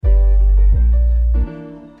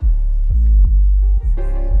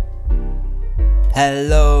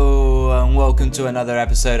Hello and welcome to another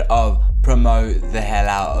episode of Promote the Hell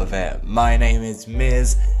Out of It. My name is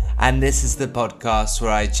Miz and this is the podcast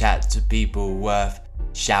where I chat to people worth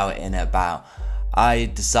shouting about.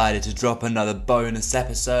 I decided to drop another bonus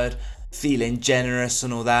episode, feeling generous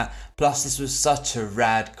and all that. Plus this was such a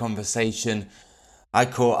rad conversation. I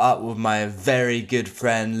caught up with my very good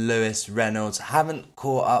friend Lewis Reynolds. Haven't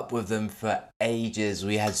caught up with them for ages.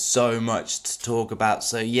 We had so much to talk about.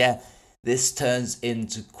 So yeah, this turns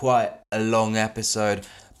into quite a long episode,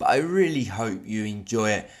 but I really hope you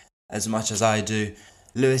enjoy it as much as I do.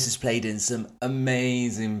 Lewis has played in some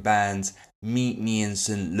amazing bands. Meet Me in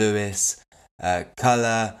St. Louis,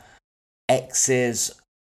 Colour, X's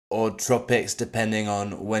or Tropics, depending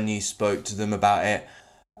on when you spoke to them about it.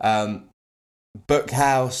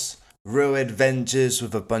 Bookhouse, Real Adventures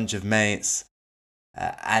with a bunch of mates,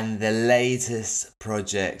 and the latest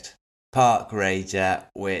project, Park Rager,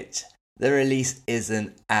 which the release is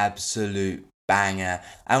an absolute banger.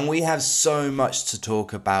 And we have so much to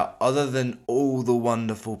talk about other than all the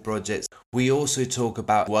wonderful projects. We also talk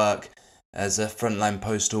about work as a frontline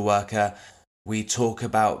postal worker. We talk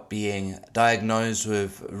about being diagnosed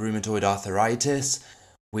with rheumatoid arthritis.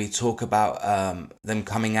 We talk about them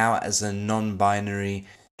coming out as a non-binary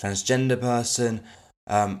transgender person.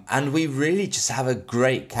 And we really just have a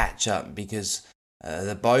great catch up because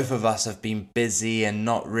the both of us have been busy and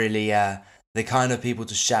not really the kind of people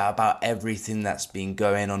to shout about everything that's been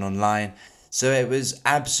going on online. So it was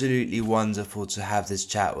absolutely wonderful to have this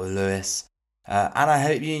chat with Lewis. And I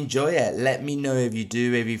hope you enjoy it. Let me know if you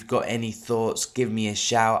do. If you've got any thoughts, give me a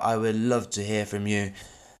shout. I would love to hear from you.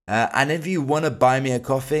 And if you want to buy me a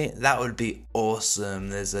coffee, that would be awesome.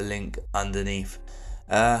 There's a link underneath.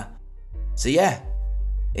 So yeah,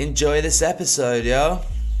 enjoy this episode, yo.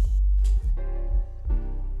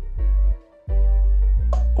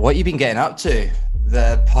 What you been getting up to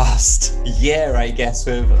the past year, I guess,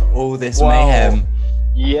 with all this mayhem?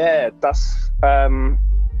 Yeah, that's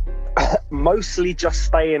mostly just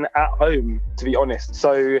staying at home, to be honest.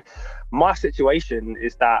 So my situation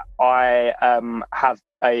is that I have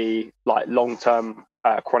a long-term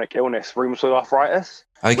chronic illness, rheumatoid arthritis,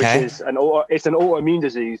 which is an autoimmune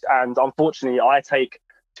disease, and unfortunately I take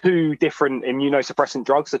 2 different immunosuppressant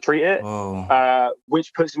drugs to treat it,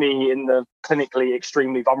 which puts me in the clinically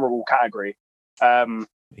extremely vulnerable category. So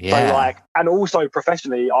and also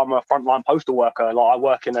professionally, I'm a frontline postal worker. I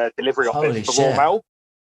work in a delivery office for Royal Mail.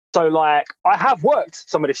 So I have worked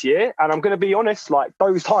some of this year, and I'm going to be honest,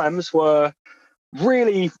 those times were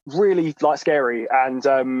really, really scary. And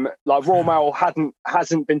Royal Mail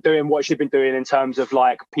hasn't been doing what it should have been doing in terms of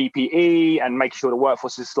PPE and making sure the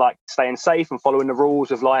workforce is staying safe and following the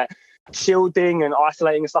rules of shielding and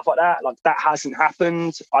isolating and stuff like that. That hasn't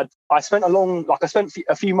happened. I spent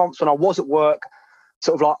a few months when I was at work,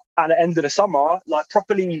 sort of at the end of the summer,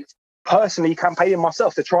 properly personally campaigning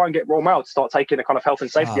myself to try and get Royal Mail to start taking the kind of health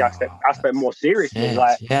and safety aspect more seriously.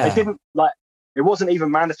 It didn't it wasn't even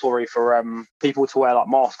mandatory for people to wear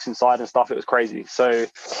masks inside and stuff. It was crazy. So,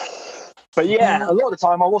 but yeah, a lot of the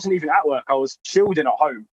time I wasn't even at work. I was shielding at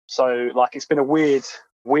home. So it's been a weird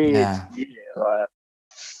year.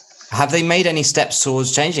 Have they made any steps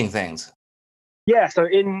towards changing things? Yeah. So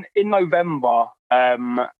in November,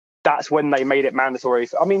 that's when they made it mandatory.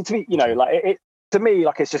 I mean, to me, to me,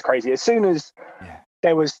 it's just crazy. As soon as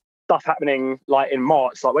there was stuff happening in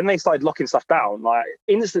March, when they started locking stuff down,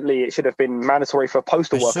 instantly it should have been mandatory for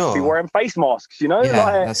postal workers to be wearing face masks,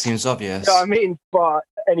 that seems obvious. You know what I mean? But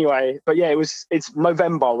anyway, it's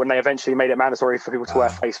November when they eventually made it mandatory for people to wear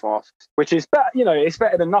face masks, which is better, it's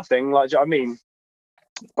better than nothing, do you know what I mean?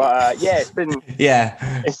 But it's been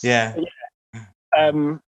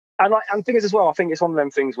and the thing is as well, I think it's one of them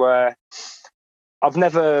things where I've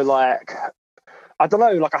never I don't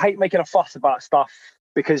know, I hate making a fuss about stuff,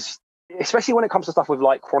 because especially when it comes to stuff with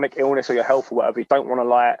chronic illness or your health or whatever, you don't want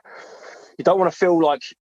to feel like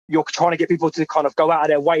you're trying to get people to kind of go out of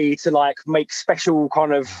their way to make special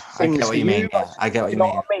kind of things. I get what you mean. I get what you mean.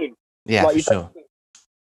 What I mean? Yeah, for sure.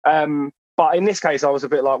 But in this case, I was a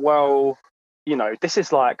bit this is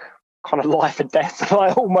kind of life and death,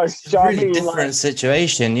 almost. It's a really different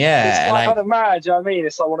situation, yeah. It's kind of mad, do you know what I mean?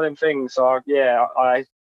 It's one of them things. So I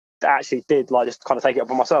actually did just kind of take it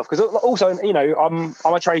up on myself, because also I'm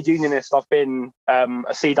a trade unionist. I've been a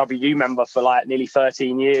CWU member for nearly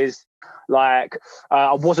 13 years. I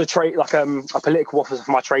was a political officer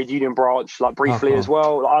for my trade union branch briefly as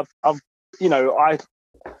well. I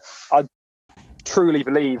truly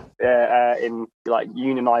believe in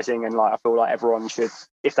unionizing, and I feel everyone should,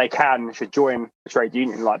 if they can, should join the trade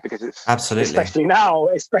union, because it's absolutely, especially now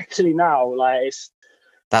it's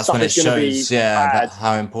That's when it shows,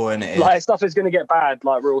 how important it is. Like, stuff is going to get bad,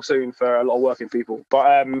 like, real soon for a lot of working people. But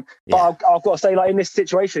I've got to say, like, in this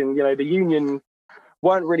situation, you know, the union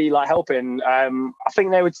weren't really, like, helping. I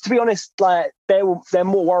think they would, to be honest, like, they're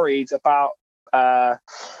more worried about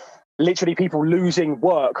literally people losing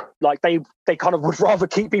work. Like, they kind of would rather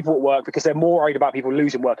keep people at work because they're more worried about people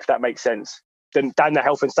losing work, if that makes sense, than their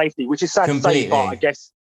health and safety, which is sad to say, but I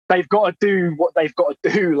guess they've got to do what they've got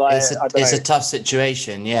to do. Like, it's a tough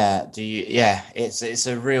situation. Yeah. It's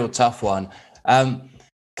a real tough one. Can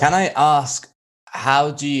I ask,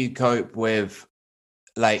 how do you cope with,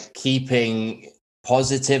 like, keeping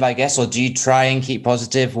positive, I guess, or do you try and keep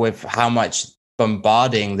positive with how much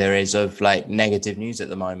bombarding there is of, like, negative news at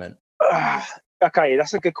the moment? Okay,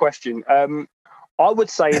 that's a good question. I would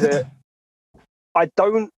say that I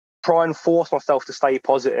don't try and force myself to stay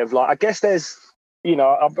positive. Like, I guess there's, you know,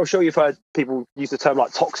 I'm sure you've heard people use the term,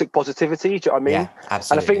 like, toxic positivity. Do you know what I mean? Yeah,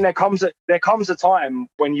 absolutely. And I think there comes a time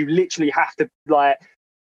when you literally have to, like,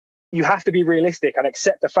 you have to be realistic and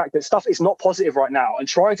accept the fact that stuff is not positive right now. And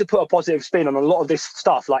trying to put a positive spin on a lot of this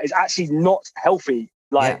stuff, like, is actually not healthy.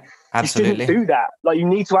 Like, absolutely. You shouldn't do that. Like, you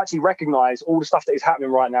need to actually recognize all the stuff that is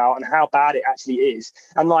happening right now and how bad it actually is.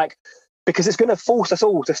 And, like, because it's going to force us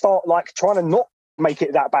all to start, like, trying to not make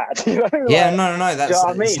it that bad. You know? Yeah, like, no,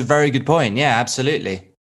 that's a very good point. Yeah,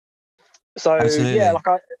 absolutely. So absolutely. Yeah, like,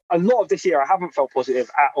 a lot of this year I haven't felt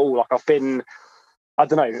positive at all. Like, I've been, I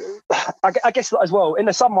don't know, I guess as well in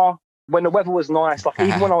the summer when the weather was nice, like,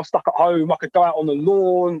 even when I was stuck at home, I could go out on the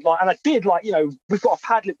lawn, like, and I did, like, you know, we've got a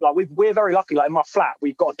paddling, like, we're very lucky, like, in my flat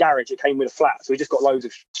we've got a garage. It came with a flat, so we just got loads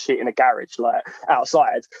of shit in a garage, like,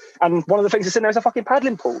 outside, and one of the things that's in there is a fucking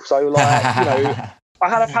paddling pool. So, like, you know, I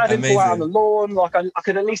had a paddling pool out on the lawn. Like, I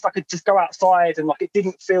could just go outside, and, like, it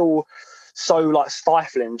didn't feel so, like,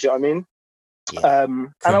 stifling. Do you know what I mean? Yeah,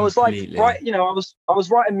 and I was like, right, you know, I was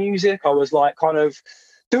writing music. I was, like, kind of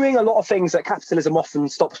doing a lot of things that capitalism often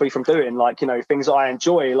stops me from doing, like, you know, things that I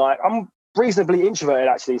enjoy. Like, I'm reasonably introverted,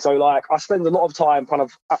 actually, so, like, I spend a lot of time kind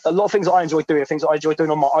of a lot of things that I enjoy doing, things that I enjoy doing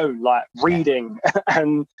on my own, like reading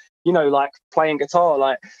and, you know, like, playing guitar.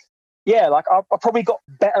 Like, yeah, like, I probably got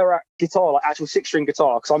better at guitar, like actual 6-string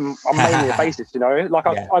guitar, because I'm mainly a bassist, you know. Like,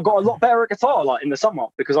 I got a lot better at guitar, like, in the summer,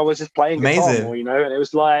 because I was just playing guitar more, you know. And it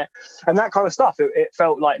was like, and that kind of stuff, it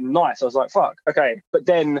felt, like, nice. I was like, fuck, okay. But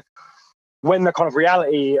then when the kind of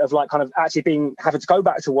reality of, like, kind of actually having to go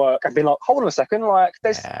back to work and being like, hold on a second, like,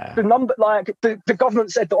 there's the number, like, the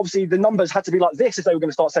government said that obviously the numbers had to be like this if they were going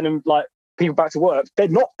to start sending, like, people back to work. They're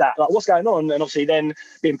not that. Like, what's going on? And obviously then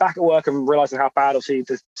being back at work and realizing how bad obviously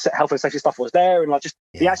the health and safety stuff was there, and, like, just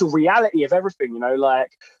the actual reality of everything, you know.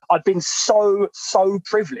 Like, I'd been so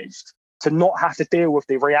privileged to not have to deal with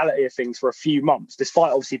the reality of things for a few months,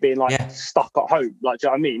 despite obviously being, like, stuck at home. Like, do you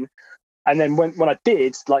know what I mean? And then when I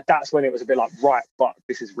did, like, that's when it was a bit like, right, but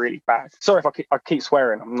this is really bad. Sorry if I keep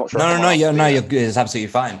swearing. I'm not sure. No, you're good. It's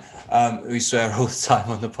absolutely fine. We swear all the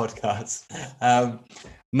time on the podcast.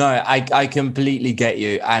 No, I completely get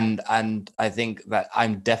you, and I think that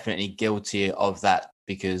I'm definitely guilty of that,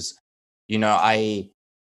 because, you know,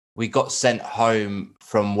 we got sent home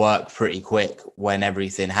from work pretty quick when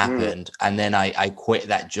everything happened, and then I quit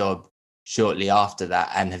that job shortly after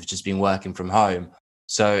that and have just been working from home.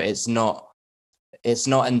 So it's not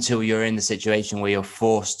until you're in the situation where you're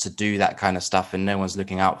forced to do that kind of stuff and no one's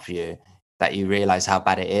looking out for you that you realize how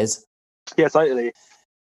bad it is. Yeah, totally.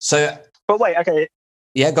 So, but wait, okay.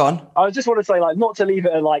 Yeah, go on. I just want to say, like, not to leave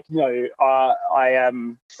it at, like, you know, I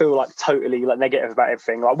feel, like, totally, like, negative about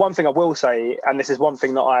everything. Like, one thing I will say, and this is one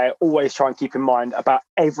thing that I always try and keep in mind about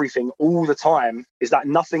everything all the time, is that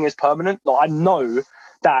nothing is permanent. Like, I know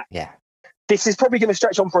that this is probably going to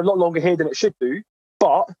stretch on for a lot longer here than it should do.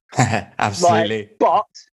 But absolutely, like, but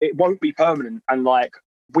it won't be permanent, and, like,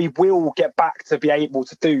 we will get back to be able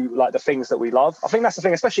to do, like, the things that we love. I think that's the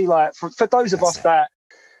thing, especially, like, for those of us that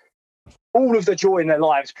all of the joy in their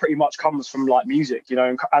lives pretty much comes from, like, music, you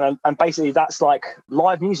know, and basically that's, like,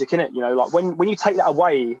 live music, innit? You know, like, when you take that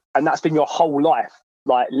away and that's been your whole life,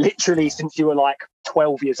 like, literally since you were, like,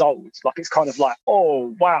 12 years old, like, it's kind of like,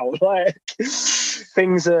 oh wow, like,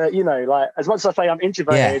 things are, you know, like, as much as I say I'm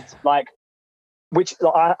introverted, like, which,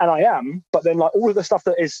 like, and I am, but then, like, all of the stuff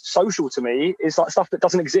that is social to me is, like, stuff that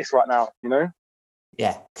doesn't exist right now, you know?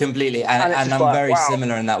 Yeah, completely. And I'm like, very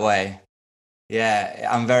similar in that way. Yeah,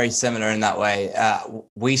 I'm very similar in that way.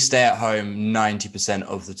 We stay at home 90%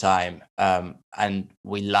 of the time, and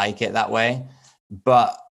we like it that way.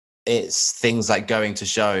 But it's things like going to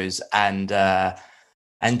shows and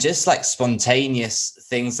just, like, spontaneous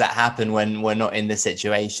things that happen when we're not in the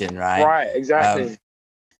situation, right? Right, exactly.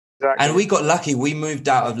 Exactly. And we got lucky. We moved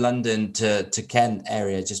out of London to Kent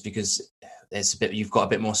area just because it's you've got a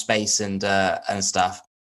bit more space and stuff.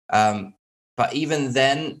 But even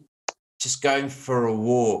then, just going for a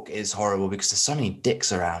walk is horrible because there's so many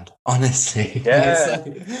dicks around. Honestly,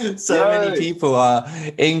 Yeah. so many people are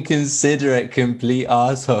inconsiderate, complete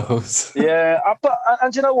assholes. Yeah, but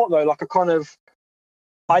and you know what though? Like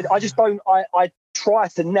I just don't. I try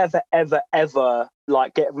to never, ever, ever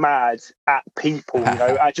like get mad at people. You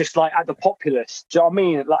know, I just like at the populace. Do you know what I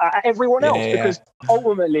mean? Like at everyone else, because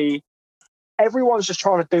ultimately everyone's just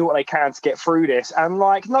trying to do what they can to get through this, and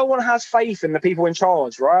like no one has faith in the people in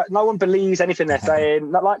charge, right? No one believes anything they're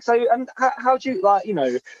saying. Like so, and how do you like? You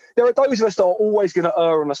know, there are those of us that are always going to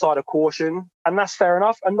err on the side of caution, and that's fair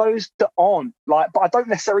enough. And those that aren't, like, but I don't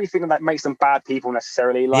necessarily think that makes them bad people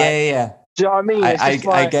necessarily. Like, yeah. Do you know what I mean?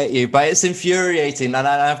 I get you, but it's infuriating, and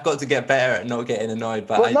I've got to get better at not getting annoyed.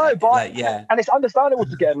 But and it's understandable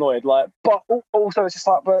to get annoyed. Like, but also it's just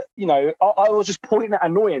like, but you know, I was just pointing that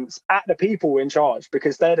annoyance at the people in charge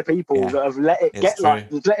because they're the people that have let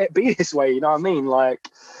it be this way. You know what I mean? Like,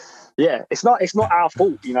 yeah, it's not our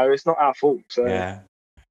fault. You know, it's not our fault. So yeah.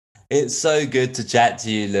 It's so good to chat to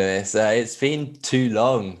you, Lewis. It's been too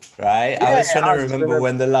long, right? Yeah, I was trying to remember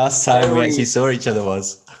when the last time we actually saw each other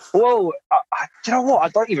was. Well, do you know what? I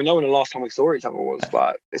don't even know when the last time we saw each other was,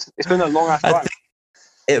 but it's been a long ass time.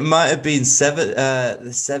 It might have been the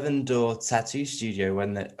Seven Door Tattoo Studio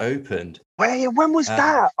when it opened. When was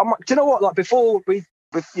that? Do you know what? Like before you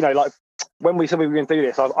know, like when we said we were going to do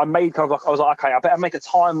this, I made kind of like, I was like, okay, I better make a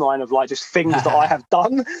timeline of like just things that I have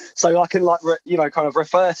done, so I can like kind of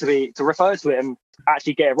refer to it and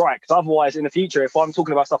actually get it right. Because otherwise, in the future, if I'm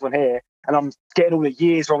talking about stuff on here and I'm getting all the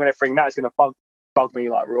years wrong and everything, that's going to bug me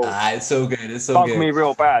like real. It's all good. It's all bug good. me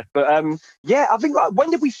real bad. But yeah, I think like, when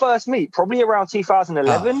did we first meet? Probably around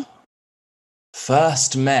 2011.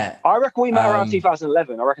 First met. I reckon we met around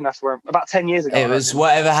 2011. I reckon that's where about 10 years ago. It was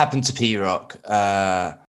whatever happened to P-Rock.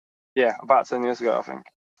 Yeah, about 10 years ago, I think.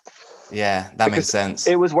 Yeah, that makes sense.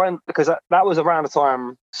 It was because that was around the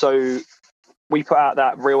time. So we put out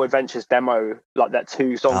that Real Adventures demo, like that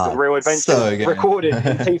 2 songs of Real Adventures recorded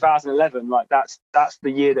in 2011. Like that's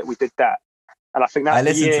the year that we did that. And I think that's I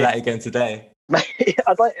listened to that again today.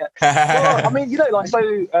 I'd like it. Well, I mean, you know, like so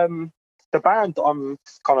the band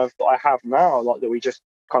that I have now, like that we just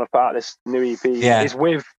kind of put out this new EP is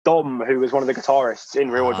with Dom, who was one of the guitarists in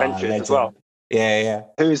Real Adventures legend. as well. Yeah.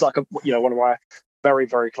 Who's like one of my very,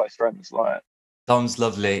 very close friends. Like Dom's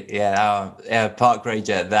lovely. Yeah, Park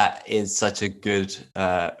Ranger, that is such a good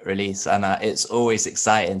release, and it's always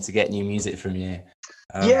exciting to get new music from you.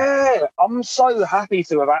 Yeah, I'm so happy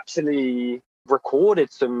to have actually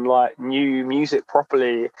recorded some like new music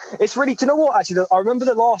properly. It's really, do you know what? Actually, I remember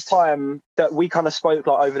the last time that we kind of spoke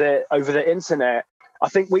like over the internet. I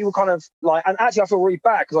think we were kind of like, and actually I feel really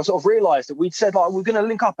bad because I sort of realised that we'd said like we're going to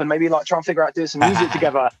link up and maybe like try and figure out doing some music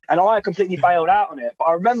together, and I completely bailed out on it. But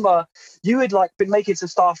I remember you had like been making some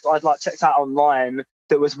stuff that I'd like checked out online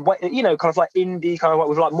that was, you know, kind of like indie, kind of like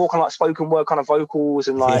with like more kind of like spoken word kind of vocals,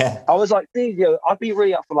 and like I was like, dude, I'd be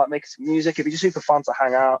really up for like making some music. It'd be just super fun to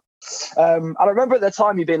hang out. And I remember at the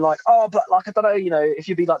time you being like, oh, but like I don't know, you know, if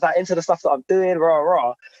you'd be like that into the stuff that I'm doing,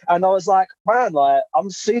 rah. And I was like, man, like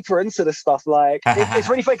I'm super into this stuff. Like it's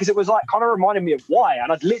really funny because it was like kind of reminding me of Y,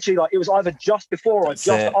 and I'd literally like it was either just before or just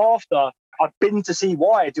after I'd been to see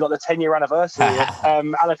Y do like the 10-year anniversary of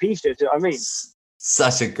Alopecia. Do you know what I mean?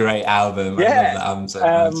 Such a great album. Yeah. I love that album so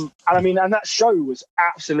much. And I mean, and that show was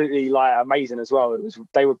absolutely like amazing as well.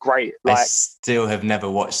 They were great. Like, I still have never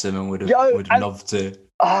watched them and would love to.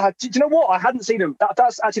 Do you know what? I hadn't seen them.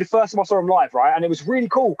 That's actually the first time I saw them live, right? And it was really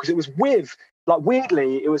cool because it was with, like,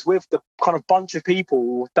 weirdly, it was with the kind of bunch of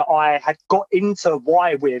people that I had got into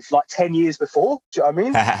Y with like 10 years before. Do you know what I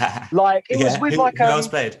mean? Like, it was with like... Who else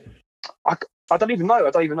played? I don't even know.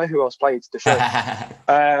 I don't even know who else played the show.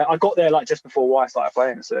 I got there like just before Y started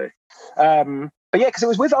playing. So, but yeah, because it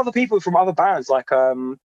was with other people from other bands. Like,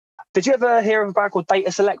 did you ever hear of a band called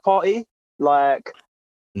Data Select Party? Like,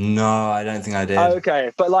 no, I don't think I did. Okay,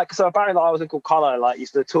 but like, so a band that I was in called Colour, like,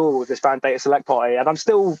 used to tour with this band Data Select Party, and I'm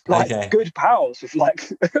still like good pals with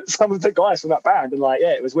like some of the guys from that band, and like,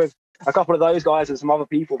 yeah, it was with a couple of those guys and some other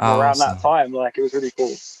people from around that time. Like, it was really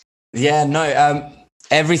cool. Yeah, no,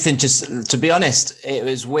 everything, just to be honest, it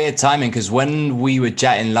was weird timing because when we were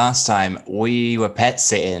chatting last time, we were pet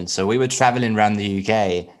sitting. So we were traveling around the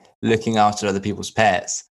UK looking after other people's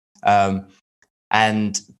pets.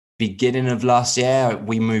 And beginning of last year,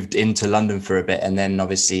 we moved into London for a bit. And then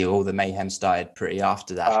obviously all the mayhem started pretty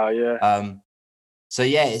after that. Oh, yeah. So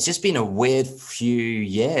yeah, it's just been a weird few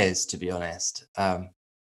years, to be honest.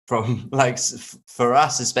 from like for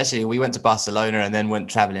us especially, we went to Barcelona and then went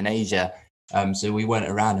traveling Asia. So we went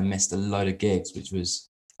around and missed a load of gigs, which was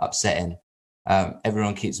upsetting.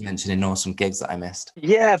 Everyone keeps mentioning awesome gigs that I missed.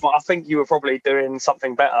 Yeah, but I think you were probably doing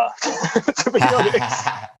something better, to be honest.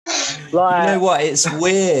 Like, you know what? It's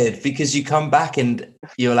weird because you come back and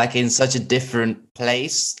you're like in such a different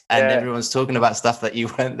place, and everyone's talking about stuff that you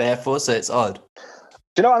weren't there for. So it's odd.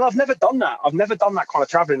 You know, and I've never done that. I've never done that kind of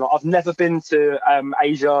traveling. Like, I've never been to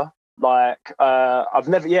Asia. Like, I've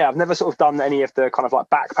never sort of done any of the kind of like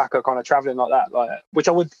backpacker kind of traveling like that. Like, which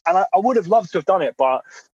I would have loved to have done it, but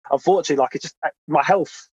unfortunately, like, it's just my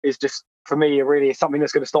health is just for me really something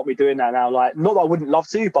that's going to stop me doing that now. Like, not that I wouldn't love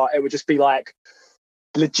to, but it would just be like,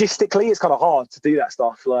 logistically it's kind of hard to do that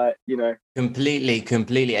stuff, like, you know.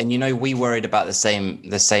 Completely. And you know, we worried about the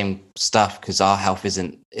same stuff because our health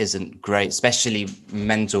isn't great, especially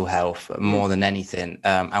mental health more than anything.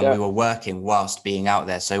 And we were working whilst being out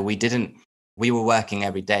there, so we were working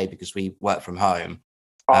every day because we work from home.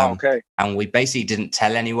 Okay. And we basically didn't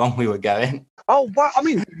tell anyone we were going. Oh wow, I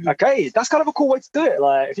mean, okay, that's kind of a cool way to do it,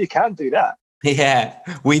 like, if you can do that. Yeah,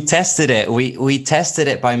 we tested it. We tested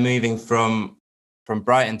it by moving from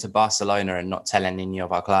Brighton to Barcelona and not telling any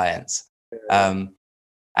of our clients. And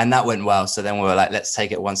that went well. So then we were like, let's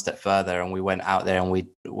take it one step further. And we went out there and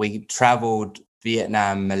we traveled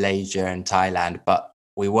Vietnam, Malaysia and Thailand, but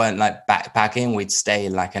we weren't like backpacking. We'd stay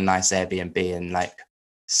in like a nice Airbnb and like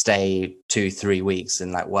stay 2-3 weeks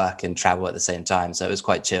and like work and travel at the same time. So it was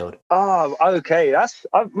quite chilled. Oh, okay. That's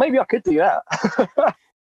maybe I could do that.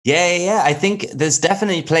 Yeah. I think there's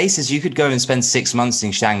definitely places you could go and spend 6 months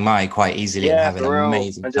in Chiang Mai quite easily and have an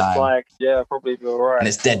amazing and just time. Like, probably be all right. And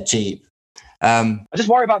it's dead cheap. I just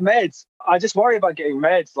worry about meds. I just worry about getting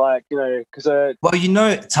meds, like, you know, because well, you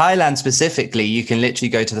know, Thailand specifically, you can literally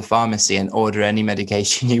go to the pharmacy and order any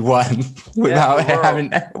medication you want without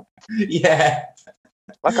having. Yeah.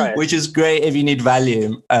 Okay. Which is great if you need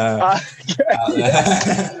Valium. But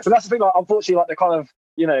that's the thing. Like, unfortunately, like the kind of,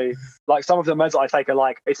 you know, like some of the meds that I take are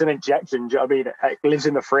like, it's an injection. Do you know what I mean? It lives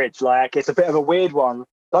in the fridge. Like, it's a bit of a weird one.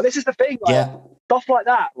 Like, this is the thing. Like, stuff like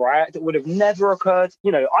that, right? That would have never occurred.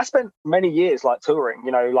 You know, I spent many years like touring,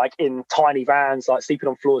 you know, like in tiny vans, like sleeping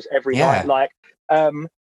on floors every night. Like,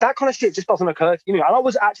 that kind of shit just doesn't occur to you. And I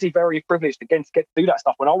was actually very privileged again to get to do that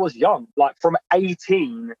stuff when I was young. Like, from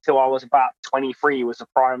 18 till I was about 23 was the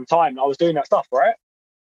prime time I was doing that stuff, right?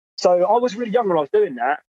 So I was really young when I was doing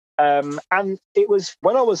that. And it was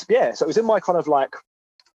when I was, so it was in my kind of like,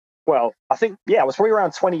 well, I think, I was probably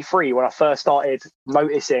around 23 when I first started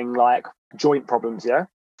noticing like joint problems,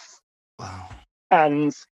 Wow.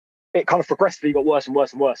 And it kind of progressively got worse and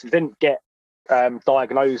worse and worse. And didn't get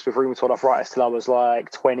diagnosed with rheumatoid arthritis till I was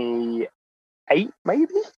like 28,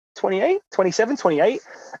 maybe 28, 27, 28.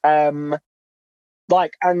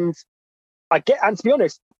 Like, and to be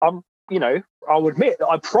honest, you know, I would admit that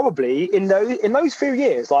I probably in those few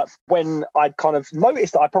years, like when I'd kind of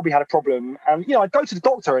noticed that I probably had a problem, and you know, I'd go to the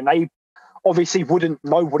doctor and they obviously wouldn't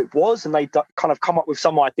know what it was, and they'd kind of come up with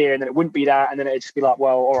some idea, and then it wouldn't be that, and then it'd just be like,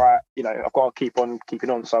 well, all right, you know, I've got to keep on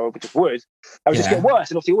keeping on. So it just would just get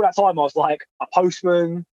worse, and obviously all that time I was like a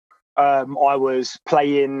postman. I was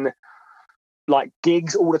playing like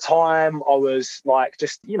gigs all the time. I was like,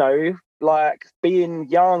 just, you know, like being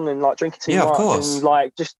young and like drinking too much and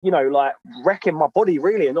like just, you know, like wrecking my body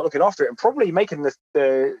really and not looking after it, and probably making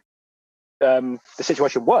the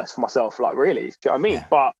situation worse for myself, like, really. Do you know what I mean?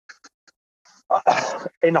 But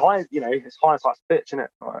in hindsight, you know, it's hindsight's a bitch, isn't it?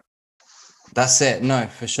 Right. That's it. No,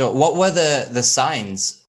 for sure. What were the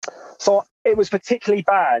signs? So it was particularly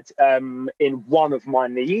bad in one of my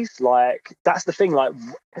knees. Like, that's the thing. Like,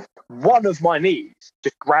 one of my knees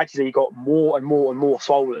just gradually got more and more and more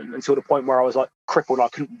swollen until the point where I was like crippled. I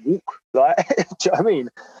couldn't walk. Like, do you know what I mean?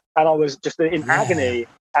 And I was just in agony.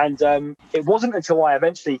 And it wasn't until I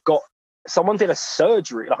eventually someone did a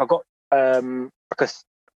surgery. Like, I got because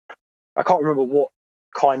I can't remember what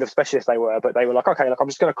kind of specialist they were, but they were like, okay, like, I'm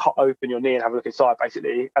just going to cut open your knee and have a look inside,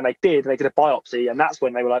 basically. And they did a biopsy, and that's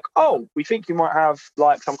when they were like, oh, we think you might have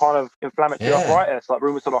like some kind of inflammatory arthritis, like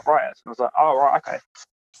rheumatoid arthritis. And I was like, oh, right, okay.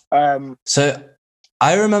 So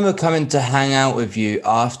I remember coming to hang out with you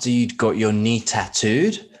after you'd got your knee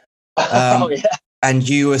tattooed. And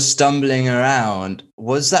you were stumbling around.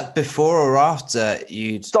 Was that before or after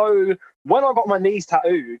you'd... So when I got my knees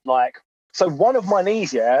tattooed, like, so one of my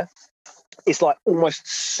knees, it's like almost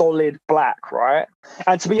solid black, right?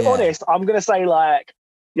 And to be honest, I'm gonna say, like,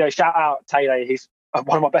 you know, shout out Taylor, he's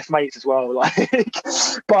one of my best mates as well. Like,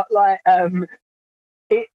 but like,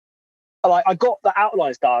 like I got the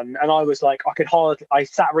outlines done, and I was like, I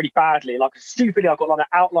sat really badly, like stupidly. I got like the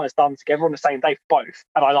outlines done together on the same day for both,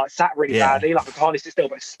 and I like sat really badly, like I could hardly sit still.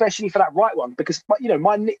 But especially for that right one, because you know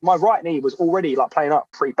my right knee was already like playing up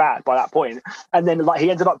pretty bad by that point, and then like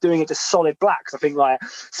he ended up doing it just solid black. So I think like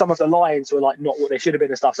some of the lines were like not what they should have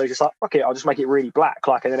been and stuff. So he's just like, fuck it, I'll just make it really black,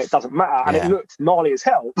 like, and then it doesn't matter, and it looked gnarly as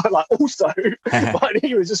hell. But like also, my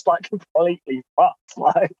knee was just like completely fucked,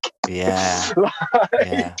 like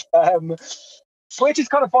which is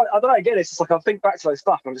kind of fun. I don't know. Again, it's just like I think back to those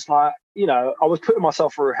stuff. And I'm just like, you know, I was putting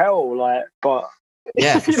myself through hell, like, but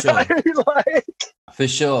yeah, for sure, like... for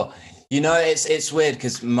sure. You know, it's weird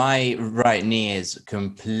because my right knee is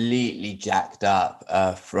completely jacked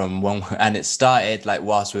up from one, and it started like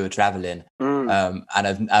whilst we were traveling, and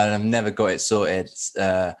I've never got it sorted.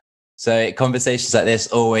 So conversations like this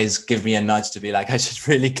always give me a nudge to be like, I should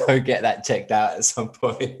really go get that checked out at some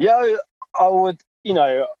point. Yeah, I would. You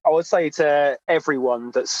know, I would say to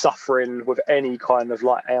everyone that's suffering with any kind of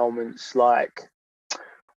like ailments, like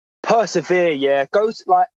persevere. Yeah,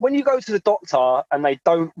 like when you go to the doctor and they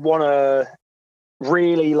don't want to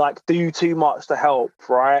really like do too much to help,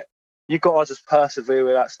 right? You gotta just persevere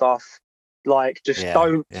with that stuff. Like, just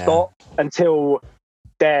don't stop until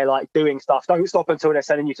they're like doing stuff. Don't stop until they're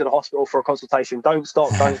sending you to the hospital for a consultation. Don't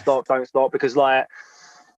stop, don't stop, because like.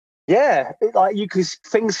 Yeah,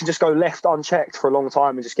 things can just go left unchecked for a long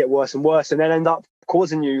time and just get worse and worse, and then end up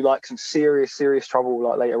causing you like some serious trouble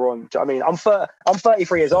like later on. Do you know what I mean? I'm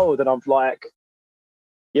 33 years old, and I'm like,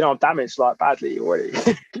 you know, I'm damaged like badly already.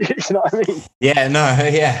 You know what I mean? Yeah, no,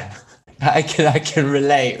 yeah, I can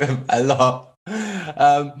relate a lot.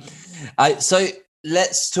 So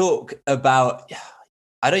let's talk about.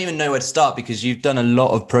 I don't even know where to start because you've done a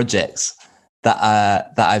lot of projects that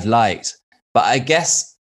I've liked, but I guess.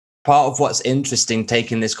 Part of what's interesting,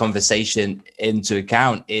 taking this conversation into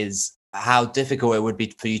account, is how difficult it would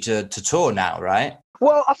be for you to tour now, right?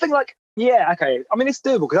 Well, I think like, yeah, okay. I mean, it's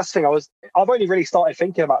doable because that's the thing. I've only really started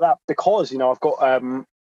thinking about that because, you know, I've got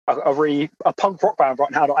a punk rock band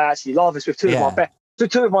right now that I actually love. It's with two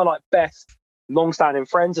of my like best long-standing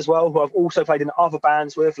friends as well, who I've also played in other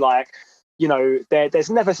bands with. Like, you know,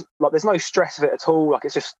 there's never like there's no stress of it at all. Like,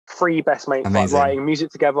 it's just three best mates like writing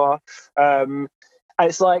music together. And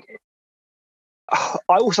it's like,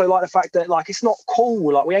 I also like the fact that like it's not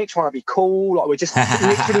cool. Like, we ain't trying to be cool. Like, we're just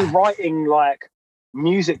literally writing like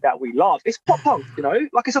music that we love. It's pop punk, you know.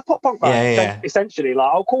 Like, it's a pop punk band essentially. Like,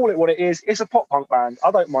 I'll call it what it is. It's a pop punk band. I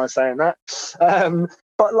don't mind saying that.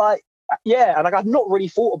 But like, yeah, and like I've not really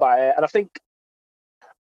thought about it. And I think,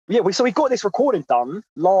 yeah, we got this recording done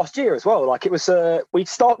last year as well. Like, it was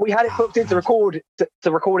we had it booked in to record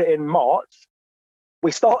it in March.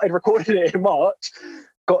 We started recording it in March.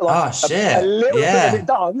 Got like a little bit of it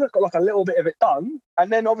done. Got like a little bit of it done,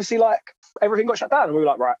 and then obviously like everything got shut down, and we were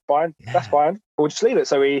like, right, fine, that's fine. We'll just leave it.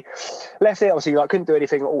 So we left it. Obviously, like couldn't do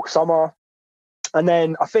anything all summer, and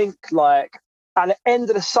then I think like at the end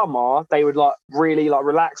of the summer they would like really like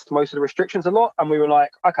relaxed most of the restrictions a lot, and we were like,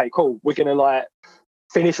 okay, cool, we're gonna like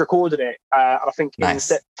finish recording it. And I think in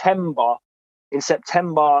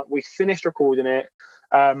September we finished recording it.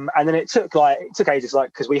 And then it took ages, like,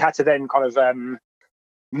 because we had to then kind of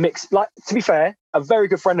mix. Like, to be fair, a very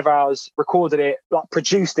good friend of ours recorded it, like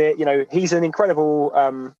produced it. You know, he's an incredible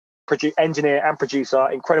engineer and producer,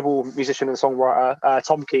 incredible musician and songwriter.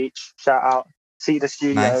 Tom Keach, shout out, Cedar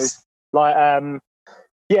Studios. Like,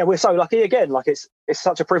 yeah, we're so lucky again. Like, it's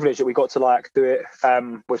such a privilege that we got to like do it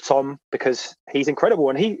with Tom, because he's incredible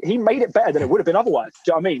and he made it better than it would have been otherwise.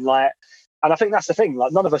 Do you know what I mean? Like. And I think that's the thing,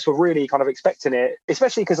 like none of us were really kind of expecting it,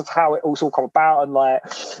 especially because of how it all come about. And like,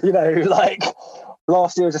 you know, like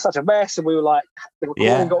last year was just such a mess, and we were like, the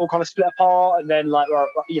recording got all kind of split apart, and then like,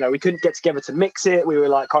 you know, we couldn't get together to mix it. We were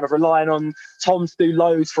like kind of relying on Tom to do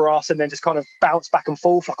loads for us, and then just kind of bounce back and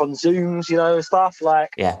forth like on Zooms, you know, and stuff like.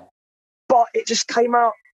 Yeah. But it just came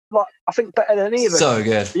out like, I think, better than any of us. So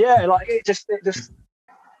good. Yeah, like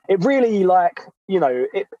it really, like, you know,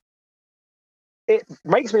 it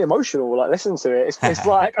makes me emotional, like, listening to it. It's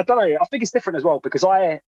like, I don't know, I think it's different as well because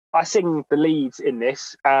I sing the leads in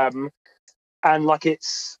this, and like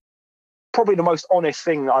it's probably the most honest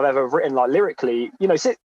thing I've ever written, like lyrically, you know.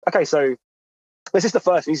 So this is the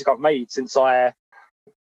first music I've made since I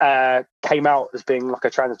came out as being like a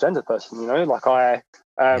transgender person, you know, like I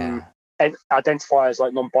identify as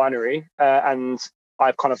like non-binary, and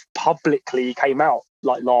I've kind of publicly came out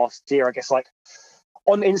like last year, I guess, like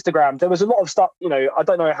on Instagram. There was a lot of stuff, you know, I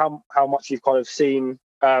don't know how much you've kind of seen,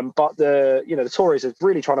 but the Tories are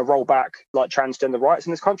really trying to roll back like transgender rights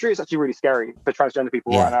in this country. It's actually really scary for transgender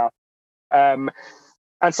people right now.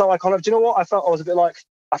 And so I kind of, do you know what? I felt I was a bit like,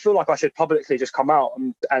 I feel like I should publicly just come out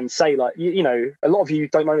and say, like, you know, a lot of you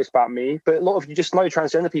don't know this about me, but a lot of you just know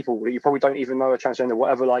transgender people that you probably don't even know are transgender,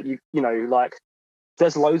 whatever. Like, you know, like,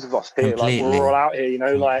 there's loads of us here. Completely. Like, we're all out here, you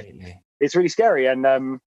know, Completely. like, it's really scary. And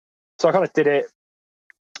so I kind of did it.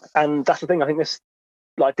 And that's the thing. I think this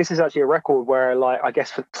is actually a record where, like, I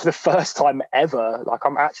guess for the first time ever, like,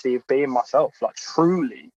 I'm actually being myself, like,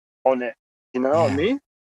 truly on it. You know what I mean?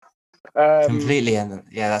 Completely. And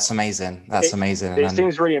yeah, that's amazing. That's amazing. It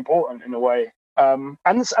seems really important in a way. And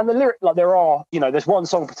the lyric, like, there are, you know, there's one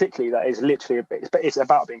song particularly that is literally it's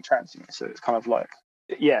about being trans, you know, so it's kind of like,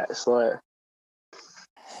 yeah, it's like.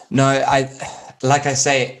 No, like I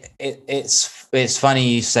say, it's funny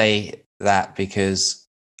you say that, because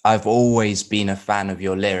I've always been a fan of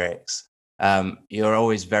your lyrics. You're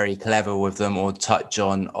always very clever with them, or touch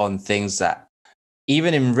on things that,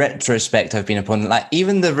 even in retrospect, I've been upon. Like,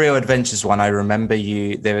 even the Real Adventures one, I remember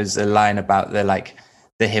there was a line about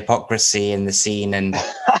the hypocrisy in the scene and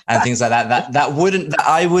things like that. That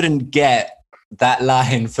I wouldn't get that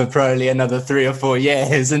line for probably another 3 or 4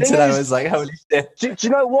 years until I was like, holy shit. Do you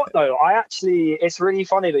know what though? It's really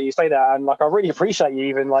funny that you say that, and like, I really appreciate you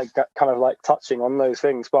even like kind of like touching on those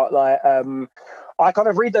things. But like, I kind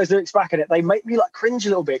of read those lyrics back, and they make me like cringe a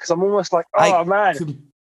little bit, because I'm almost like, oh man.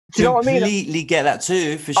 Do you know what I mean? Completely get that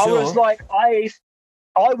too, for sure. I was like, I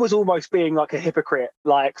was almost being like a hypocrite,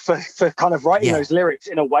 like for kind of writing those lyrics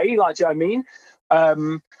in a way, like, do you know what I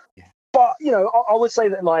mean? But you know, I would say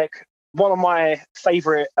that, like, one of my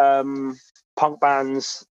favorite punk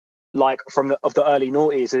bands, like of the early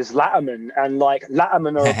noughties, is Latterman, and like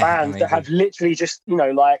Latterman are a band that have literally just, you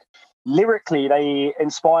know, like, lyrically they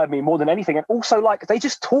inspired me more than anything, and also like they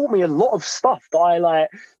just taught me a lot of stuff that I, like,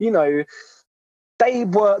 you know. They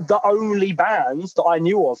were the only bands that I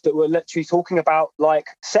knew of that were literally talking about like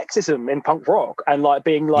sexism in punk rock, and like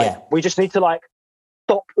being like, we just need to like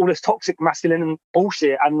stop all this toxic masculine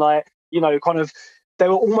bullshit, and like, you know, kind of, they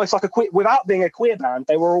were almost like without being a queer band,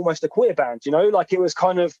 they were almost a queer band, you know, like, it was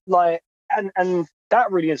kind of like, and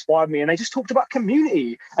that really inspired me. And they just talked about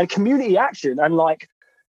community and community action, and like,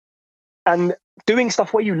 and doing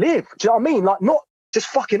stuff where you live. Do you know what I mean? Like, not just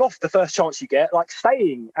fucking off the first chance you get, like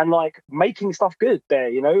staying and like making stuff good there,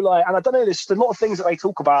 you know, like, and I don't know, there's just a lot of things that they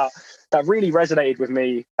talk about that really resonated with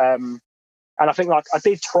me. And I think like I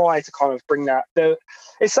did try to kind of bring that.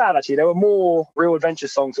 It's sad actually, there were more Real Adventure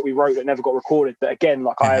songs that we wrote that never got recorded, that again,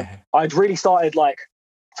 like I'd really started like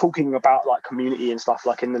talking about like community and stuff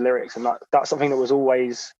like in the lyrics, and that's something that was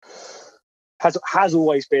always has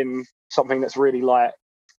always been something that's really like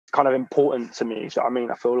kind of important to me. So I mean,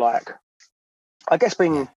 I feel like, I guess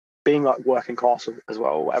being like working class as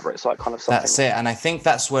well, or whatever, it's like kind of something. That's it. And I think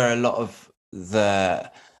that's where a lot of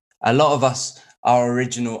us, our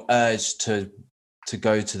original urge to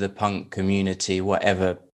go to the punk community,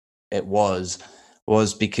 whatever it was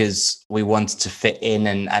because we wanted to fit in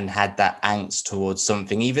and had that angst towards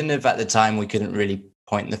something, even if at the time we couldn't really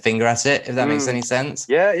point the finger at it, if that makes any sense.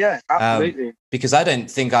 Yeah, absolutely. Because I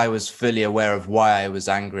don't think I was fully aware of why I was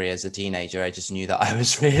angry as a teenager. I just knew that I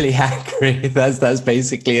was really angry. That's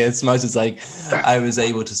basically as much as like I was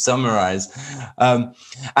able to summarize. And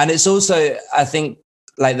it's also, I think,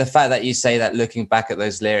 like the fact that you say that looking back at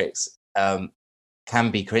those lyrics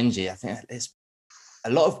can be cringy. I think it's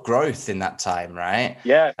a lot of growth in that time, right?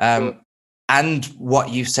 Yeah. Sure. And what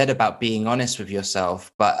you said about being honest with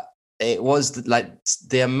yourself, but it was like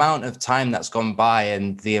the amount of time that's gone by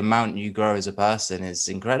and the amount you grow as a person is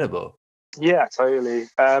incredible. Yeah, totally.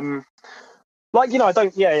 Like, you know, I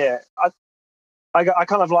don't. Yeah. I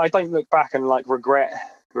kind of like, I don't look back and like regret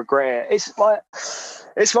it. It's like,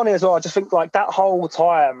 it's funny as well. I just think like that whole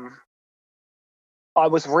time, I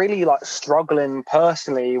was really like struggling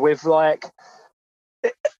personally with like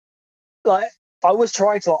I was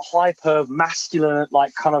trying to like hyper masculine,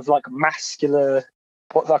 like kind of like masculine.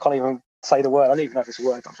 What, I can't even say the word. I don't even know if it's a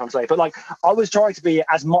word I'm trying to say. But like, I was trying to be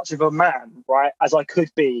as much of a man, right, as I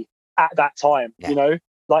could be at that time. You know,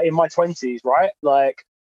 like in my 20s, right, like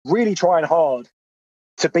really trying hard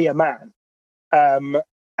to be a man.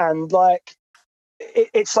 And like,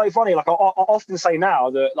 it's so funny. Like I often say now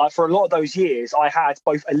that like for a lot of those years, I had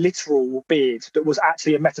both a literal beard that was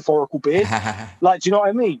actually a metaphorical beard. Like, do you know what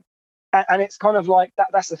I mean? And it's kind of like that.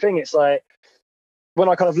 That's the thing. It's like, when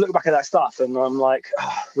I kind of look back at that stuff and I'm like,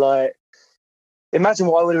 oh, like, imagine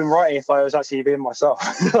what I would have been writing if I was actually being myself.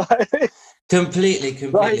 Completely.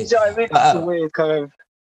 Like, do you know what I mean? It's a weird kind of.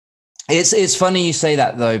 It's funny you say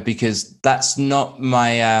that though, because that's not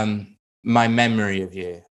my my memory of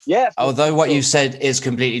you. Yeah. Although what you said is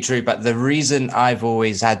completely true, but the reason I've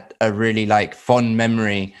always had a really like fond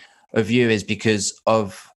memory of you is because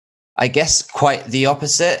of I guess quite the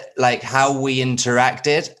opposite, like how we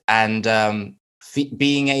interacted and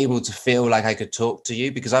being able to feel like I could talk to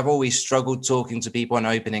you, because I've always struggled talking to people and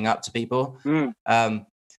opening up to people.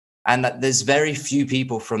 And there's very few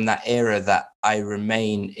people from that era that I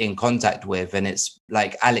remain in contact with. And it's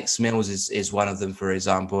like Alex Mills is one of them, for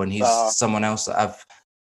example. And he's someone else that I've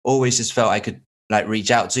always just felt I could like reach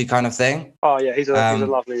out to, kind of thing. Oh yeah, he's a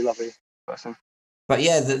lovely person. But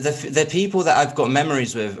yeah, the people that I've got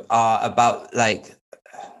memories with are about, like,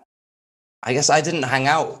 I guess I didn't hang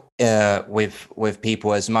out with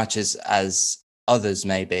people as much as others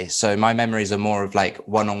maybe. So my memories are more of like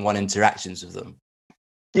one-on-one interactions with them.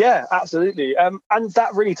 Yeah, absolutely. And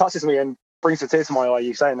that really touches me and brings a tear to my eye,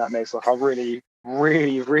 you saying that, Migs. Like, I really,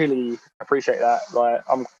 really, really appreciate that. Like,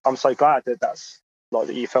 I'm so glad that's like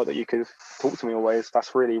that you felt that you could talk to me always.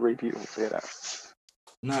 That's really, really beautiful to hear that.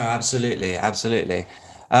 No, absolutely, absolutely.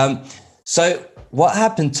 So what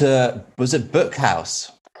happened to, was it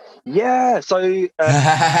Bookhouse? Yeah, so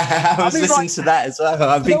I was listening to that as well.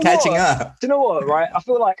 I've been catching up. Do you know what? Right, I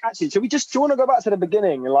feel like actually, do you want to go back to the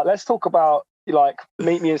beginning and like let's talk about like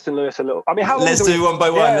Meet Me in St. Louis a little? I mean, how long? Let's do one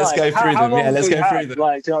by one. Yeah, let's go through them. Yeah, let's go through them.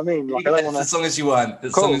 Like, do you know what I mean? Like, I don't want to. As long as you want.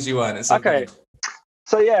 As long as you want. It's okay.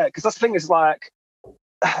 So yeah, because that's the thing. Is like,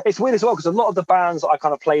 it's weird as well because a lot of the bands that I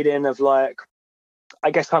kind of played in have like,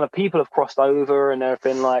 I guess, kind of people have crossed over and there have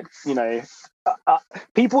been like, you know.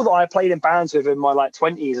 People that I played in bands with in my like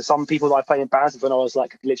 20s are some people that I played in bands with when I was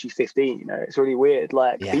like literally 15. You know, it's really weird.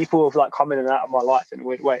 Like people have like come in and out of my life in a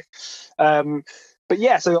weird way. But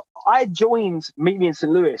yeah, so I joined Meet Me in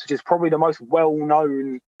St. Louis, which is probably the most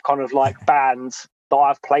well-known kind of like band that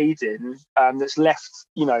I've played in. That's left,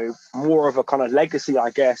 you know, more of a kind of legacy,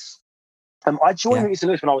 I guess. I joined Meet Me in St.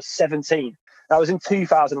 Louis when I was 17. That was in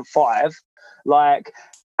 2005. Like,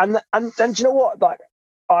 and then do you know what? Like,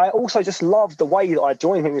 I also just loved the way that I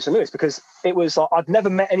joined Meet Me in St. Louis because it was like, I'd never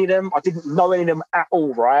met any of them. I didn't know any of them at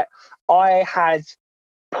all, right? I had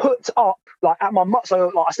put up, like, at my mum, so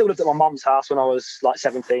like, I still lived at my mum's house when I was like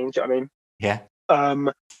 17, do you know what I mean? Yeah.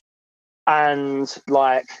 And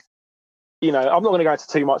like, you know, I'm not going to go into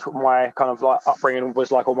too much what my kind of like upbringing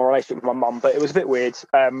was like, or my relationship with my mum, but it was a bit weird.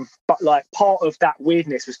 But like part of that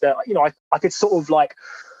weirdness was that, you know, I could sort of like,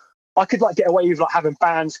 I could like get away with like having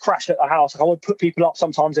bands crash at the house. Like I would put people up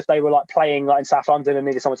sometimes if they were like playing like in South London and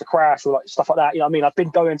needed someone to crash or like stuff like that. You know what I mean? I've been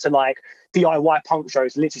going to like DIY punk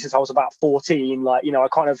shows literally since I was about 14. Like, you know, I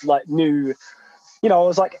kind of like knew, you know, I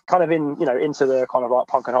was like kind of in, you know, into the kind of like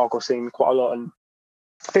punk and hardcore scene quite a lot and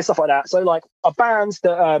stuff like that. So like a band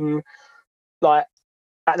that like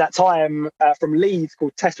at that time from Leeds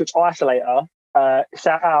called Test Switch Isolator.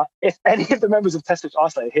 Shout out if any of the members of Test Switch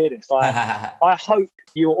Isolator hear this. Like, I hope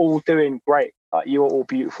you're all doing great. Like, you are all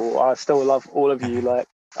beautiful. I still love all of you. Like,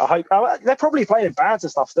 I hope they're probably playing in bands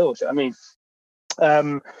and stuff still. I mean,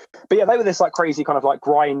 but yeah, they were this like crazy kind of like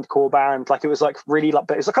grindcore band. Like it was like really like,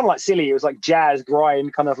 but it was kind of like silly. It was like jazz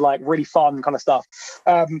grind, kind of like really fun kind of stuff.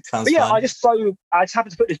 But yeah, fun. I just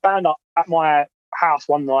happened to put this band up at my house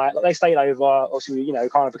one night. Like they stayed over, obviously, you know,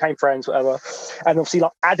 kind of became friends, whatever, and obviously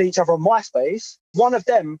like added each other on MySpace. One of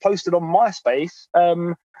them posted on MySpace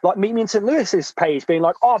like Meet Me in St. Louis's page being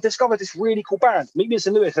like, oh, I've discovered this really cool band. Meet Me in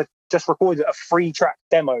St. Louis had just recorded a 3-track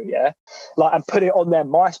demo, like, and put it on their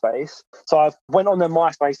MySpace. So I went on their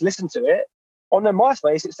MySpace, listened to it. On their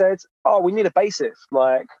MySpace it said, oh, we need a bassist,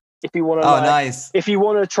 like if you want to nice. If you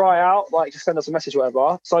want to try out, like just send us a message or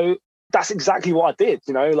whatever. So that's exactly what I did,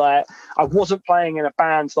 you know, like I wasn't playing in a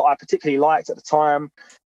band that I particularly liked at the time.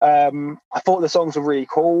 I thought the songs were really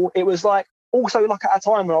cool. It was like also like at a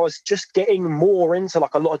time when I was just getting more into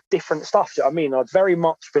like a lot of different stuff. Do you know what I mean? I'd very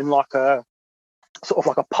much been like a sort of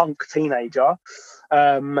like a punk teenager.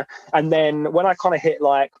 And then when I kind of hit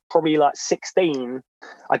like probably like 16,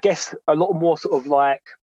 I guess a lot more sort of like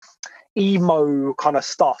emo kind of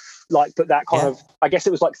stuff, like, but that kind of, I guess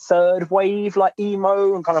it was like third wave, like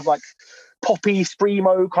emo and kind of like poppy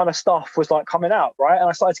screamo kind of stuff was like coming out, right? And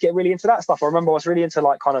I started to get really into that stuff. I remember I was really into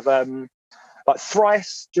like kind of like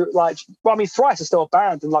Thrice, like, well, I mean, Thrice is still a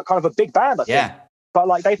band and like kind of a big band, I think. But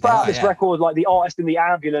like they put out this record, like The Artist in the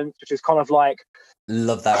Ambulance, which is kind of like,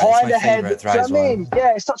 love that. It's my favorite Thrice one. I mean?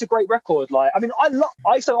 Yeah, it's such a great record. Like, I mean, I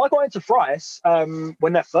got into Thrice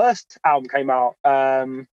when their first album came out,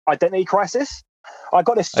 Identity Crisis. I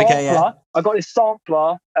got this sampler. Okay, yeah. I got this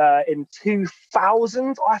sampler in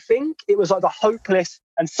 2000, I think. It was like the Hopeless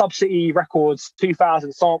and Subsidy Records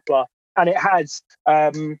 2000 sampler, and it had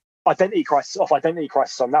Identity Crisis off Identity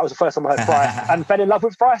Crisis song. That was the first time I heard Thrice and fell in love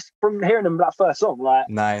with Thrice from hearing them that first song. Like,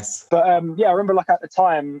 nice. But yeah, I remember like at the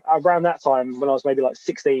time, around that time when I was maybe like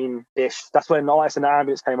 16-ish, that's when Artist in the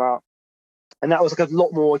Ambulance came out. and that was like a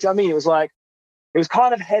lot more. Do you know what I mean? It was like it was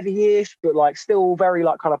kind of heavy-ish, but like still very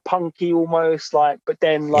like kind of punky almost, like, but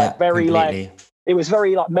then like very completely. like it was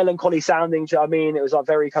very like melancholy sounding. Do you know what I mean? It was like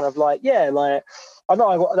very kind of like, yeah, like I know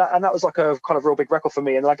I got that, and that was like a kind of real big record for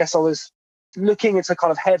me. And I guess I was looking into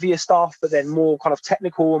kind of heavier stuff, but then more kind of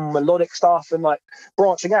technical and melodic stuff, and like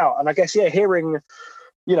branching out. And I guess hearing,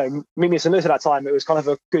 you know, Mimius and Lewis at that time, it was kind of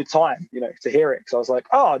a good time, you know, to hear it. Because I was like,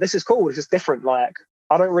 oh, this is cool. This is different. Like,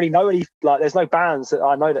 I don't really know any, like, there's no bands that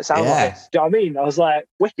I know that sound like this. Do you know what I mean? I was like,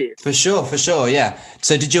 wicked. For sure, yeah.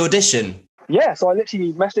 So did you audition? Yeah, so I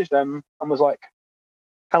literally messaged them and was like,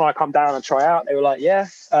 can I come down and try out? They were like, yeah.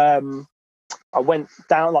 I went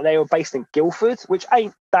down, like, they were based in Guildford, which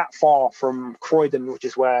ain't that far from Croydon, which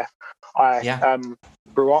is where I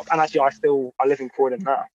grew up. And actually, I live in Croydon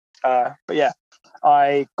now. But yeah,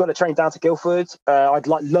 I got the train down to Guildford. I'd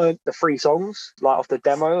like learned the 3 songs like off the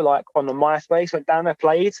demo, like on the MySpace. Went down there,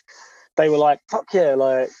 played. They were like, "Fuck yeah!"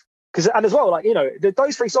 Like, and as well, like, you know,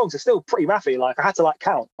 those 3 songs are still pretty mathy. Like, I had to like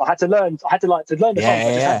count. I had to learn the songs.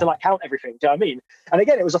 I just had to like count everything. Do you know what I mean? And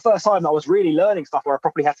again, it was the first time that I was really learning stuff where I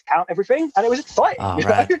properly had to count everything, and it was exciting. You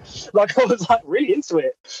know? Like, I was like really into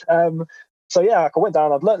it. So yeah, like, I went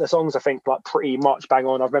down. I'd learned the songs, I think, like pretty much bang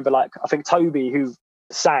on. I remember, like, I think Toby, who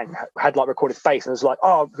sang, had like recorded bass, and was like,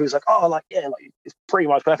 like, yeah, like, it's pretty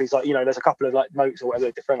much perfect. He's like, you know, there's a couple of like notes or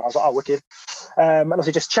whatever different. I was like, oh, wicked. And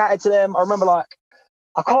also just chatted to them. I remember, like,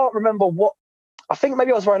 I can't remember what, I think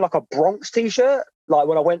maybe I was wearing like a Bronx t-shirt, like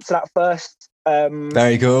when I went to that first.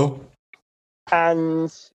 Very cool.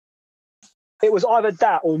 And it was either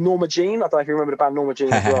that or Norma Jean. I don't know if you remember the band Norma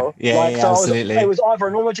Jean as well. Absolutely. It was either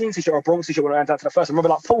a Norma Jean t-shirt or a Bronx t-shirt when I went down to the first. I remember,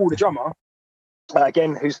 like, Paul, the drummer,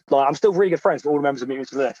 again, who's like, I'm still really good friends with all the members of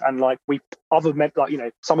Mutants and this, and like like, you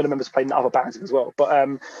know, some of the members played in other bands as well. But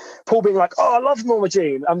Paul being like, "Oh, I love Norma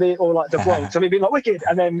Jean," or like the Bronx, and me being like, "Wicked,"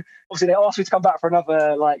 and then obviously they asked me to come back for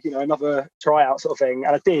another, like, you know, another tryout sort of thing,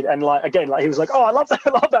 and I did, and like, again, like, he was like, "Oh, I love that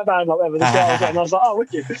band," like, whatever. And I was like, "Oh,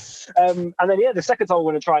 wicked." And then the second time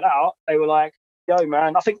when I tried out, they were like, "Yo,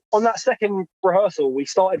 man," I think on that second rehearsal we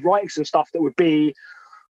started writing some stuff that would be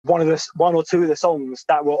one or two of the songs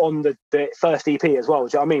that were on the first EP as well.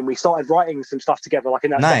 Do you know what I mean? We started writing some stuff together, like, in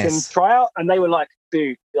that second tryout, and they were like,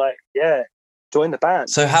 "Dude, like, yeah, join the band."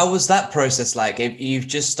 So how was that process like? If you've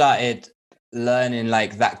just started learning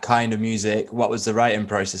like that kind of music, what was the writing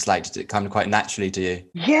process like? Did it come quite naturally to you?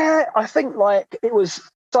 Yeah, I think, like, it was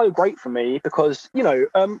so great for me because, you know,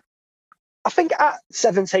 I think at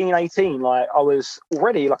 17, 18, like, I was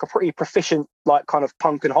already like a pretty proficient, like, kind of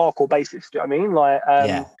punk and hardcore bassist. Do you know what I mean? Like,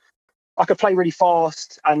 I could play really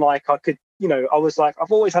fast, and like, I could, you know, I was like,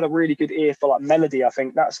 I've always had a really good ear for like melody. I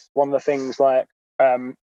think that's one of the things, like,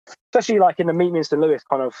 especially like in the Meet Me and St. Louis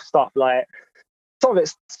kind of stuff, like, some of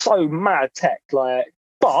it's so mad tech, like,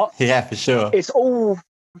 but yeah, for sure, it's all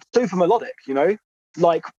super melodic, you know,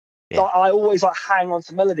 like, I always like hang on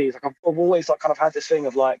to melodies. Like, I've always like kind of had this thing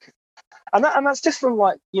of like, and that's just from,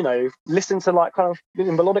 like, you know, listening to like kind of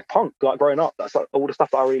melodic punk, like, growing up. That's like all the stuff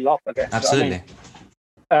that I really love, I guess. Absolutely. You know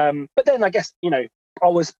what I mean? But then I guess, you know, I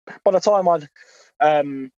was, by the time I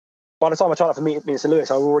tried out for Me and St. Louis,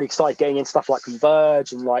 I already started getting into stuff like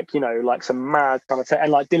Converge and, like, you know, like some mad kind of and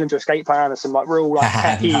like Dillinger Escape Plan and some like real like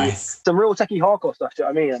techie, some real techie hardcore stuff. Do you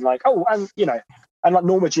know what I mean? And like, and you know, and like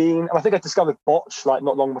Norma Jean, and I think I discovered Botch like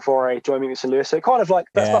not long before I joined Me and St. Louis. So it kind of like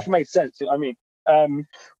that stuff made sense. You know what I mean?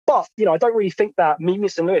 But, you know, I don't really think that Me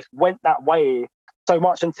and St. Louis went that way so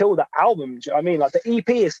much until the album. Do you know what I mean? Like, the EP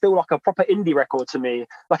is still like a proper indie record to me.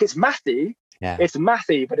 Like, it's mathy. Yeah. It's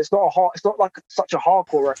mathy, but it's not like such a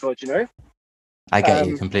hardcore record, you know? I get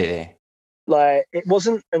you completely. Like, it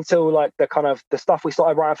wasn't until like the kind of the stuff we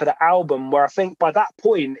started writing for the album where I think by that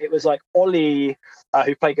point it was like Ollie,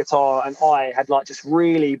 who played guitar, and I had like just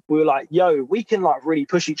really, we were like, yo, we can like really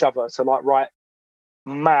push each other to like write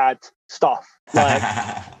mad stuff. Like, do you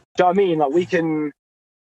know what I mean? Like, we can,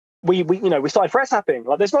 we you know, we started fret tapping.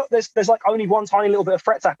 Like, there's like only one tiny little bit of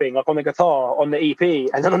fret tapping like on the guitar on the EP,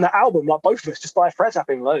 and then on the album, like, both of us just started fret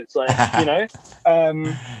tapping loads, like, you know.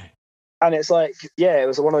 And it's like, yeah, it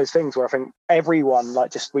was one of those things where I think everyone,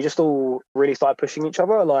 like, we just all really started pushing each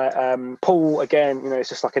other. Like, Paul, again, you know, it's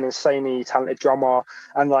just like an insanely talented drummer,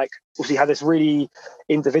 and like, also he had this really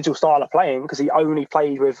individual style of playing because he only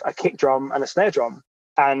played with a kick drum and a snare drum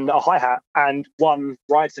and a hi-hat and one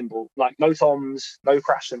ride cymbal, like no toms, no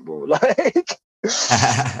crash cymbal. Like,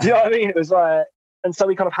 you know what I mean? It was like, and so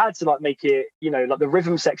we kind of had to like make it, you know, like the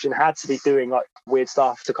rhythm section had to be doing like weird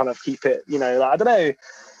stuff to kind of keep it, you know, like, I don't know.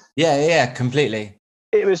 Yeah, completely.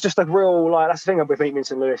 It was just a real, like, that's the thing with Meet Me in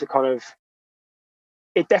St. Louis.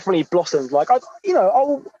 It definitely blossomed. Like, I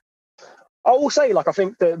I will say, like, I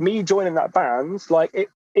think that me joining that band, like, it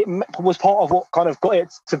was part of what kind of got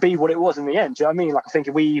it to be what it was in the end. Do you know what I mean? Like, I think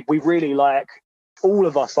we really, like, all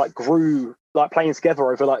of us, like, grew, like, playing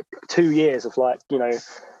together over, like, 2 years of, like, you know,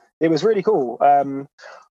 it was really cool.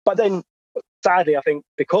 But then, sadly, I think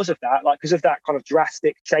because of that kind of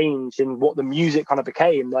drastic change in what the music kind of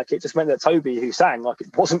became, like, it just meant that Toby, who sang, like,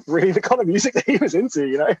 it wasn't really the kind of music that he was into,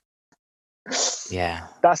 you know? Yeah.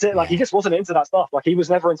 That's it. Like, he just wasn't into that stuff. Like, he was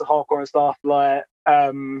never into hardcore and stuff. Like,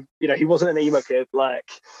 you know, he wasn't an emo kid. Like,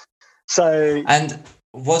 so. And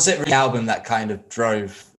was it the album that kind of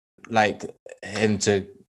drove, like, him to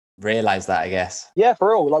realize that, I guess? Yeah, for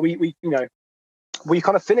real. Like, we you know, we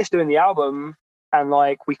kind of finished doing the album, and,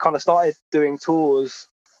 like, we kind of started doing tours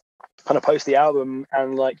kind of post the album,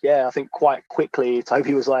 and, like, yeah, I think quite quickly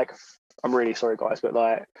Toby was like, I'm really sorry, guys, but,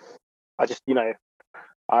 like, I just, you know,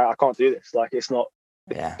 I can't do this. Like, it's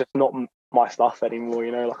just not my stuff anymore,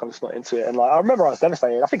 you know, like, I'm just not into it. And, like, I remember I was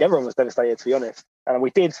devastated. I think everyone was devastated, to be honest. And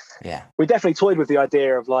we definitely toyed with the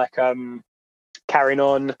idea of, like, carrying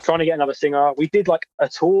on, trying to get another singer. We did, like, a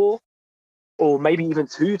tour, or maybe even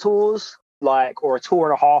 2 tours, like, or a tour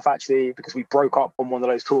and a half, actually, because we broke up on one of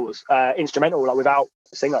those tours, instrumental, like, without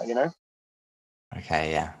a singer, you know?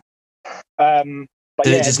 Okay, yeah. But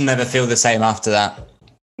Did yeah, it just never feel the same after that?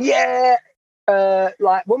 Yeah.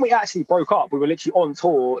 Like, when we actually broke up, we were literally on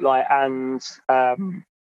tour, like, and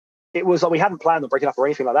it was like we hadn't planned on breaking up or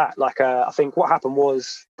anything like that. Like, I think what happened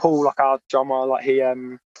was Paul, like, our drummer, like, he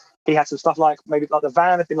had some stuff, like, maybe, like, the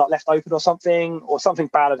van had been, like, left open or something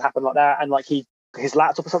bad had happened like that, and, like, his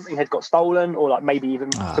laptop or something had got stolen, or, like, maybe even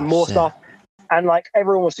some more stuff. And, like,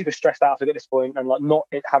 everyone was super stressed out at this point, and, like, not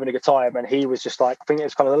having a good time. And he was just like, I think it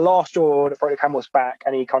was kind of the last straw that broke the camel's back,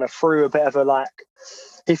 and he kind of threw a bit of a, like,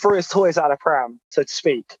 he threw his toys out of the pram, so to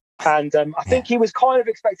speak. And I think he was kind of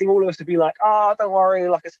expecting all of us to be like, don't worry,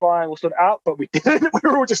 like, it's fine, we'll sort it out. But we didn't. We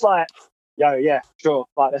were all just like, yo, yeah, sure,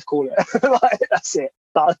 like, let's call it. Like, that's it.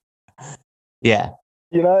 Done. Yeah.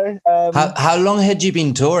 You know? How long had you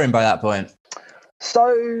been touring by that point?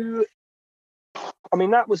 So, I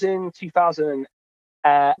mean, that was in 2008.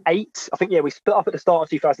 I think, yeah, we split up at the start of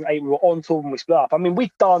 2008. We were on tour when we split up. I mean,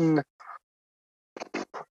 we've done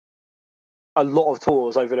a lot of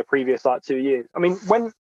tours over the previous, like, 2 years. I mean, I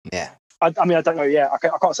mean, I don't know. Yeah, I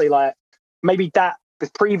can't say, like, maybe that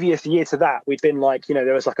the previous year to that, we'd been, like, you know,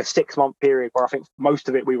 there was, like, a 6-month period where I think most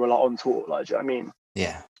of it we were, like, on tour. Like, do you know what I mean?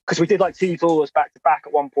 Yeah. Because we did, like, 2 tours back to back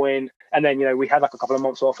at one point, and then, you know, we had, like, a couple of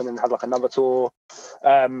months off, and then had, like, another tour,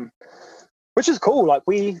 which is cool. Like,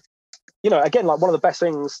 we, you know, again, like, one of the best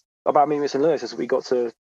things about me and Mr. Lewis is that we got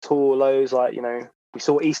to tour loads. Like, you know, we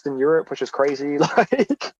saw Eastern Europe, which was crazy.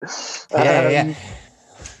 Like, Yeah.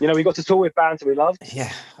 You know, we got to tour with bands that we loved.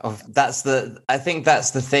 Yeah, I think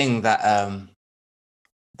that's the thing that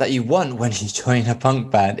that you want when you join a punk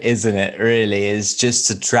band, isn't it? Really, is just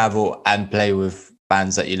to travel and play with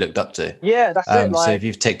bands that you looked up to. Yeah, that's it. Like, so if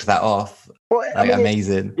you've ticked that off, well, like, I mean,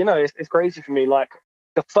 amazing. You know, it's crazy for me. Like,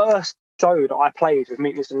 the first show that I played with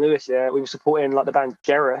Meet Mr. Lewis, yeah, we were supporting, like, the band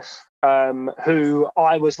Jerris, who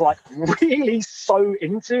I was, like, really so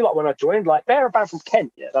into. Like, when I joined, like, they're a band from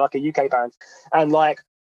Kent, yeah, they're, like, a UK band, and, like,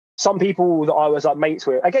 some people that I was, like, mates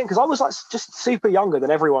with, again, because I was, like, just super younger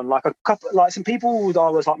than everyone. Like, a couple, like, some people that I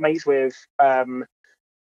was, like, mates with,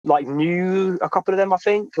 like, knew a couple of them. I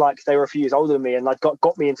think, like, they were a few years older than me, and, like,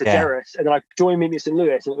 got me into Jerris, and then I joined Meet Mr.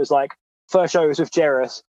 Lewis, and it was like, first show was with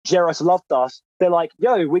Jerris. Jerris loved us. They're like,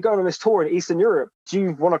 yo, we're going on this tour in Eastern Europe. Do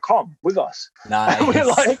you want to come with us? Nice. And we're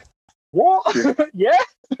like, what? Yeah,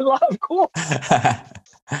 like, of course.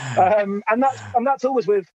 And that tour was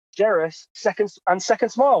with Jerris, Second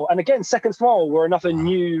Smile, and again, Second Smile were another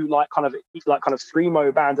new, like, kind of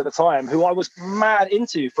screamo band at the time, who I was mad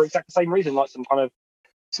into for exactly the same reason. Like,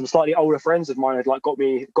 some slightly older friends of mine had, like, got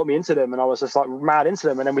me into them, and I was just, like, mad into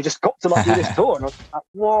them, and then we just got to, like, do this tour, and I was like,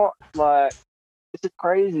 what? Like, this is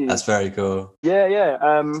crazy. That's very cool.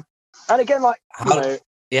 Yeah. And again, like, you know,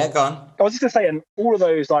 yeah, go on. I was just gonna say, and all of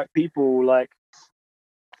those, like, people, like,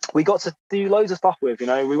 we got to do loads of stuff with. You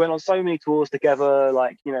know, we went on so many tours together.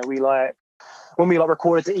 Like, you know, we, like, when we, like,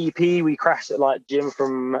 recorded the EP, we crashed at, like, Jim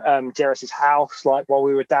from Jerris's house, like, while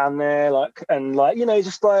we were down there, like, and, like, you know,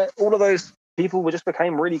 just, like, all of those people just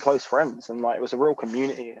became really close friends, and, like, it was a real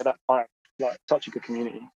community at that time, like, such a good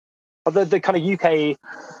community. But the kind of UK,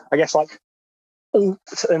 I guess, like,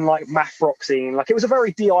 alt and, like, math rock scene, like, it was a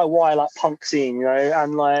very DIY, like, punk scene, you know,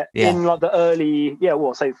 and, like, in, like, the early,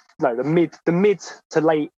 the mid to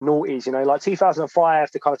late noughties, you know, like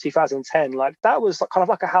 2005 to kind of 2010, like, that was, like, kind of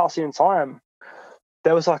like a halcyon time.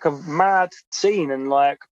 There was, like, a mad scene, and,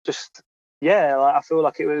 like, just, yeah, like, I feel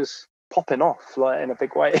like it was popping off, like, in a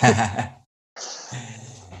big way.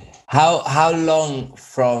 How long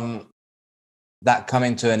from that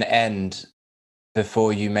coming to an end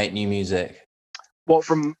before you make new music? What,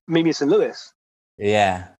 from Mimius and Lewis?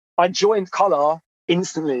 Yeah. I joined Colour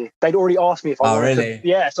instantly. They'd already asked me if I wanted really? to.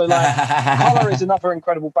 Yeah, so like Colour is another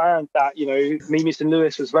incredible band that, you know, Mimius and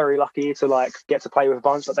Lewis was very lucky to like get to play with a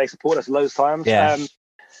bunch that they support us loads of times. Yeah.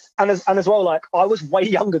 And as well, like I was way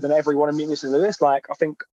younger than everyone in Mimius and Lewis. Like I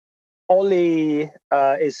think Ollie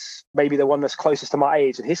is maybe the one that's closest to my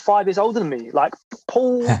age, and he's 5 years older than me. Like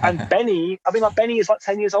Paul and Benny, I mean, like Benny is like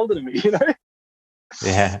 10 years older than me, you know?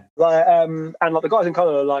 Yeah. Like, and like the guys in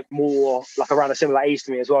Colour are like more like around a similar age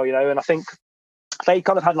to me as well, you know? And I think they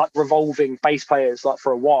kind of had like revolving bass players like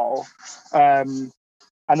for a while. And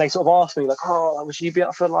they sort of asked me like, oh, would you be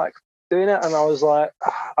up for like doing it? And I was like,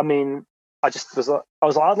 I mean, I was like,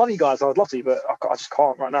 I'd love you guys, I'd love to, but I just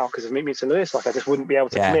can't right now because of Mimius and Lewis. Like, I just wouldn't be able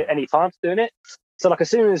to commit any time to doing it. So, like, as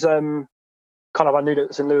soon as kind of I knew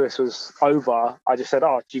that St. Louis was over, I just said,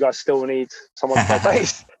 "Oh, do you guys still need someone to play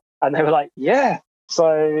bass?" And they were like, "Yeah."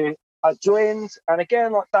 So I joined, and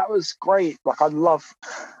again, like that was great. Like, I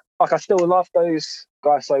still love those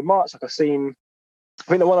guys so much. Like, I think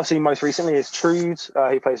the one I've seen most recently is Trude.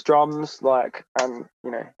 He plays drums, like, and you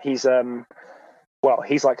know, he's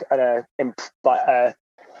like a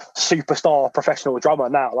superstar professional drummer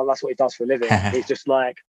now. Like, that's what he does for a living. He's just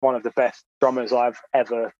like one of the best drummers I've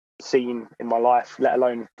ever seen in my life, let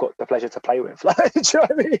alone got the pleasure to play with. Like, do you know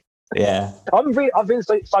what I mean? Yeah. I've been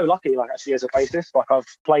so lucky, like, actually, as a bassist. Like, I've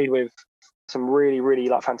played with some really, really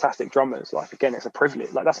like fantastic drummers. Like, again, it's a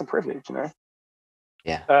privilege. Like, that's a privilege, you know?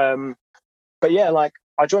 Yeah. But yeah, like,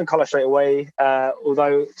 I joined Colour straight away.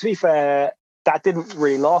 Although, to be fair, that didn't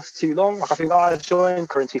really last too long. Like, I think I joined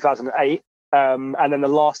Colour in 2008. And then the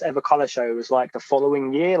last ever Colour show was like the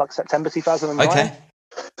following year, like September 2009. Okay.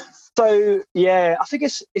 So yeah, I think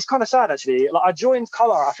it's kind of sad, actually. Like, I joined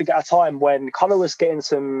Colour, I think, at a time when Colour was getting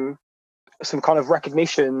some kind of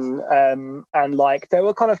recognition, and like there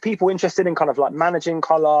were kind of people interested in kind of like managing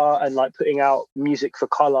Colour and like putting out music for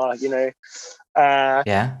Colour, you know.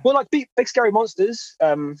 Yeah. Well, like Big Scary Monsters,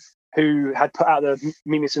 who had put out the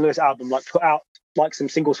Mimius and Lewis album, like put out like some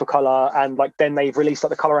singles for Colour, and like then they've released like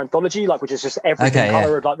the Colour anthology, like, which is just everything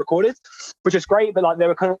Colour had like recorded, which is great. But like there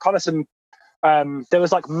were kind of some there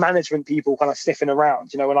was like management people kind of sniffing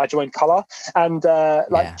around, you know, when I joined Colour, and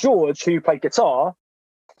George, who played guitar,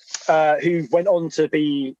 who went on to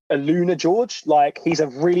be a Luna George, like, he's a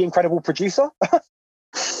really incredible producer.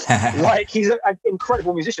 Like, he's an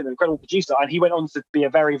incredible musician, an incredible producer, and he went on to be a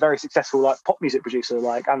very, very successful like pop music producer,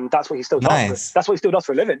 like, and that's what he still does. That's what he still does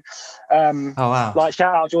for a living. Oh wow! Like,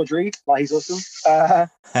 shout out George Reed, like, he's awesome.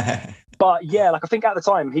 But yeah, like, I think at the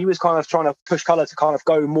time he was kind of trying to push Colour to kind of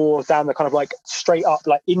go more down the kind of like straight up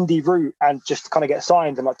like indie route and just kind of get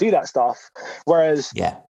signed and like do that stuff. Whereas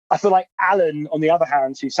I feel like Alan, on the other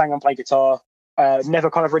hand, who sang and played guitar,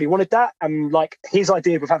 never kind of really wanted that. And like his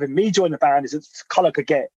idea of having me join the band is that Colour could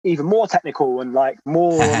get even more technical and like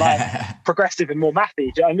more like progressive and more mathy. Do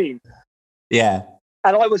you know what I mean? Yeah.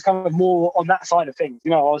 And I was kind of more on that side of things.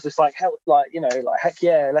 You know, I was just like, hell, like, you know, like, heck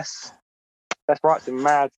yeah, let's write some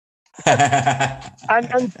mad.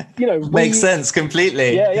 and you know, makes sense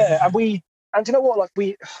completely. Yeah. And do you know what? Like,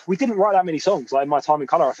 we didn't write that many songs. Like, in my time in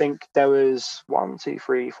Colour, I think there was 1, 2,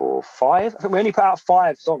 3, 4, 5. I think we only put out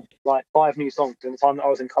 5 songs, like 5 new songs in the time that I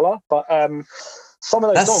was in Colour. But some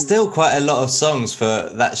of those songs, still quite a lot of songs for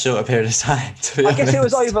that short a period of time. To be honest, guess it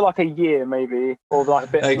was over like a year, maybe, or like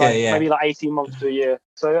a bit, maybe like 18 months to a year.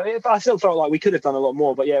 So I still felt like we could have done a lot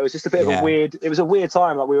more. But yeah, it was just a bit of a weird. It was a weird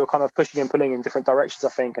time. Like, we were kind of pushing and pulling in different directions, I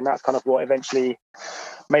think, and that's kind of what eventually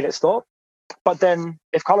made it stop. But then,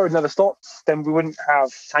 if Colour had never stopped, then we wouldn't have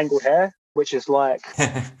Tangled Hair, which is like,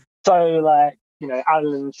 so like, you know,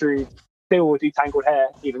 Alan and Trude still will do Tangled Hair,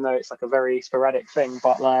 even though it's like a very sporadic thing.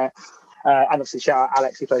 But like, and obviously shout out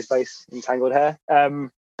Alex, who plays bass in Tangled Hair.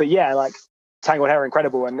 But yeah, like, Tangled Hair are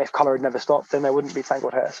incredible, and if Colour had never stopped, then there wouldn't be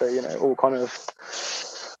Tangled Hair. So, you know, all kind of,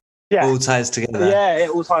 all ties together. Yeah, it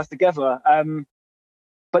all ties together.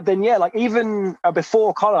 But then, yeah, like, even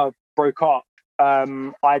before Colour broke up,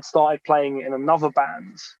 I'd started playing in another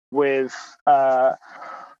band with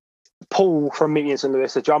Paul from Mimius and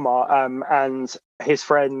Lewis, the drummer, and his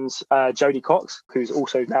friend Jody Cox, who's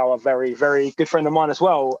also now a very, very good friend of mine as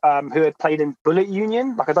well, who had played in Bullet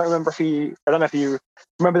Union. Like, I don't know if you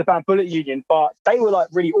remember the band Bullet Union, but they were like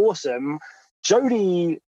really awesome.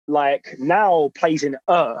 Jody, like, now plays in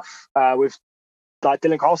Earth with like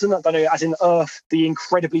Dylan Carlson. I don't know, as in Earth, the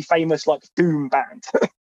incredibly famous like doom band.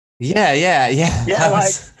 Yeah,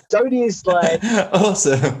 like, Jody is like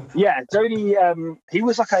awesome. Yeah, Jody, he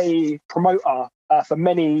was like a promoter for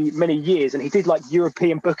many years, and he did like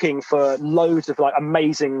European booking for loads of like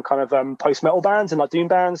amazing kind of post metal bands and like doom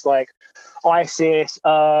bands like ISIS,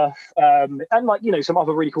 and like some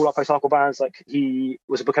other really cool like post hardcore bands. Like he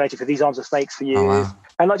was a booking agent for These Arms Are Snakes for years, wow.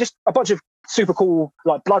 and like just a bunch of super cool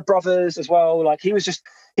like Blood Brothers as well. Like he always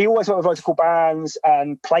went with loads of cool bands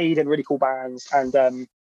and played in really cool bands, and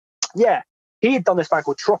he had done this band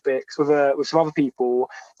called Tropics with some other people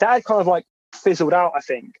that had kind of like fizzled out, I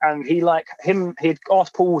think. And he'd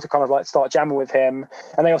asked Paul to kind of like start jamming with him,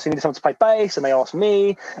 and they also needed someone to play bass, and they asked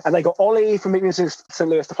me, and they got Ollie from Meet Music St.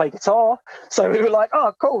 Louis to play guitar. So we were like,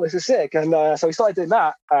 oh cool, this is sick. And so we started doing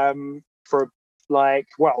that for like,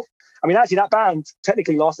 well, I mean, actually that band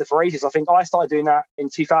technically lasted for ages. I think I started doing that in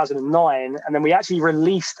 2009, and then we actually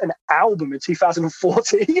released an album in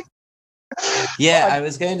 2014. Yeah, I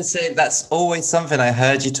was going to say that's always something I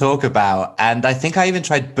heard you talk about, and I think I even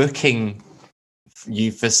tried booking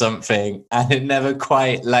you for something, and it never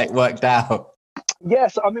quite like worked out.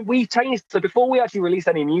 Yes, I mean we changed. So before we actually released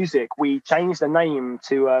any music, we changed the name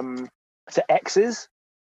to X's,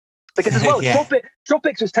 because as well, Yeah.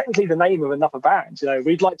 Tropics was technically the name of another band.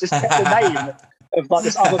 We'd like just kept the name of like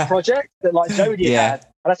this other project that like Jody had.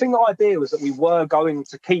 And I think the idea was that we were going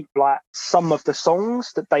to keep like some of the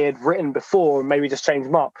songs that they had written before and maybe just change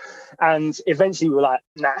them up. And eventually we were like,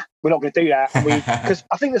 nah, we're not going to do that. Because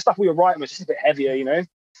I think the stuff we were writing was just a bit heavier,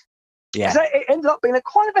 Yeah. So it ended up being a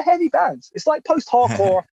kind of a heavy band. It's like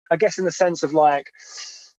post-hardcore, I guess, in the sense of like,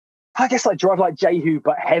 I guess like Drive Like Jehu,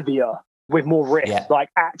 but heavier with more riffs, like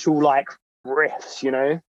actual like riffs,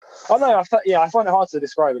 I don't know. I find it hard to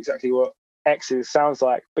describe exactly what X's sounds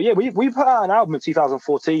like, but yeah, we put out an album in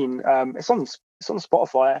 2014. It's on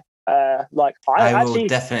Spotify. Like I will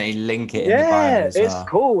definitely link it in the bio as well. It's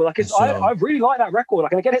cool. Like I really like that record.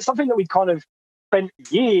 Like, and again, it's something that we kind of spent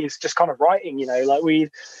years just kind of writing. Like we'd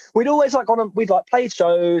always like we'd like played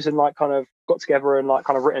shows and like kind of got together and like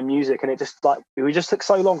kind of written music, and it just like we just took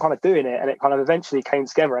so long kind of doing it, and it kind of eventually came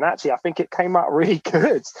together. And actually, I think it came out really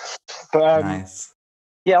good. But nice.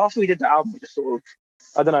 Yeah, after we did the album, we just sort of,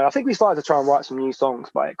 I don't know. I think we started to try and write some new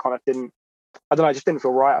songs, but it kind of didn't. I don't know. It just didn't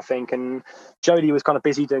feel right, I think. And Jody was kind of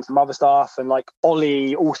busy doing some other stuff, and like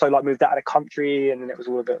Ollie also like moved out of the country, and then it was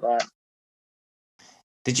all a bit like.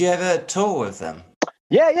 Did you ever tour with them?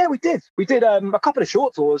 Yeah, we did. We did a couple of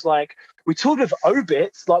short tours. Like we toured with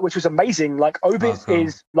Obits, like which was amazing. Like Obits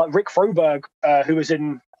is like Rick Froberg, who was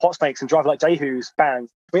in Hot Snakes and Drive Like Jehu's band.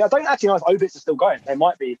 I mean, I don't actually know if Obits are still going. They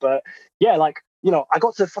might be, but yeah, like. I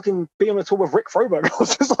got to fucking be on a tour with Rick Froberg. I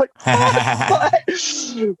was just like,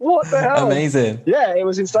 what the hell? Amazing. Yeah, it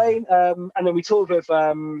was insane. And then we toured with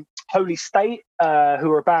Holy State, who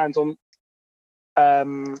were a band on, I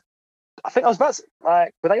think I was about to,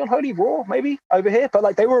 like, were they on Holy Raw, maybe, over here? But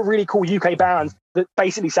like, they were a really cool UK band that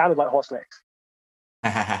basically sounded like Hot Snakes.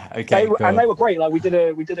 Okay, cool. And they were great. Like we did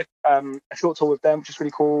a short tour with them, which is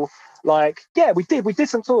really cool. Like, yeah, we did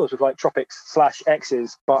some tours with like Tropics /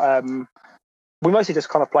 X's, but we mostly just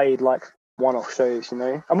kind of played like one-off shows, I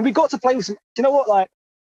mean, we got to play with some. Do you know what? Like,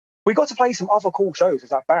 we got to play some other cool shows with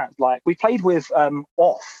that band. Like, we played with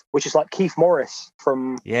Off, which is like Keith Morris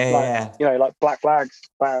from like Black Flag's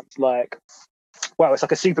band. Like, well, it's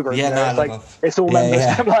like a super group. Yeah, it's like it's all members.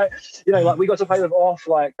 Yeah. like we got to play with Off.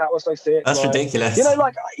 Like that was so sick. That's ridiculous.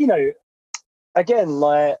 Again,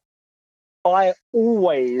 like I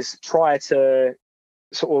always try to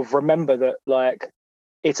sort of remember that, like.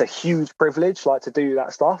 It's a huge privilege, like, to do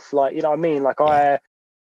that stuff. Like, you know what I mean? Like, I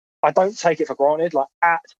don't take it for granted, like,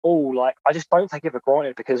 at all. Like, I just don't take it for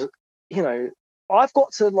granted because, I've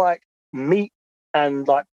got to, like, meet and,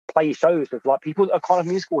 like, play shows with, like, people that are kind of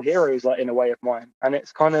musical heroes, like, in a way of mine. And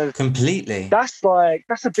it's kind of... Completely. That's a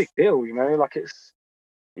big deal, Like, it's...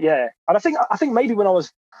 Yeah. And I think maybe when I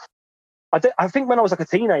was... I think when I was, like, a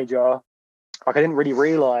teenager... Like, I didn't really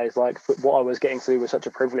realise, like, what I was getting to was such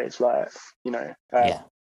a privilege, like,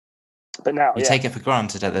 But now, you take it for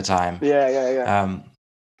granted at the time. Yeah.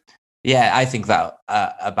 I think that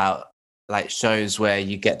about, like, shows where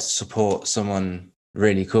you get to support someone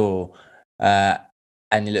really cool, and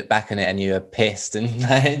you look back on it and you're pissed and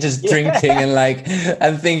just drinking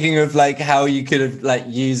and thinking of, like, how you could have, like,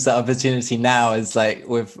 used that opportunity now as, like,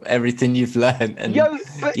 with everything you've learned. And do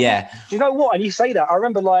you know what? And you say that, I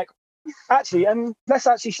remember, like, actually, and let's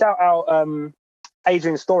actually shout out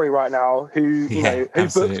Adrian's Story right now, who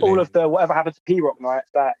booked all of the Whatever Happened to P-Rock nights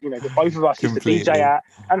that that both of us used to DJ at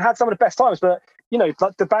and had some of the best times. But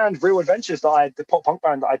like the band Real Adventures the pop punk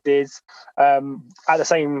band that I did at the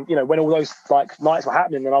same when all those like nights were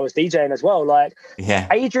happening and I was DJing as well. Like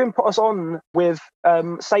Adrian put us on with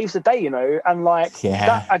Saves the Day, and like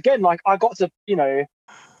that again. Like I got to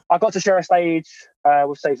I got to share a stage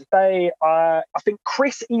with Save the Day. I think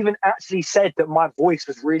Chris even actually said that my voice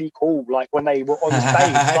was really cool, like when they were on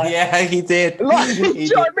stage. Like, yeah, he did. Like, do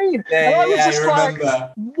you know what I mean? Yeah, and I was I just remember.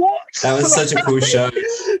 like, what? That was such a cool show. Do you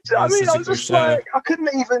know what I mean? I was just like, I couldn't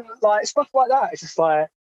even, like, stuff like that. It's just like,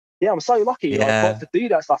 yeah, I'm so lucky I got to do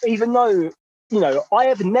that stuff, even though, you know, I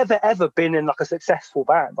have never ever been in like a successful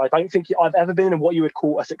band. I don't think I've ever been in what you would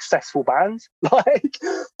call a successful band. Like,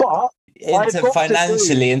 but in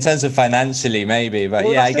terms of financially, maybe, but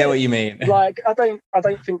well, yeah, I get what you mean. Like, I don't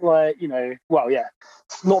think, like, you know, well, yeah,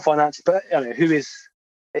 not financially, but you know, who is,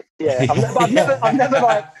 yeah. I've never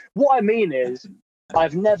like. What I mean is,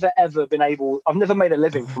 I've never ever been able. I've never made a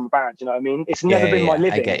living from a band. You know what I mean? It's never been my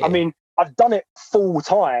living. I mean, I've done it full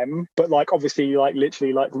time, but like obviously, like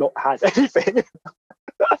literally, like not had anything.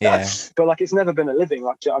 Yeah. But like, it's never been a living.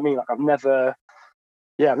 Like, do you know what I mean? Like, I've never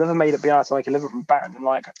made it be able to make a living from a band, and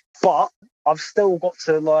like, but I've still got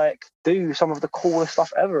to like do some of the coolest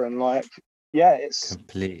stuff ever, and like, yeah, it's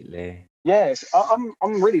completely. Yeah,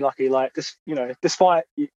 I'm really lucky. Like, this, you know, despite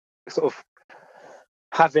sort of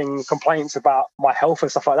having complaints about my health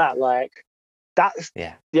and stuff like that, like that's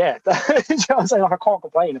yeah. You know what I'm saying? Like, I can't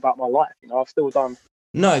complain about my life. You know, I've still done.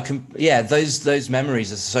 No, those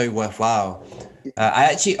memories are so worthwhile.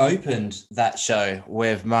 I actually opened that show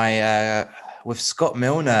with my with Scott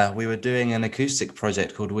Milner. We were doing an acoustic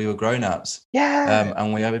project called We Were Grown Ups. Yeah.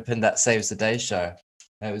 And we opened that Saves the Day show.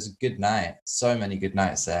 It was a good night. So many good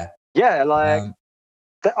nights there. Yeah, like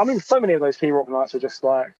I mean, so many of those P-Rock nights are just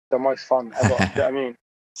like the most fun ever. You know what I mean?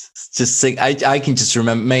 Just sing. I can just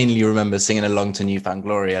mainly remember singing along to New Found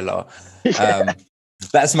Glory a lot. Yeah.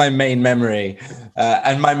 That's my main memory,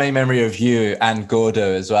 and my main memory of you and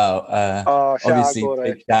Gordo as well. Obviously,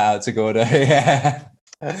 big shout out to Gordo. Yeah.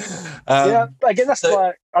 Yeah, but again, that's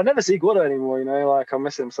like I never see Gordo anymore. You know, like I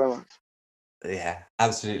miss him so much. Yeah,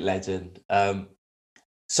 absolute legend.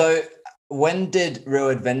 So when did Real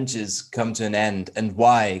Adventures come to an end, and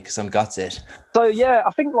why? Because I'm gutted. So yeah,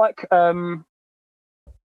 I think like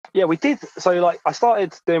yeah, we did. So like I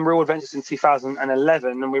started doing Real Adventures in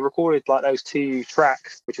 2011, and we recorded like those 2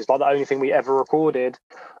 tracks, which is like the only thing we ever recorded.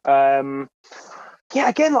 Yeah,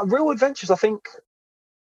 again, like Real Adventures, I think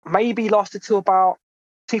maybe lasted till about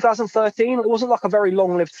 2013. It wasn't like a very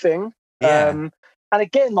long-lived thing. Yeah. And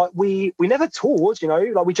again, like we never toured, you know,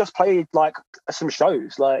 like we just played like some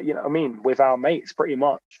shows, like, you know what I mean, with our mates pretty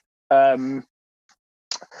much. But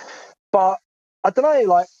I don't know,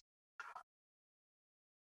 like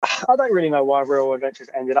I don't really know why Real Adventures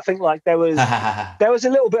ended. I think like there was a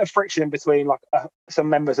little bit of friction between like some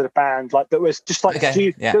members of the band, like that was just like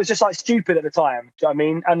it was just like stupid at the time. Do you know what I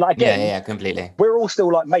mean? And like again, yeah, completely. We're all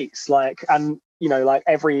still like mates, like, and you know, like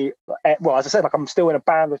as I said, like I'm still in a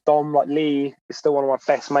band with Dom. Like Lee is still one of my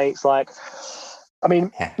best mates. Like, I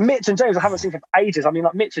mean, Mitch and James I haven't seen for ages. I mean,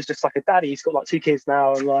 like Mitch is just like a daddy. He's got like 2 kids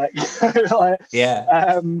now, and like, like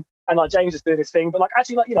and like James is doing his thing. But like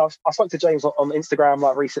actually, like, you know, I spoke to James on Instagram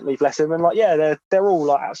like recently, bless him, and like they're all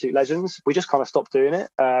like absolute legends. We just kind of stopped doing it.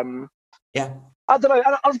 I don't know.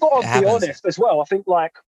 And I've got to be honest as well. I think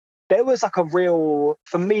like there was like a real,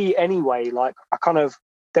 for me anyway, like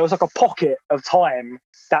there was like a pocket of time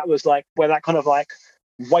that was like where that kind of like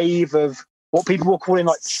wave of what people were calling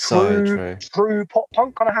like true pop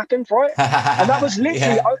punk kind of happened, right? And that was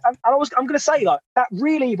literally, I'm going to say like that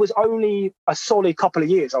really was only a solid couple of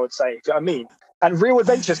years, I would say. Do you know what I mean? And Real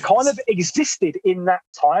Adventures kind of existed in that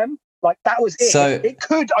time. Like that was it. So, it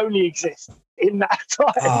could only exist in that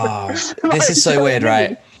time. Oh, like, this is so weird,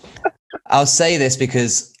 right? I'll say this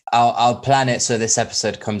because I'll plan it so this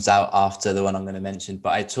episode comes out after the one I'm going to mention.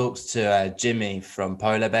 But I talked to Jimmy from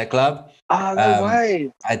Polar Bear Club. Oh, no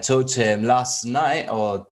way. I talked to him last night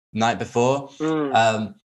or night before.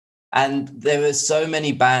 And there were so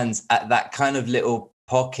many bands at that kind of little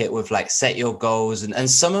pocket with like Set Your Goals. And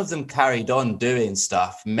some of them carried on doing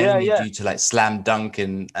stuff, mainly due to like Slam Dunk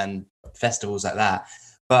and festivals like that.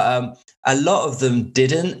 But a lot of them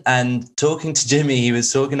didn't. And talking to Jimmy, he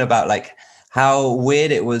was talking about like how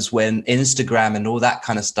weird it was when Instagram and all that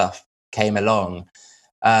kind of stuff came along.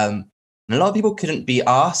 And a lot of people couldn't be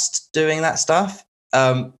asked doing that stuff.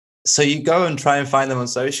 So you go and try and find them on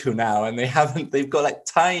social now, and they've got like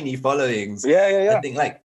tiny followings. Yeah. I think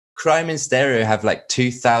like Crime in Stereo have like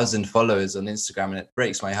 2,000 followers on Instagram, and it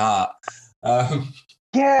breaks my heart.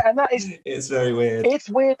 Yeah, and it's very weird. It's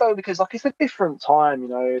weird though, because like it's a different time, you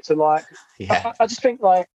know, to like, I just think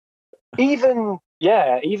like, even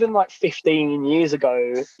yeah, even like 15 years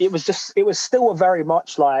ago, it was still a very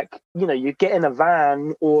much like, you get in a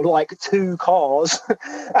van or like two cars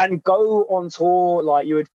and go on tour. Like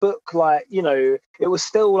you would book, like, it was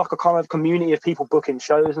still like a kind of community of people booking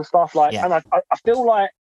shows and stuff like, Yeah. and I feel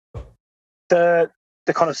like the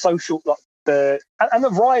kind of social, like the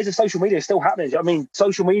rise of social media is still happening. I mean,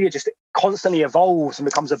 social media just constantly evolves and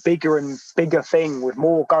becomes a bigger and bigger thing with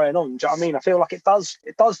more going on. Do you know what I mean? I feel like it does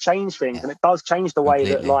change things, Yeah. and it does change the way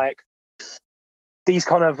that Completely. like these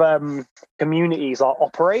kind of communities like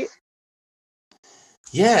operate.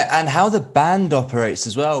 Yeah, and how the band operates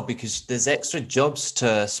as well, because there's extra jobs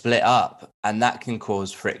to split up, and that can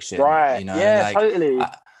cause friction. Right. Yeah, Like totally.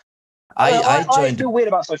 I I joined. feel weird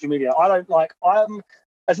about social media. I don't like. I'm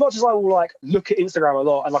as much as I will like look at Instagram a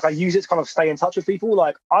lot and like I use it to kind of stay in touch with people.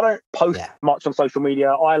 Like I don't post Yeah, much on social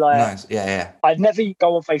media. I like. nice. Yeah, I'd never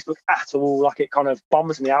go on Facebook at all. Like it kind of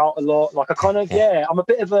bums me out a lot. Like I kind of yeah, I'm a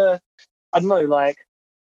bit of a I don't know. Like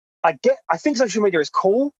I think social media is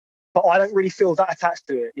cool, but I don't really feel that attached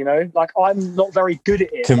to it. Like I'm not very good at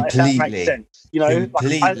it. Like, if that makes completely, sense. Like I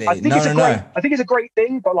completely. think it's No, a no, great. no. I think it's a great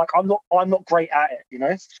thing, but like I'm not great at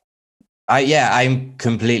it. I'm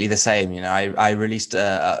completely the same. I released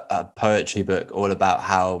a poetry book all about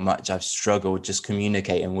how much I've struggled just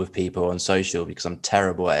communicating with people on social because I'm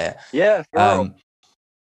terrible at it. Yeah, for real.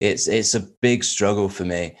 It's a big struggle for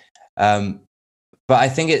me. But I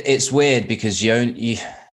think it's weird because you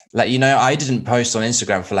like, I didn't post on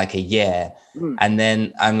Instagram for like a year, and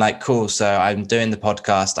then I'm like, cool. So I'm doing the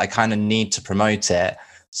podcast. I kind of need to promote it.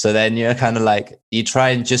 So then you're kind of like, you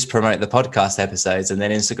try and just promote the podcast episodes, and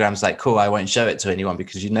then Instagram's like, cool, I won't show it to anyone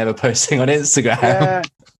because you're never posting on Instagram. Yeah,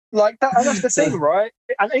 like that, and that's the So thing, right?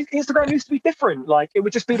 And Instagram used to be different. Like it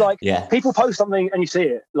would just be like yeah, people post something and you see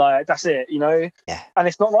it, like that's it. yeah, And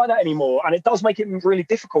it's not like that anymore, and it does make it really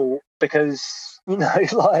difficult because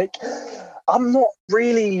like I'm not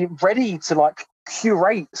really ready to like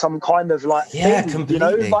curate some kind of like yeah, thing.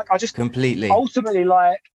 completely, Like I just completely. ultimately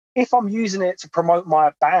like if I'm using it to promote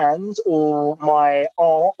my band or my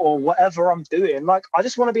art or whatever I'm doing, like I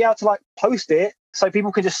just want to be able to like post it so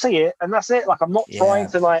people can just see it and that's it. Like I'm not trying Yeah,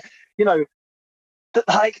 to like,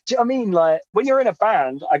 like, do you know what I mean? Like when you're in a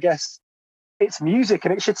band, I guess it's music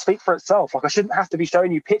and it should speak for itself. Like I shouldn't have to be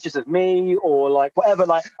showing you pictures of me or like whatever.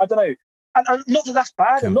 Like I don't know, and not that that's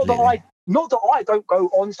bad, and completely. not that I don't go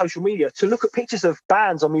on social media to look at pictures of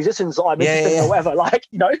bands or musicians that I'm interested in or Yeah. whatever. Like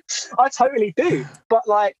I totally do, but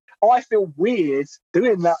like I feel weird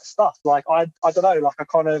doing that stuff. Like I don't know. Like I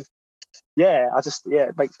kind of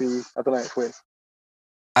it makes me I don't know. It's weird.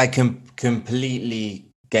 I can completely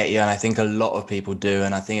get you, and I think a lot of people do,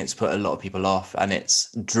 and I think it's put a lot of people off, and it's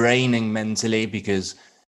draining mentally because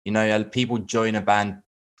people join a band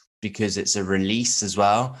because it's a release as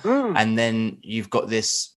well, and then you've got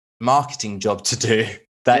this marketing job to do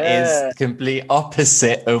that is Yeah. complete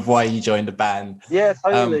opposite of why you joined a band. Yeah,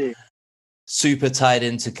 totally. Super tied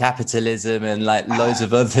into capitalism and like loads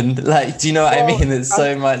of other like, do you know what I mean? There's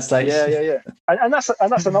so much like yeah. And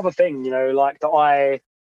that's another thing, like that I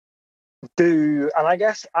do, and I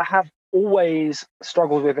guess I have always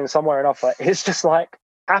struggled with in some way or another. It's just like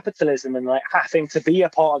capitalism and like having to be a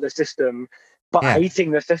part of the system, but Yeah.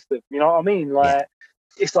 hating the system. You know what I mean? Like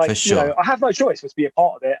it's like For sure. I have no choice but to be a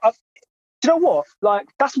part of it. Do you know what? Like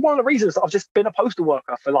that's one of the reasons that I've just been a postal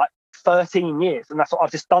worker for like 13 years, and that's what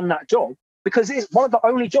I've just done that job because it's one of the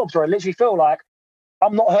only jobs where I literally feel like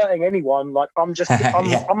I'm not hurting anyone. Like I'm just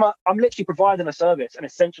I'm literally providing a service, an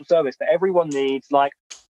essential service that everyone needs. Like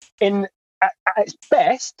at its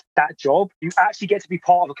best, that job, you actually get to be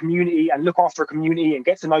part of a community and look after a community and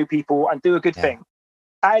get to know people and do a good thing.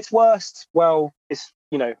 At its worst, well, it's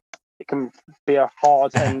it can be a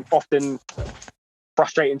hard and often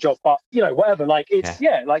frustrating job, but whatever. Like it's like, do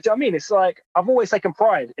you know what I mean? It's like I've always taken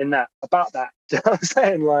pride in that about that. Do you know what I'm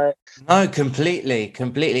saying? Like no,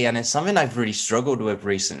 completely, and it's something I've really struggled with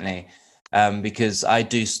recently, because I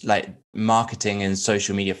do like marketing and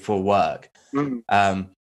social media for work,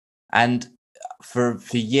 and for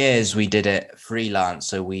years we did it freelance,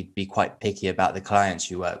 so we'd be quite picky about the clients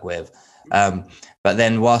you work with. But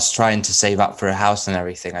then whilst trying to save up for a house and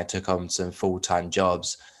everything, I took on some full-time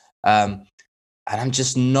jobs. And I'm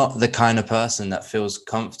just not the kind of person that feels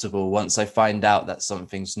comfortable once I find out that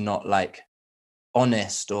something's not like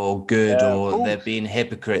honest or good or they're being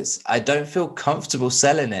hypocrites. I don't feel comfortable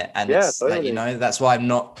selling it. And it's totally. Like, that's why I'm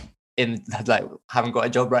not in, like, haven't got a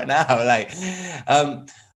job right now. Like,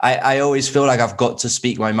 I always feel like I've got to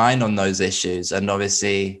speak my mind on those issues. And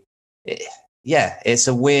obviously, it's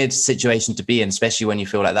a weird situation to be in, especially when you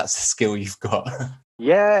feel like that's the skill you've got.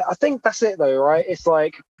 Yeah, I think that's it though, right? It's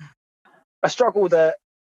like, a struggle that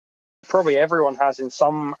probably everyone has in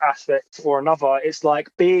some aspect or another. It's like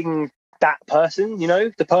being that person,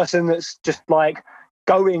 the person that's just like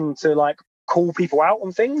going to like call people out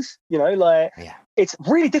on things, like it's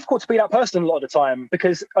really difficult to be that person a lot of the time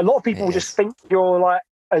because a lot of people just think you're like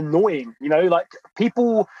annoying, like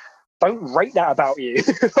people don't rate that about you.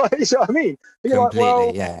 You know what I mean? You're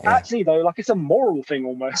completely, like, well, actually though, like it's a moral thing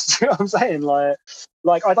almost. You know what I'm saying?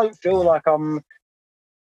 Like I don't feel like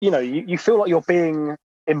you feel like you're being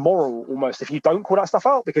immoral almost if you don't call that stuff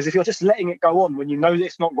out, because if you're just letting it go on when you know that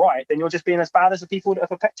it's not right, then you're just being as bad as the people that are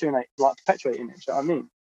perpetuating it. You know what I mean?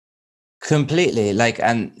 Completely.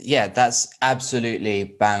 And that's absolutely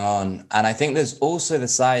bang on. And I think there's also the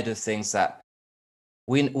side of things that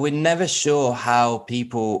we're never sure how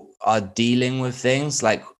people are dealing with things.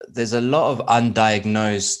 Like there's a lot of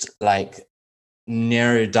undiagnosed, like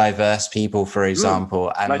neurodiverse people, for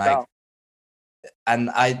example, and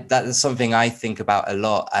that is something I think about a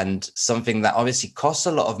lot, and something that obviously costs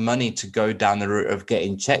a lot of money to go down the route of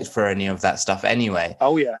getting checked for any of that stuff anyway.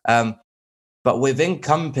 Oh yeah. But within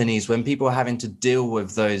companies, when people are having to deal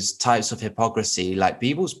with those types of hypocrisy, like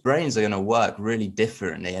people's brains are going to work really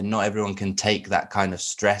differently, and not everyone can take that kind of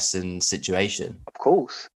stress and situation. Of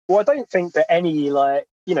course. Well, I don't think that any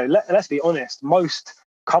let's be honest, most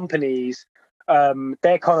companies,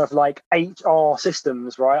 they're kind of like HR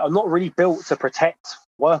systems, right, are not really built to protect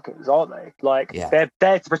workers, are they? Like they're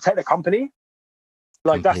there to protect the company.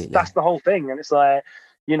 Like that's the whole thing. And it's like,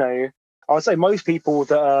 I would say most people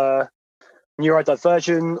that are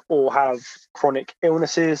neurodivergent or have chronic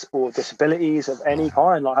illnesses or disabilities of any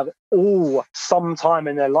kind, like have all some time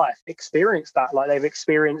in their life experienced that. Like they've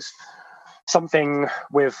experienced something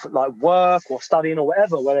with like work or studying or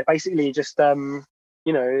whatever, where they basically just they're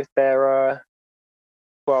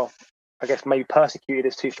well, I guess maybe persecuted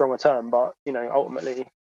is too strong a term, but ultimately,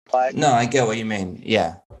 like, no, I get what you mean.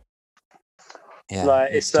 Yeah,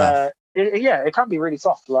 like it's tough. It can be really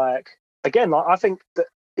tough. Like again, like, I think that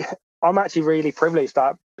I'm actually really privileged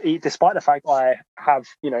that, despite the fact I have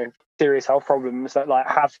serious health problems, that like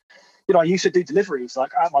have I used to do deliveries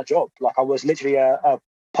like at my job. Like I was literally a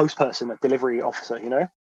post person, a delivery officer. I remember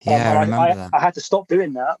that. I had to stop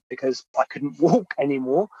doing that because I couldn't walk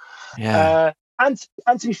anymore. And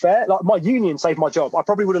to be fair, like my union saved my job. I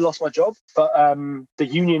probably would have lost my job, but the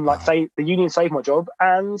union saved my job,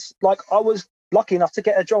 and like I was lucky enough to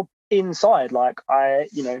get a job inside. Like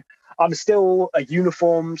I'm still a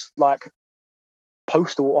uniformed like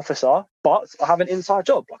postal officer, but I have an inside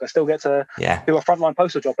job. Like I still get to do a frontline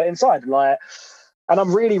postal job, but inside. And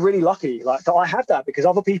I'm really, really lucky like that I had that, because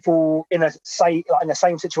other people in the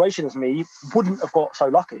same situation as me wouldn't have got so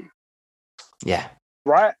lucky. Yeah.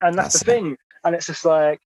 Right. And that's the thing. And it's just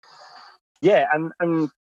like, and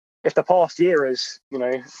if the past year has,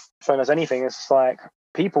 shown us anything, it's like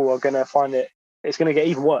people are going to find it's going to get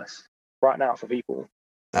even worse right now for people.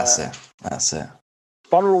 That's it.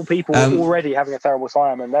 Vulnerable people are already having a terrible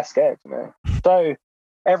time, and they're scared, So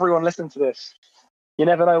everyone listen to this. You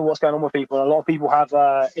never know what's going on with people. And a lot of people have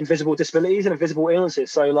invisible disabilities and invisible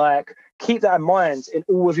illnesses. So like keep that in mind in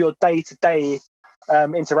all of your day-to-day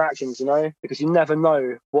interactions, because you never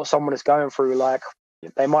know what someone is going through. Like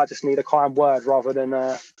they might just need a kind word rather than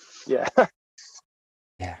yeah,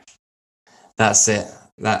 that's it.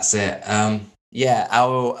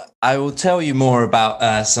 I will tell you more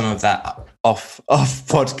about some of that off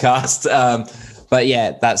podcast,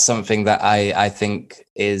 but that's something that I think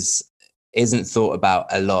isn't thought about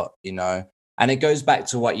a lot, and it goes back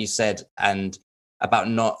to what you said and about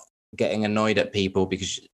not getting annoyed at people,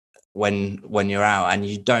 because when you're out and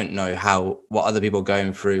you don't know what other people are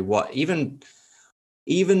going through, what even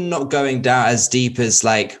not going down as deep as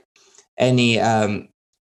like any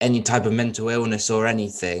type of mental illness or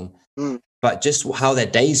anything, but just how their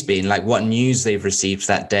day's been, like what news they've received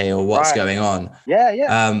that day or what's going on.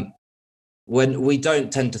 When we don't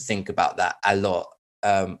tend to think about that a lot,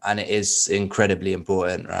 and it is incredibly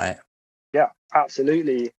important, right? Yeah,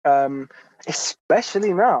 absolutely.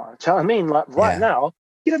 Especially now, do you know what I mean? Like now,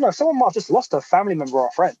 you don't know, someone might have just lost a family member or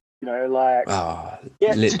a friend, literally.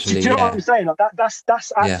 Do you know what I'm saying? Like that's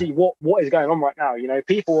actually what is going on right now.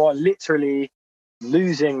 People are literally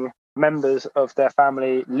losing members of their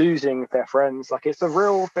family, losing their friends. Like it's a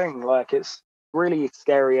real thing. Like it's really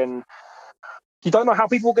scary, and you don't know how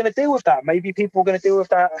people are going to deal with that. Maybe people are going to deal with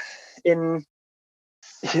that in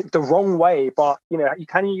the wrong way, but you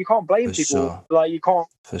can't blame people. Sure. Like you can't.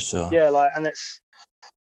 For sure. And it's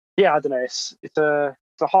I don't know. It's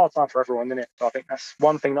a hard time for everyone, isn't it? So I think that's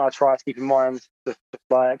one thing that I try to keep in mind.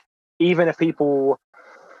 Like even if people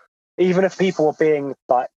are being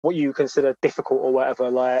like what you consider difficult or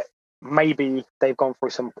whatever, like maybe they've gone through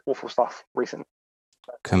some awful stuff recently.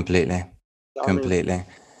 Completely. You know what I mean? Completely.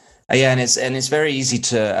 Yeah, and it's very easy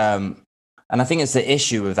to and I think it's the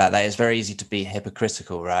issue with that it's very easy to be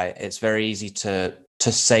hypocritical, right? It's very easy to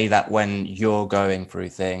say that when you're going through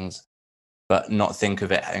things, but not think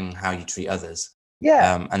of it in how you treat others.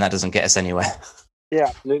 Yeah. And that doesn't get us anywhere. Yeah,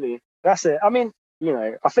 absolutely. That's it. I mean, you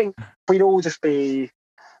know, I think we'd all just be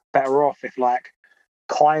better off if like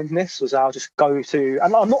kindness was our just go to.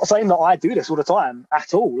 And I'm not saying that I do this all the time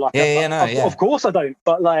at all. Like, of course I don't.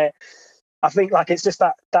 But like, I think like it's just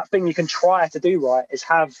that thing you can try to do right is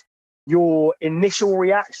have your initial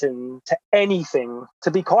reaction to anything to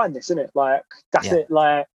be kindness, isn't it? Like that's it.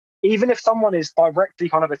 Like even if someone is directly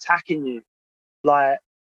kind of attacking you, like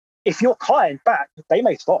if you're kind back, they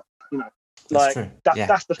may stop. You know, like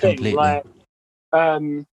that's the thing. Completely. Like,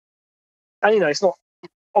 and you know, it's not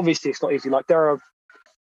easy. Like there are,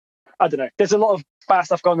 I don't know. There's a lot of bad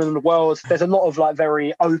stuff going on in the world. There's a lot of like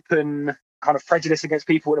very open kind of prejudice against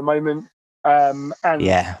people at the moment. And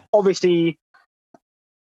obviously,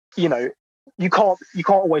 you know, you can't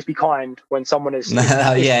always be kind when someone is.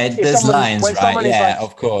 There's lines, right? Yeah,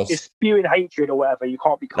 of course. Is spewing hatred or whatever. You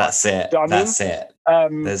can't be kind. That's it. Do you know what That's I mean?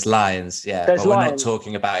 it. There's lines, but we're not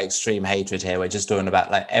talking about extreme hatred here. We're just talking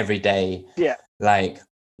about like everyday. Yeah. Like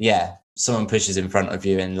someone pushes in front of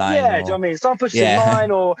you in line. Yeah, do you know what I mean? Someone pushes in line,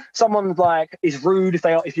 or someone like is rude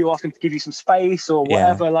if you ask them to give you some space or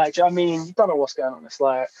whatever. Like, do you know what I mean? You don't know what's going on. It's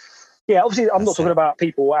like, obviously, I'm not talking about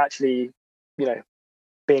people actually, you know,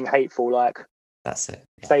 being hateful. Like, that's it.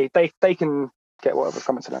 Yeah. They can get whatever's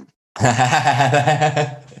coming to them.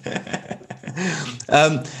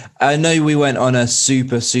 I know we went on a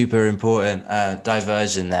super important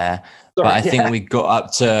diversion there. But I think we got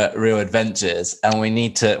up to Real Adventures, and we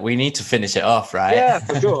need to finish it off, right? Yeah,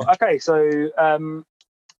 for sure. Okay, so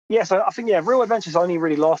so I think Real Adventures only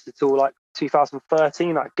really lasted till like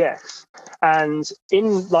 2013, I guess. And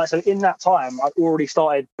in that time, I already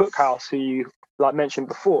started Bookhouse, who you like mentioned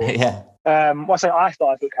before. Yeah. I say I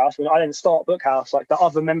started Bookhouse. When I didn't start Bookhouse, like the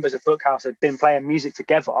other members of Bookhouse had been playing music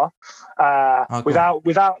together.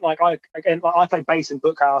 Without like I played bass in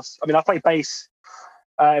Bookhouse. I mean, I played bass.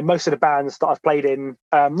 In most of the bands that I've played in,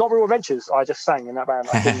 not Real Adventures, I just sang in that band.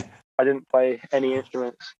 I didn't play any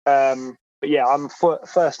instruments. But yeah, I'm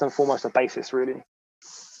first and foremost a bassist, really.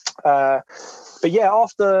 But yeah,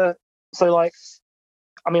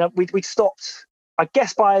 we stopped. I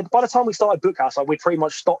guess by the time we started Bookhouse, like we'd pretty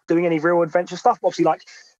much stopped doing any Real Adventure stuff. Obviously, like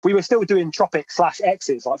we were still doing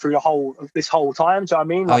Tropic/X's like through this whole time. Do you know what I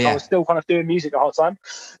mean? Like I was still kind of doing music the whole time.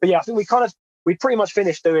 But yeah, I think we pretty much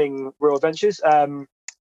finished doing Real Adventures.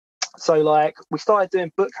 So like we started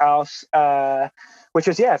doing Bookhouse, which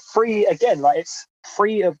was free again. Like it's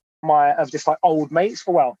free of just like old mates.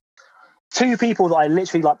 Two people that I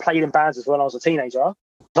literally like played in bands with when I was a teenager.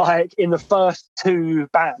 Like in the first two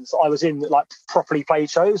bands I was in that like properly played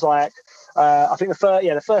shows. Like I think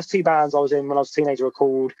the first two bands I was in when I was a teenager were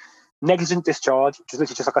called Negligent Discharge, which was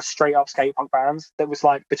literally just like a straight up skate punk band that was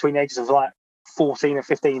like between the ages of like 14 and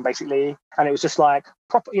 15 basically, and it was just like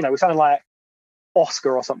proper. You know, we sounded like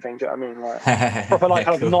Oscar or something. Do you know what I mean? Like proper like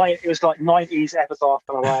kind of it was like 90s Epitaph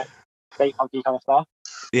kind of like skate punky kind of stuff.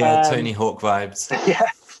 Yeah, Tony Hawk vibes. Yeah.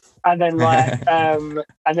 And then like and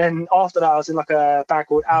then after that I was in like a band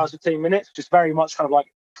called Hours 15 Minutes, which is very much kind of like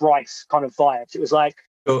Bryce kind of vibes. It was like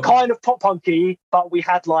kind of pop punky, but we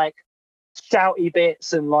had like shouty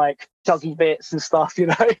bits and like chuggy bits and stuff, you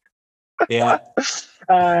know. Yeah.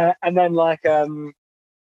 And then like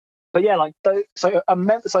but yeah, like so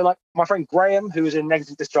like my friend Graham, who was in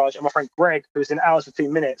Negligent Discharge, and my friend Greg, who was in Hours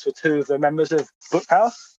 15 Minutes, were two of the members of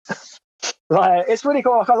Bookhouse. Like it's really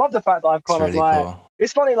cool. Like, I love the fact that I've kind of like cool.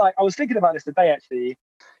 It's funny, like I was thinking about this today actually.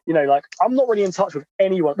 You know, like I'm not really in touch with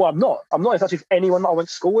anyone. Well, I'm not in touch with anyone that I went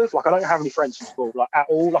to school with. Like I don't have any friends from school, like at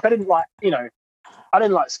all. Like I didn't like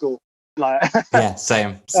school. Like yeah,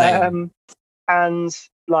 same. And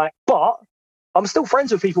like, but I'm still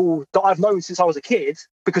friends with people that I've known since I was a kid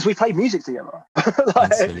because we played music together. Like,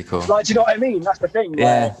 that's really cool. Like, do you know what I mean? That's the thing.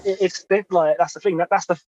 Yeah. Like, it's like that's the thing.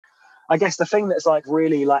 I guess the thing that's like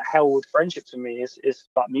really like held friendship to me is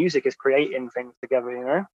like music, is creating things together, you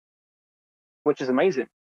know, which is amazing.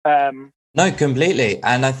 No, completely.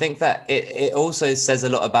 And I think that it also says a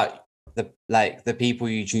lot about the people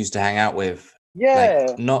you choose to hang out with. Yeah.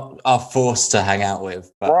 Like, not are forced to hang out with,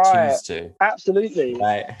 but choose to. Absolutely.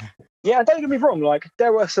 Right. Yeah, don't get me wrong. Like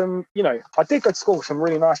there were some, you know, I did go to school with some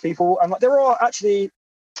really nice people, and like there are actually.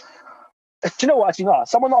 Do you know what? Actually, no.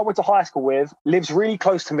 Someone that I went to high school with lives really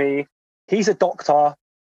close to me. He's a doctor.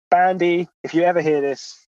 Bandy, if you ever hear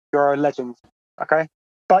this, you're a legend. Okay?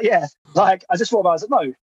 But yeah, like I just thought about it.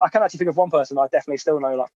 No, I can actually think of one person I definitely still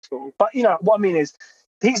know like from school. But you know what I mean is,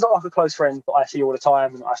 he's not like a close friend that I see all the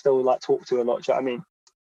time and I still like talk to a lot. Do you know what I mean?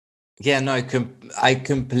 Yeah, no, I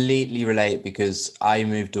completely relate because I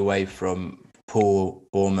moved away from poor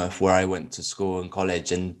Bournemouth, where I went to school and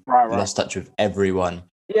college, and Right. lost touch with everyone.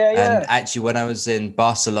 Yeah, And yeah. actually, when I was in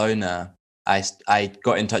Barcelona, I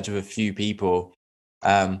got in touch with a few people,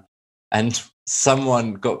 and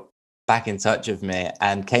someone got back in touch with me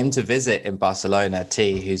and came to visit in Barcelona.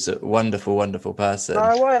 T, who's a wonderful, wonderful person.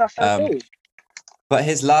 No way, that's so Um, cool. But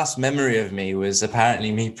his last memory of me was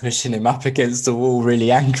apparently me pushing him up against the wall, really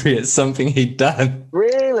angry at something he'd done.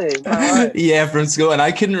 Really? No way. Yeah, from school, and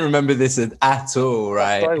I couldn't remember this at all,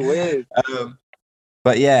 That's right? so weird.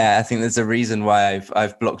 But yeah, I think there's a reason why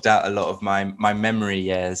I've blocked out a lot of my memory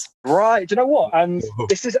years. Right. Do you know what? And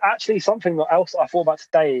this is actually something else I thought about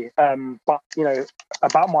today. But you know,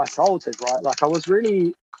 about my childhood, right? Like I was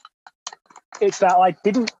really, it's that I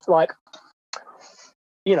didn't like,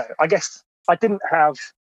 you know, I guess I didn't have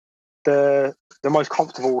the most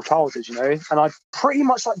comfortable childhood, you know, and I pretty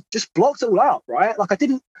much like just blocked it all out, right? Like I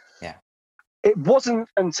didn't. Yeah. It wasn't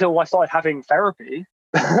until I started having therapy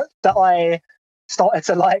that I started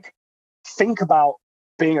to like think about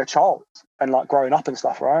being a child and like growing up and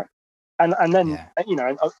stuff, right? And then you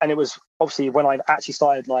know, and it was obviously when I actually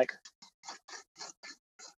started like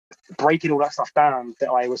breaking all that stuff down that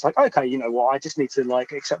I was like, okay, you know what, I just need to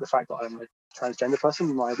like accept the fact that I'm a transgender person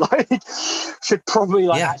and I like should probably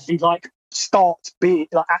like actually like start being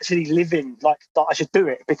like actually living like that. I should do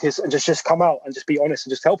it because and just come out and just be honest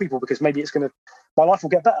and just tell people, because maybe it's gonna, my life will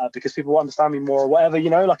get better because people will understand me more or whatever, you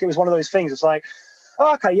know. Like it was one of those things. It's like,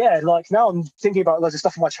 oh, okay, yeah, like now I'm thinking about loads of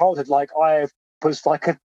stuff in my childhood. Like I was like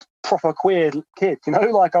a proper queer kid, you know,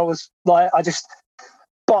 like I was like, I just,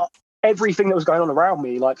 but everything that was going on around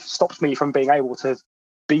me like stopped me from being able to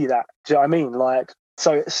be that. Do you know what I mean? Like,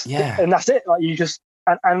 so it's, and that's it. Like you just,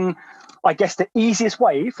 and I guess the easiest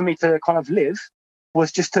way for me to kind of live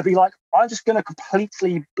was just to be like, I'm just going to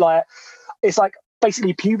completely like, it's like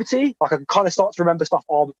basically puberty. Like I can kind of start to remember stuff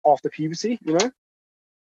after puberty, you know?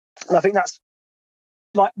 And I think that's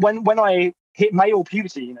like when I hit male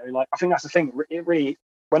puberty, you know, like I think that's the thing. It really,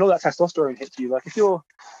 when all that testosterone hits you, like if you're,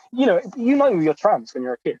 you know you're trans when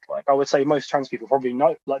you're a kid. Like I would say most trans people probably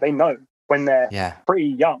know, like they know when they're pretty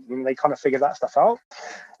young and they kind of figure that stuff out.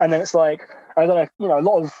 And then it's like, I don't know, you know, a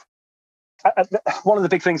lot of, one of the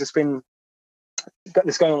big things that's been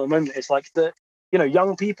that's going on at the moment is like the, you know,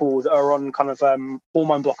 young people that are on kind of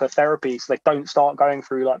hormone blocker therapy, so they don't start going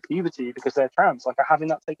through like puberty because they're trans, like are having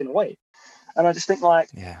that taken away. And I just think like,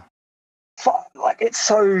 like it's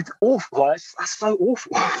so awful. Like that's so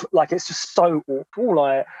awful. Like it's just so awful.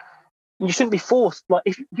 Like you shouldn't be forced. Like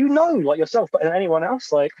if you know, like yourself better than anyone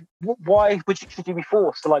else, like why should you be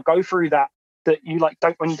forced to like go through that you like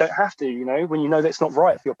don't, when you don't have to, you know, when you know that it's not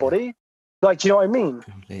right for your body. Like, do you know what I mean?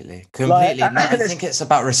 Completely. Like, No, I think it's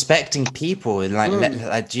about respecting people and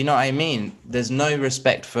like, do you know what I mean? There's no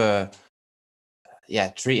respect for,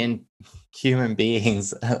 treating human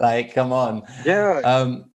beings. Like, come on.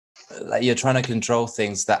 Yeah. Like you're trying to control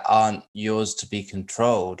things that aren't yours to be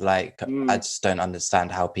controlled. Like, I just don't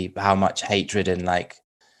understand how much hatred and like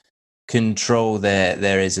control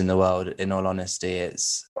there is in the world. In all honesty,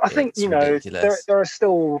 I think you know ridiculous. there are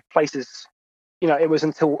still places. You know, it was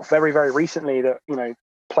until very, very recently that, you know,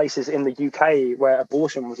 places in the UK where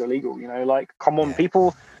abortion was illegal, you know, like, come on,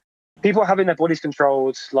 people having their bodies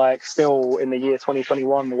controlled, like, still in the year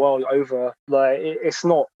 2021, the world over, like, it's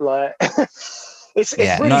not, like, it's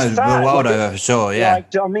really sad. The world over, for sure, yeah. Like,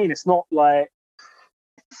 do you know what I mean? It's not, like,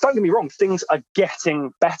 don't get me wrong, things are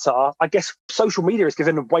getting better. I guess social media is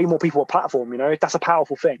giving way more people a platform, you know, that's a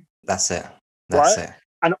powerful thing. That's it.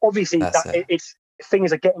 And obviously it's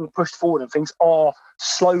things are getting pushed forward and things are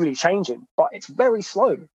slowly changing, but it's very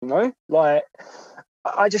slow, you know. Like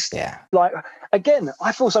I just like, again,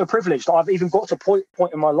 I feel so privileged that I've even got to a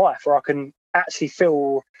point in my life where I can actually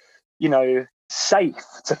feel, you know, safe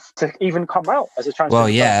to even come out as a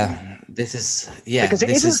transgender person. This is because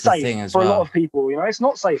it isn't safe for a lot of people, you know. It's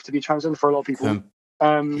not safe to be transgender for a lot of people.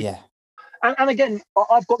 And again,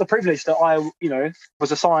 I've got the privilege that I, you know,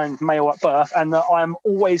 was assigned male at birth, and that I'm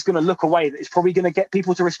always going to look away that it's probably going to get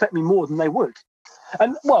people to respect me more than they would.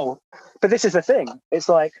 And well, but this is the thing. It's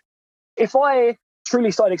like, if I truly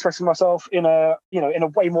started expressing myself in a, you know, in a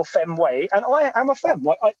way more femme way, and I am a femme,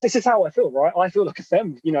 like this is how I feel, right? I feel like a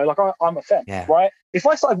femme, you know, like I'm a femme, right? If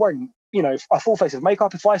I started wearing, you know, a full face of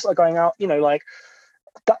makeup, if I started going out, you know, like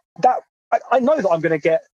that I know that I'm going to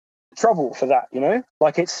get trouble for that, you know.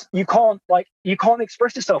 Like you can't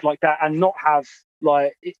express yourself like that and not have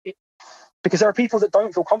like because there are people that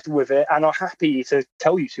don't feel comfortable with it and are happy to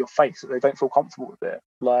tell you to your face that they don't feel comfortable with it.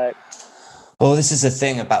 Like, well, this is the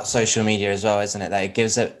thing about social media as well, isn't it? That it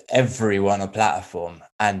gives everyone a platform,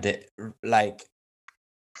 and it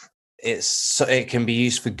can be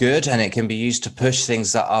used for good, and it can be used to push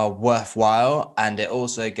things that are worthwhile, and it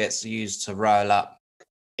also gets used to rile up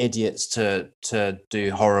idiots to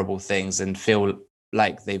do horrible things and feel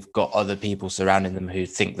like they've got other people surrounding them who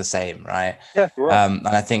think the same, right? Yeah, right. And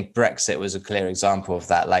I think Brexit was a clear example of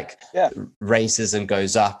that. Like, racism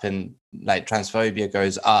goes up and like transphobia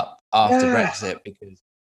goes up after Brexit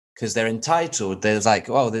because they're entitled. There's like,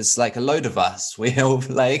 well, there's like a load of us. We all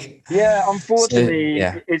like. Yeah, unfortunately,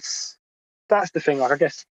 that's the thing. Like, I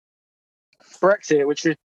guess Brexit, which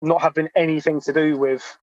should not have been anything to do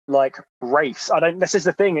with like race. This is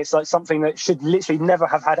the thing. It's like something that should literally never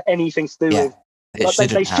have had anything to do with. Like,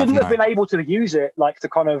 they shouldn't have been able to use it like to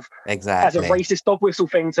kind of as a racist dog whistle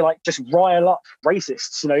thing to like just rile up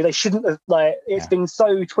racists. You know, they shouldn't have, like, it's been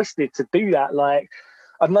so twisted to do that. Like,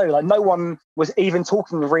 I don't know, like no one was even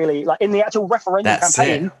talking really, like in the actual referendum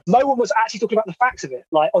campaign, no one was actually talking about the facts of it,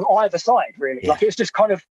 like on either side, really. Like, it's just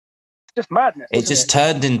kind of just madness. It just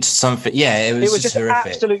turned into something. Yeah, it was just horrific.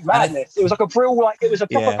 Absolute madness. It was like a real, like, it was a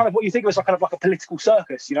proper kind of what you think was like kind of like a political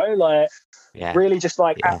circus, you know, like really just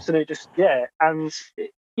like absolute, just and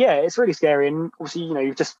it's really scary. And obviously, you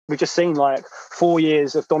know, we've just seen like 4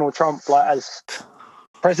 years of Donald Trump like as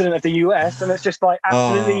president of the US, and it's just like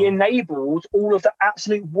absolutely enabled all of the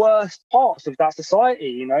absolute worst parts of that society,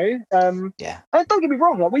 you know. And don't get me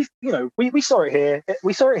wrong, like we saw it here.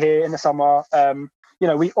 We saw it here in the summer. You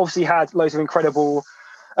know, we obviously had loads of incredible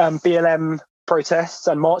BLM protests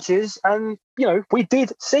and marches, and you know, we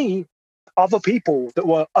did see other people that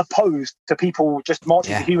were opposed to people just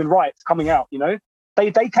marching for human rights coming out. You know,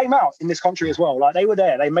 they came out in this country as well. Like, they were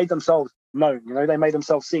there. They made themselves known. You know, they made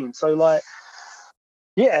themselves seen. So like,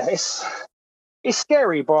 it's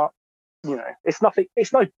scary, but you know, it's nothing.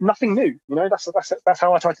 It's nothing new. You know, that's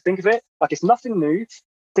how I try to think of it. Like, it's nothing new.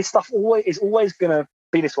 This stuff is always gonna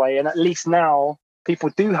be this way, and at least now people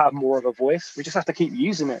do have more of a voice. We just have to keep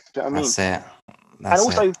using it. Do you know what I mean? That's it. And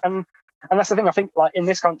also, and that's the thing. I think, like, in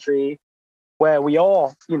this country where we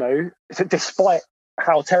are, you know, despite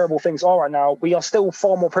how terrible things are right now, we are still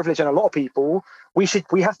far more privileged than a lot of people. We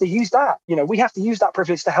have to use that. You know, we have to use that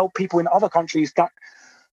privilege to help people in other countries that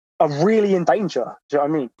are really in danger. Do you know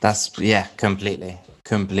what I mean? That's completely.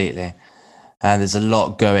 And there's a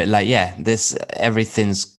lot going. Like,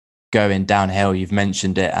 everything's going downhill. You've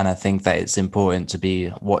mentioned it, and I think that it's important to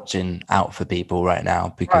be watching out for people right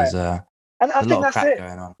now because and I think that's it.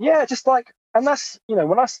 Going on. Yeah, just like, and that's, you know,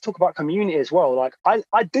 when I talk about community as well, like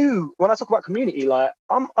I do, when I talk about community, like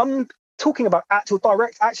I'm talking about actual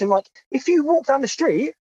direct action. Like, if you walk down the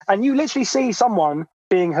street and you literally see someone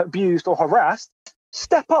being abused or harassed,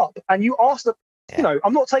 step up and you ask them. You know,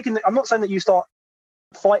 I'm not saying that you start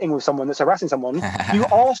fighting with someone that's harassing someone. You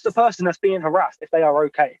ask the person that's being harassed if they are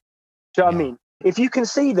okay. Do you know what I mean? If you can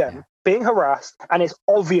see them being harassed and it's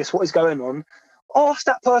obvious what is going on, ask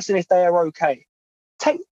that person if they are okay.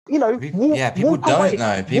 People don't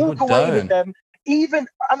know. People don't. With them. Even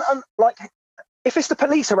and like, if it's the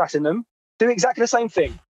police harassing them, do exactly the same thing.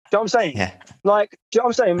 Do you know what I'm saying? Yeah. Like, do you know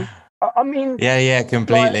what I'm saying? I mean. Yeah,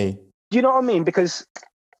 completely. Like, do you know what I mean? Because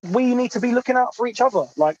we need to be looking out for each other.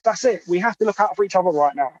 Like, that's it. We have to look out for each other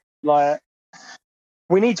right now. Like,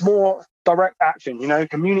 we need more direct action, you know,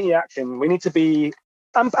 community action. We need to be,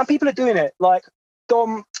 and people are doing it. Like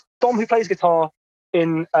Dom, who plays guitar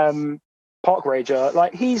in Park Rager,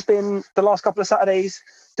 like, he's been the last couple of Saturdays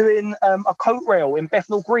doing a coat rail in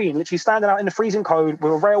Bethnal Green, literally standing out in the freezing cold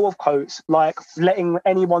with a rail of coats, like letting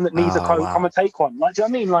anyone that needs a coat come and take one. Like, do you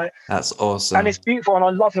know what I mean? Like, that's awesome. And it's beautiful, and I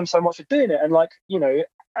love him so much for doing it. And like, you know,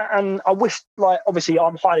 and I wish, like, obviously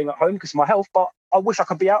I'm hiding at home because of my health, but I wish I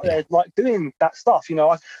could be out there like doing that stuff. You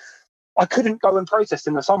know, I couldn't go and protest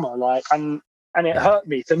in the summer, like, and it hurt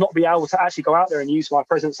me to not be able to actually go out there and use my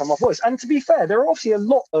presence and my voice. And to be fair, there are obviously a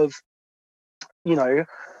lot of, you know,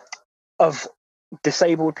 of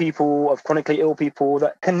disabled people, of chronically ill people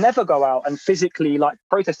that can never go out and physically like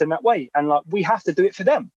protest in that way, and like, we have to do it for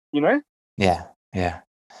them, you know. No,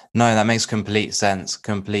 that makes complete sense.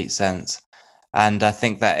 And I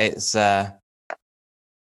think that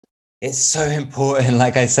it's so important,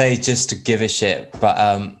 like I say, just to give a shit,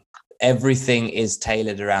 but everything is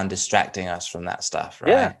tailored around distracting us from that stuff, right?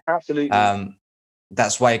 Yeah, absolutely.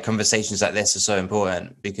 That's why conversations like this are so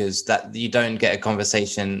important, because that you don't get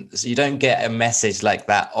a message like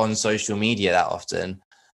that on social media that often,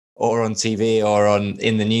 or on TV, or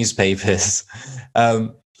in the newspapers.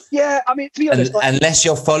 Yeah, I mean, to be honest, unless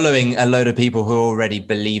you're following a load of people who already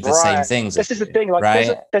believe the same things. This is the thing. Like,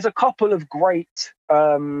 right? there's a couple of great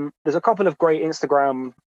Instagram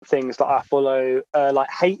things that I follow, like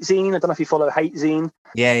Hate Zine. I don't know if you follow Hate Zine.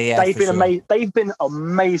 Yeah, they've been amazing. They've been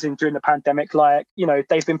amazing during the pandemic. Like,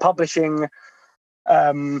 they've been publishing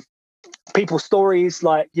people's stories.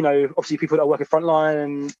 Like, obviously people that are working frontline,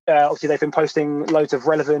 and obviously they've been posting loads of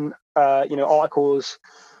relevant, articles,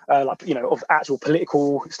 of actual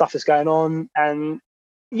political stuff that's going on. And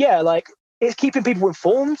yeah, like, it's keeping people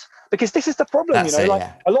informed, because this is the problem. A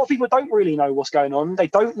lot of people don't really know what's going on. They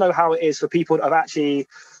don't know how it is for people that are actually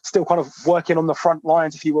still kind of working on the front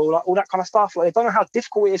lines, if you will, like all that kind of stuff. Like, they don't know how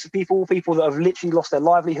difficult it is for people that have literally lost their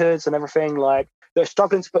livelihoods and everything, like they're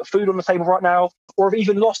struggling to put food on the table right now, or have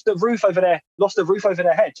even lost the roof over their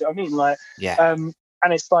head. Do you know what I mean? Like,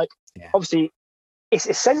 and it's like, obviously it's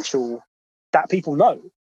essential that people know.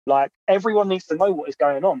 Like, everyone needs to know what is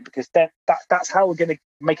going on, because that's how we're going to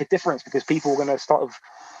make a difference, because people are going to start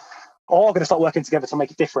working together to make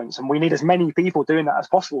a difference, and we need as many people doing that as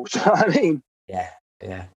possible. Do you know what I mean? Yeah.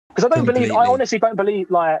 Because I honestly don't believe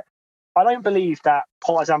that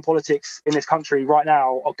partisan politics in this country right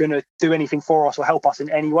now are going to do anything for us or help us in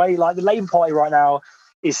any way. Like, the Labour Party right now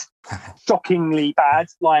is shockingly bad.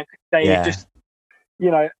 Like, they just,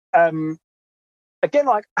 again,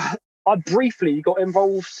 like, I briefly got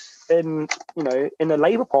involved in the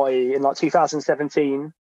Labour Party in like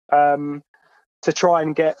 2017, to try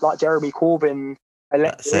and get like Jeremy Corbyn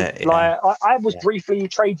elected. Like, I was briefly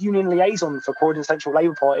trade union liaison for Croydon Central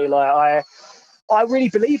Labour Party. Like, I really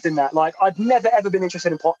believed in that. Like, I'd never ever been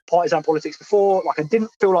interested in partisan politics before. Like, I didn't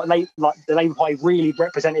feel like the Labour Party really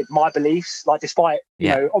represented my beliefs. Like, despite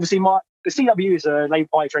obviously the CW is a Labour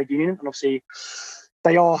Party trade union, and obviously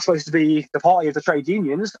they are supposed to be the party of the trade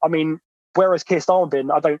unions. I mean, whereas Keir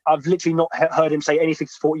Starmer, I've literally not heard him say anything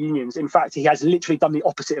to support unions. In fact, he has literally done the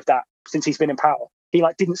opposite of that since he's been in power. He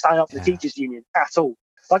didn't stand up for the teachers' union at all.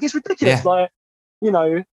 Like, it's ridiculous. Like,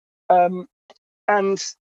 and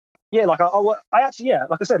yeah, like I actually,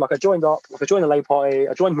 like I said, like I joined the Labour Party,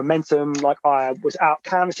 I joined Momentum. Like, I was out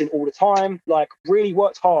canvassing all the time. Like, really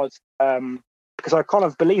worked hard. Because I kind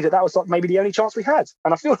of believed that was like maybe the only chance we had,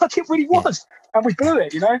 and I feel like it really was, and we blew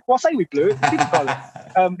it. Well, I say we blew it. We didn't blow it.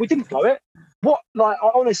 We didn't blow it. I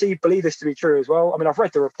honestly believe this to be true as well. I mean, I've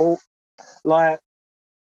read the report. Like,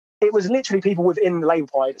 it was literally people within the Labour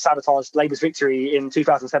Party that sabotaged Labour's victory in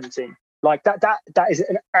 2017. Like, that is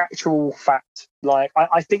an actual fact. Like,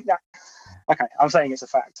 I think that. Okay, I'm saying it's a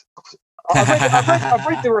fact. I've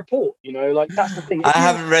read the report. Like, that's the thing. I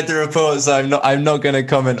haven't read the report, so I'm not going to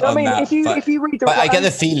comment on that. If you read the report, I get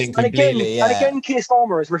the feeling completely. And again, Keir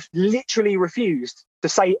Starmer has literally refused to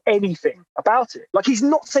say anything about it. Like, he's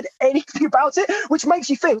not said anything about it, which makes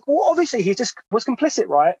you think, well, obviously he just was complicit,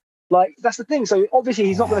 right? Like, that's the thing. So obviously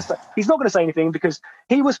he's not going to say anything, because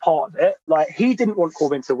he was part of it. Like, he didn't want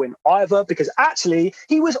Corbyn to win either, because actually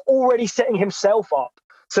he was already setting himself up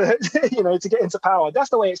to get into power. That's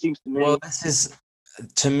the way it seems to me. Well,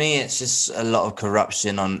 to me, it's just a lot of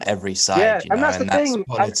corruption on every side. Yeah, and that's the thing.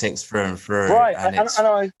 Politics through and through, right? And it's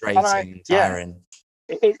frustrating, tiring.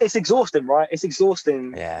 It's exhausting, right? It's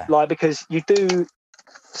exhausting. Yeah. Like, because you do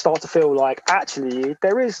start to feel like actually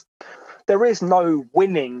there is no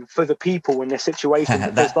winning for the people in this situation.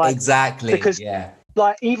 Because,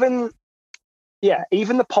 like, even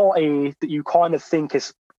the party that you kind of think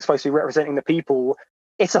is supposed to be representing the people,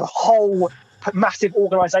 it's a whole massive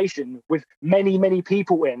organization with many, many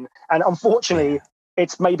people in. And unfortunately,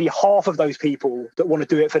 it's maybe half of those people that want to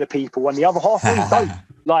do it for the people, and the other half really don't.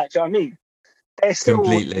 Like, do you know what I mean? They're still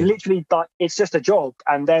literally, like, it's just a job,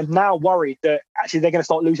 and they're now worried that actually they're going to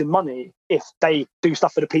start losing money if they do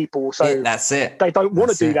stuff for the people. So that's it. They don't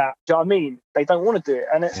want to do that. Do you know what I mean? They don't want to do it,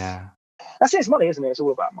 and that's it. It's money, isn't it? It's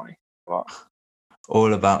all about money. Right.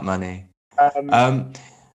 All about money.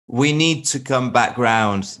 We need to come back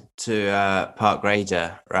round to Park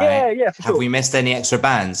Ranger, right? Yeah, for sure. Have we missed any extra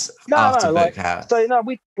bands after Bookhouse?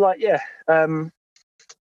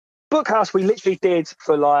 Bookhouse we literally did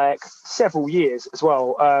for like several years as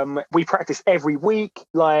well. We practiced every week.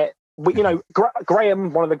 Like,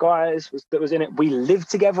 Graham, one of the guys that was in it, we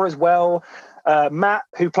lived together as well. Matt,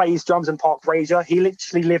 who plays drums in Park Ranger, he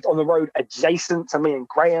literally lived on the road adjacent to me and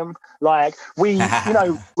Graham. Like, we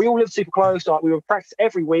all lived super close. Like, we would practice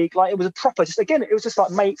every week. Like, it was a proper, it was just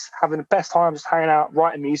like mates having the best time, just hanging out,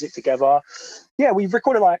 writing music together. Yeah, we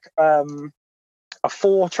recorded like a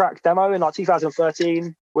 4-track demo in like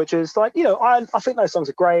 2013. which is like, I think those songs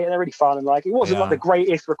are great and they're really fun, and like it wasn't like the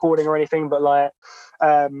greatest recording or anything, but like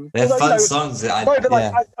they're fun songs. I don't,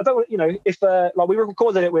 if like we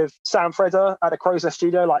recorded it with Sam Fredder at the Crow's Nest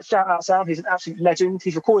studio. Like, shout out Sam, he's an absolute legend.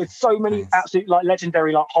 He's recorded so many absolute like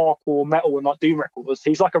legendary like hardcore metal and like doom records.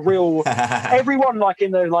 He's like a real everyone like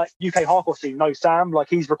in the like UK hardcore scene knows Sam. Like,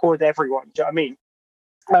 he's recorded everyone. Do you know what I mean?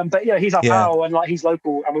 But he's our pal, and like he's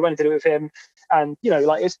local, and we went to do it with him, and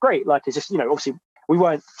like it's great. Like, it's just obviously we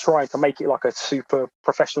weren't trying to make it like a super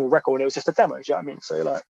professional record. It was just a demo. Do you know what I mean? So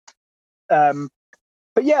like,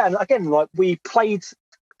 but yeah, and again, like we played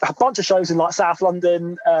a bunch of shows in like South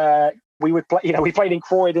London. We would play, we played in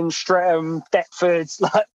Croydon, Streatham, Deptford,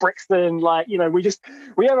 like Brixton. Like, we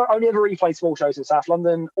only ever really played small shows in South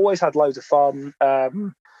London. Always had loads of fun.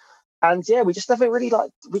 And yeah, we just never really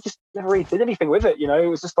did anything with it. It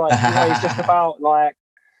was just like, it's just about like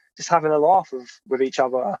just having a laugh with each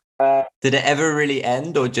other. Did it ever really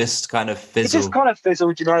end, or just kind of fizzle? It just kind of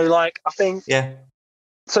fizzled, like I think. Yeah.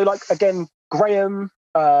 So like, again, Graham,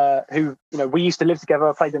 who, we used to live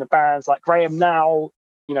together, played in the bands. Like, Graham now,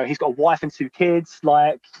 he's got a wife and 2 kids.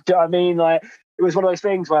 Like, do you know what I mean? Like, it was one of those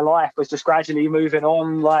things where life was just gradually moving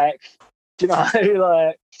on. Like, do you know,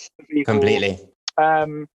 like people. Completely.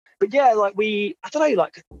 But yeah, like I don't know,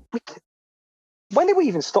 like when did we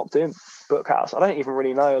even stop doing Bookhouse? I don't even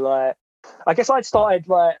really know. Like, I guess I'd started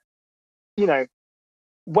like, after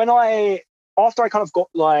I kind of got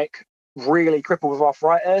like really crippled with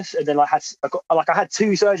arthritis, and then I had 2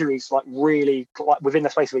 surgeries like really like within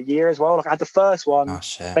the space of a year as well. Like, I had the first one,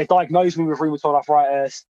 they diagnosed me with rheumatoid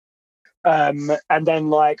arthritis, and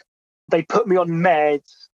then like they put me on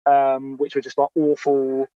meds, which were just like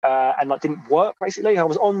awful, and like didn't work. Basically, I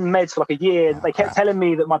was on meds for like a year. They kept telling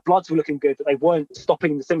me that my bloods were looking good, but they weren't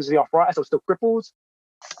stopping the symptoms of the arthritis. I was still crippled.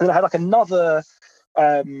 And then I had like another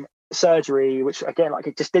surgery, which again, like,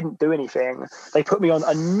 it just didn't do anything. They put me on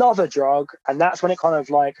another drug, and that's when the kind of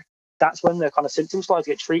symptoms started to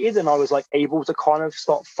get treated, and I was like able to kind of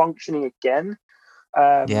start functioning again.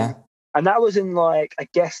 And that was in like, I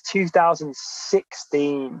guess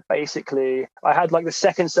 2016. Basically, I had like the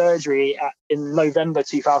second surgery in November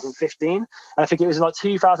 2015, and I think it was in like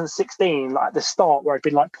 2016, like at the start, where I'd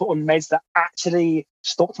been like put on meds that actually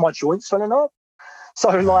stopped my joints swelling up. So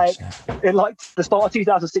like in like the start of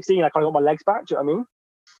 2016, I kind of got my legs back. Do you know what I mean?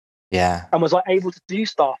 Yeah. And was like able to do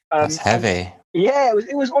stuff. That's heavy. Yeah,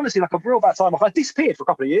 it was honestly like a real bad time. Like, I disappeared for a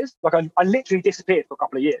couple of years. Like, I literally disappeared for a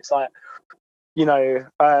couple of years. Like, I'm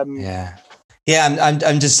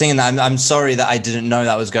just saying that I'm sorry that I didn't know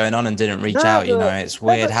that was going on and didn't reach out. It's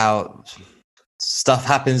weird how stuff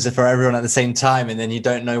happens for everyone at the same time, and then you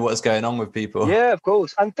don't know what's going on with people. Yeah, of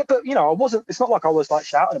course. And but I wasn't. It's not like I was like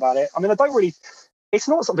shouting about it. I mean, I don't really. It's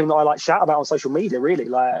not something that I like shout about on social media, really.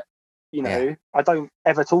 Like, I don't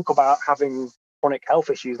ever talk about having chronic health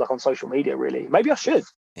issues like on social media, really. Maybe I should.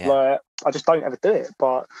 Like, I just don't ever do it.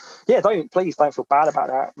 But yeah, please don't feel bad about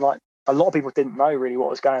that. Like, a lot of people didn't know really what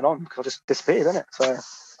was going on because I just disappeared, didn't it? So,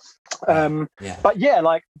 but yeah,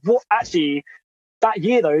 like, what actually that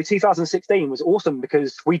year though, 2016 was awesome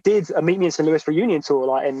because we did a Meet Me in St. Louis reunion tour,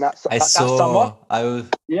 like in that summer. I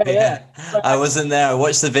wasn't there. I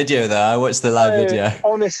watched the video though. I watched the live video.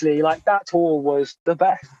 Honestly, like, that tour was the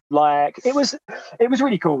best. Like, it was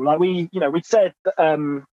really cool. Like, we said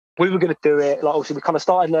we were going to do it. Like, obviously we kind of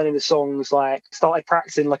started learning the songs, like started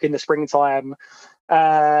practicing like in the springtime.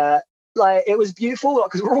 Like, it was beautiful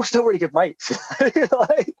because we're all still really good mates.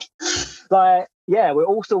 like yeah, we're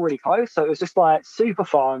all still really close. So it was just like super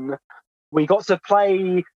fun. We got to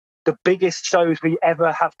play the biggest shows we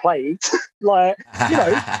ever have played. Like,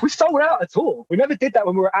 we sold out a tour. We never did that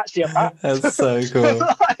when we were actually a band. That's so cool.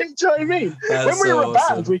 Like, do you know what I mean? When we were a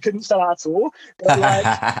band, we couldn't sell out a tour. But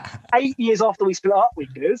like 8 years after we split up, we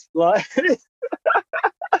did. Like,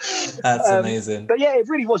 that's amazing. But yeah, it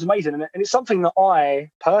really was amazing, and it's something that I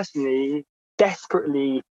personally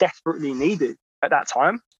desperately needed at that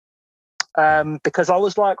time. Because I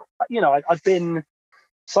was like, I'd been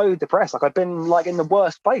so depressed. Like, I'd been like in the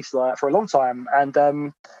worst place like for a long time, and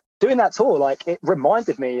doing that tour, like, it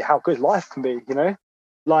reminded me how good life can be.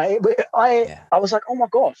 Like, I was like, oh my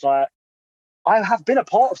gosh, like, I have been a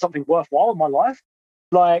part of something worthwhile in my life.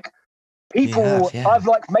 Like, people, I've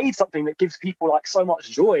like made something that gives people like so much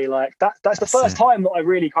joy. Like, that's the first time that I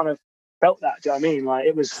really kind of felt that. Do you know what I mean? Like,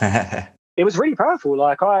 it was really powerful.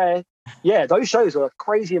 Like, those shows were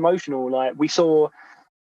crazy emotional. Like, we saw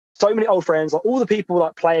so many old friends, like all the people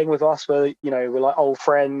like playing with us were like old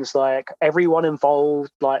friends, like everyone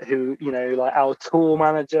involved, like who, like our tour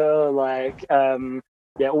manager, like everyone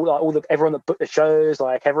that booked the shows,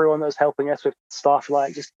 like everyone that was helping us with stuff,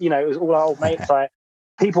 like just, it was all our old mates. Like,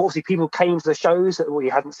 people came to the shows that we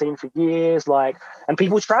hadn't seen for years, like, and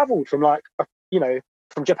people traveled from like,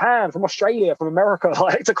 from Japan, from Australia, from America,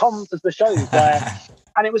 like, to come to the shows, like,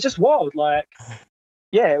 and it was just wild. Like,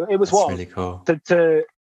 yeah, it was That's wild really cool. to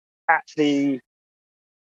actually,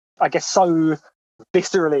 I guess, so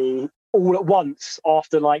viscerally all at once,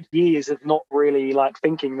 after like years of not really like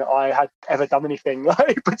thinking that I had ever done anything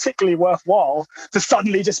like particularly worthwhile, to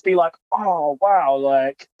suddenly just be like, oh wow,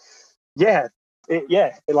 like,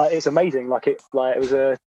 it's amazing. Like it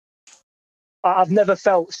was I've never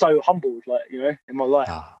felt so humbled, like, in my life.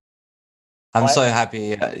 Oh, I'm so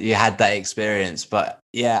happy you had that experience. But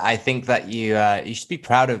yeah, I think that you should be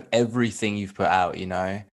proud of everything you've put out,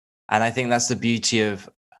 and I think that's the beauty of,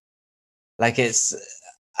 like,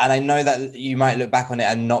 and I know that you might look back on it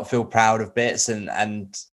and not feel proud of bits, and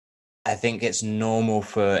I think it's normal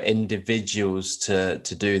for individuals to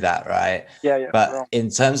do that, right? Yeah. But in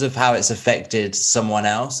terms of how it's affected someone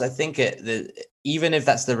else, I think even if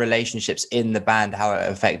that's the relationships in the band, how it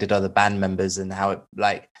affected other band members, and how it,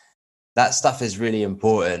 like, that stuff is really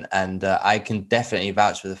important. And I can definitely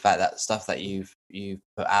vouch for the fact that stuff that you've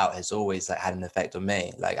put out has always, like, had an effect on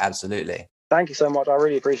me. Like, absolutely. Thank you so much. I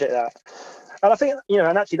really appreciate that. And I think,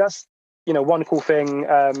 and actually that's, one cool thing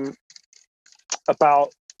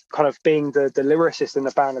about kind of being the lyricist in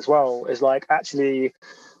the band as well, is like, actually,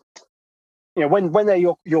 when they're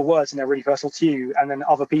your words and they're really personal to you, and then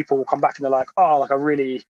other people come back and they're like, oh, like, I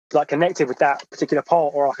really like connected with that particular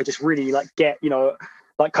part, or I could just really like get,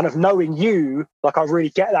 like, kind of knowing you, like, I really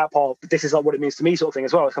get that part, but this is like what it means to me, sort of thing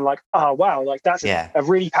as well. It's kind of like, oh wow, like, that's a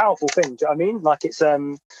really powerful thing. Do you know what I mean? Like, it's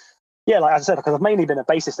like I said, because I've mainly been a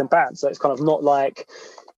bassist in bands, so it's kind of not like,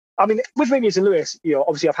 I mean, with Remius and Lewis,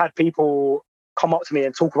 obviously I've had people come up to me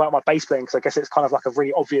and talk about my bass playing, because I guess it's kind of like a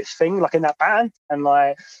really obvious thing, like, in that band. And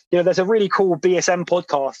like, there's a really cool BSM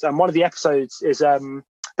podcast, and one of the episodes is the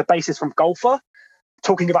bassist from Golfer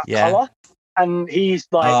talking about color, and he's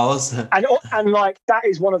like, awesome. and like, that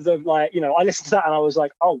is one of the, like, I listened to that and I was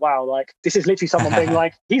like, oh wow, like, this is literally someone being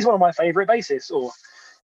like, he's one of my favorite bassists, or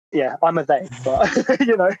yeah, I'm a they, but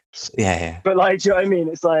yeah. But like, do you know what I mean?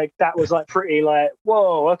 It's like, that was like pretty like,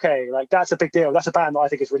 whoa, okay, like, that's a big deal. That's a band that I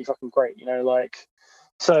think is really fucking great, like,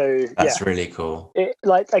 so that's really cool. It,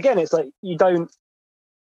 like, again, it's like,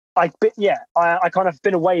 I kind of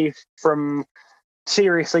been away from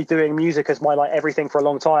seriously doing music as my, like, everything for a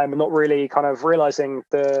long time, and not really kind of realizing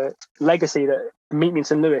the legacy that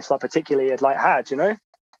Meet and Lewis, like, particularly had,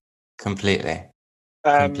 Completely.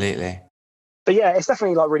 But yeah, it's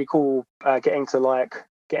definitely like really cool getting to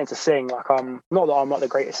sing. Like, not that I'm like the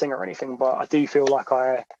greatest singer or anything, but I do feel like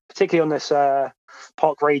I, particularly on this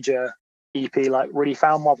Park Rager EP, like, really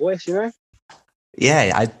found my voice.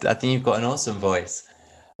 Yeah, I think you've got an awesome voice,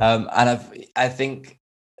 and I think,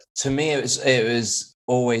 to me, it was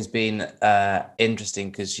always been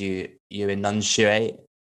interesting, because you enunciate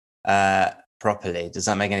properly. Does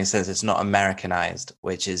that make any sense? It's not Americanized,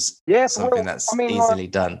 which is something that's easily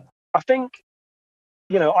done. I think,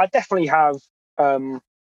 I definitely have,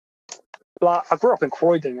 like, I grew up in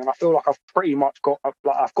Croydon, and I feel like I've pretty much got,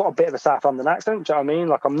 like, I've got a bit of a South London accent. Do you know what I mean?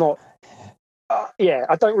 Like, I'm not,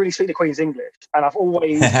 I don't really speak the Queen's English, and I've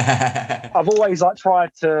always like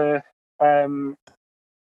tried to, I don't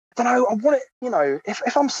know, I want it,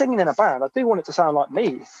 if I'm singing in a band, I do want it to sound like me. Do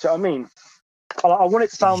you know what I mean? I want it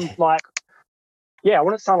to sound like, I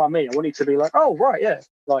want it to sound like me. I want it to be like, oh right, yeah,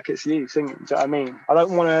 like, it's you singing. Do you know what I mean? I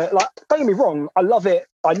don't want to, like, don't get me wrong, I love it.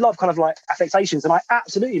 I love kind of like affectations, and I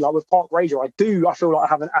absolutely, like, with Park Rager, I feel like I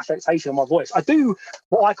have an affectation in my voice. I do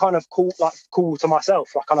what I kind of call to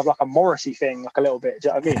myself, like, kind of like a Morrissey thing, like, a little bit. Do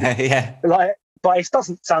you know what I mean? Yeah. Like, but it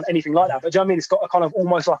doesn't sound anything like that. But do you know what I mean? It's got a kind of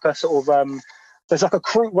almost like a sort of there's like a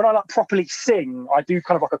croon. When I like properly sing, I do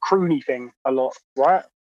kind of like a croony thing a lot, right?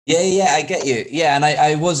 Yeah, I get you. Yeah, and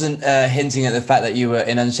I wasn't hinting at the fact that you were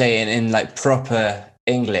enunciating in, like, proper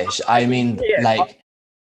English. I mean, like,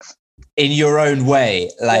 in your own way,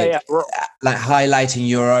 like, like, highlighting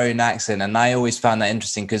your own accent. And I always found that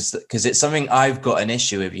interesting, because it's something I've got an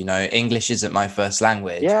issue with. English isn't my first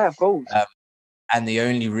language. Yeah, of course. And the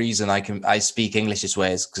only reason I speak English this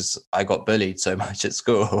way is because I got bullied so much at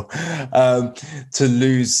school to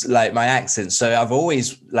lose, like, my accent. So I've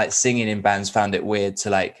always, like, singing in bands, found it weird to,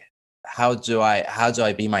 like, how do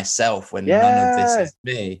I be myself when none of this is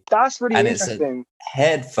me? That's really It's interesting. a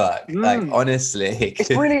head fuck, like, honestly. It's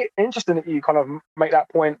really interesting that you kind of make that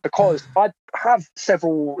point, because I have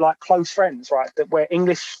several, like, close friends, right, where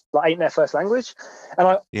English, like, ain't their first language, and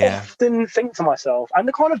I often think to myself, and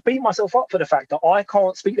to kind of beat myself up for the fact that I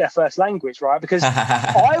can't speak their first language, right? Because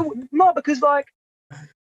because, like,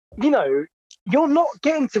 you're not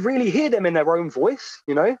getting to really hear them in their own voice,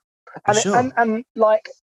 you know? And sure. and like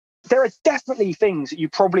there are definitely things that you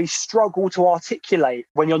probably struggle to articulate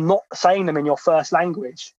when you're not saying them in your first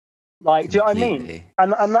language. Like, do you know what I mean? Completely.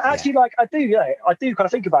 And Yeah. actually, like, I do kind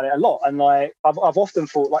of think about it a lot. And like, I've often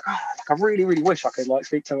thought, like, oh, like, I really, really wish I could like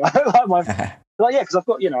speak to like my, like, yeah, because I've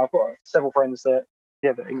got several friends that,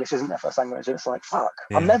 yeah, that English isn't their first language, and it's like, fuck,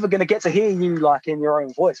 I'm Yeah. never gonna get to hear you like in your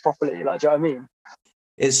own voice properly. Like, do you know what I mean?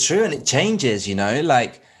 It's true, and it changes, you know,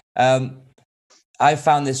 like I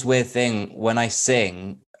found this weird thing when I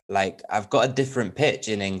sing, like I've got a different pitch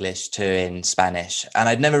in English to in Spanish. And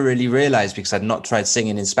I'd never really realized because I'd not tried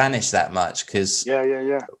singing in Spanish that much because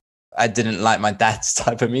Yeah. I didn't like my dad's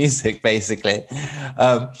type of music, basically.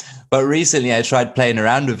 But recently I tried playing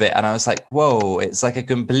around with it and I was like, whoa, it's like a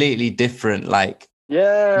completely different, like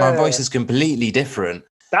my voice Yeah. is completely different.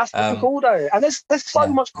 That's fucking cool though. And there's so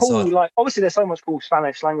Yeah, much it's cool, odd. like obviously there's so much cool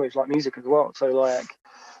Spanish language like music as well. So like,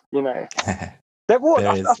 you know, There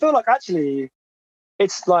I is. feel like actually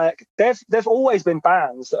it's like there've always been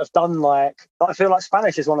bands that have done like I feel like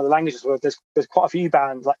Spanish is one of the languages where there's quite a few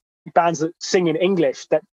bands that sing in English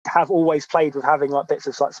that have always played with having like bits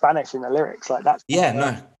of like Spanish in the lyrics. Like that's Yeah,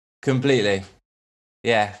 no, completely.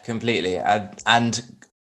 Yeah, completely. And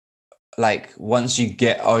like once you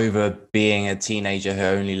get over being a teenager who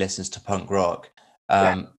only listens to punk rock,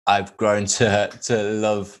 I've grown to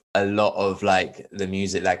love a lot of like the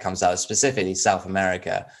music that comes out, specifically South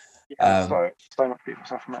America. so much beautiful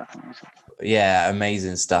South American music. Yeah,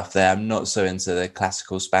 amazing stuff there. I'm not so into the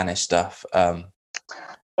classical Spanish stuff.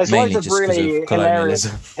 There's Mainly loads of just because of really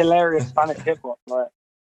colonialism. hilarious Spanish hip hop. Like,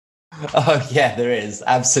 Oh yeah, there is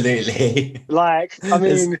absolutely. like I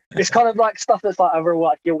mean, it's kind of like stuff that's like a real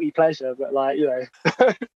like guilty pleasure, but like you know,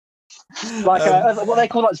 like what they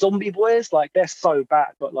call like zombie boys. Like they're so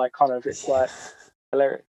bad, but like kind of it's like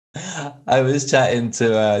hilarious. I was chatting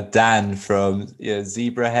to Dan from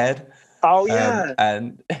Zebrahead. Oh yeah,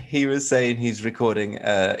 And he was saying he was recording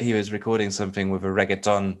something with a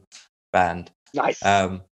reggaeton band. nice.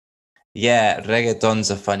 Yeah,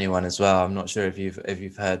 reggaeton's a funny one as well. I'm not sure if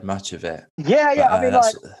you've heard much of it. Yeah. But, I mean,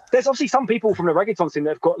 like, there's obviously some people from the reggaeton scene that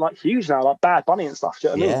have got like huge now, like Bad Bunny and stuff. Do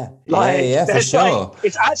you know what I mean? Like, yeah, for sure. Like,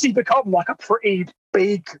 it's actually become like a pretty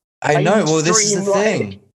big. I know. Well, this is the thing.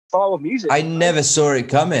 Like, style of music. I never saw it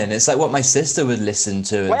coming. It's like what my sister would listen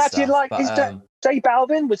to. Wait, actually, like, is J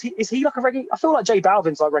Balvin? Is he like a reggae? I feel like J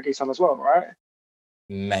Balvin's like reggae son as well, right?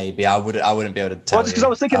 Maybe I wouldn't be able to tell you. Because I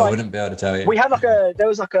was thinking, I wouldn't be able to tell you. We had there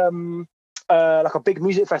was like a big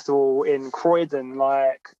music festival in Croydon.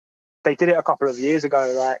 Like they did it a couple of years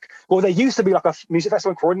ago. Like, well, there used to be like a music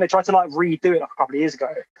festival in Croydon. They tried to like redo it like a couple of years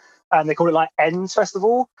ago, and they called it like Ends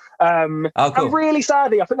Festival. Cool. And really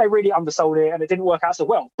sadly, I think they really undersold it, and it didn't work out so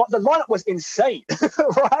well. But the lineup was insane,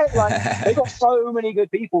 right? Like they got so many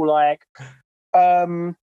good people. Like,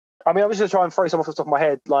 I mean, I'm just gonna try and throw some off the top of my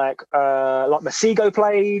head. Like Masego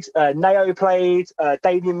played, Neo played,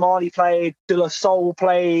 Damian Marley played, De La Soul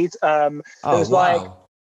played. There was like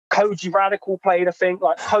Koji Radical played, I think.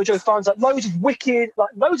 Like Kojo Funds, like loads of wicked, like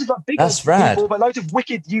loads of like big people, but loads of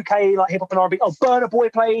wicked UK like hip hop and R&B. Oh, Burna Boy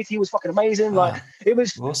played. He was fucking amazing. Like it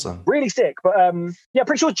was awesome, really sick. But yeah,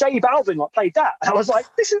 pretty sure J Balvin like played that. And I was like,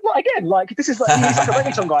 this is like again, like this is like he's like a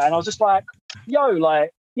reggaeton guy, and I was just like, yo,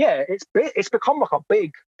 like. Yeah, it's become like a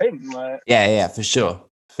big thing. Like, yeah, for sure.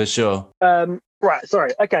 Right,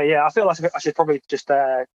 sorry. Okay, yeah, I feel like I should probably just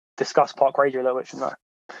discuss Park Radio a little bit, shouldn't I?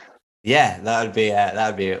 Yeah, that would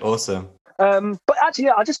be awesome. But actually,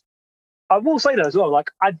 yeah, I will say that as well. Like,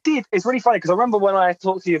 it's really funny because I remember when I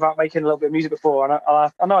talked to you about making a little bit of music before, and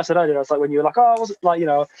I know I said earlier, I was like, when you were like, oh, I was like, you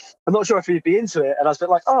know, I'm not sure if you'd be into it, and I was a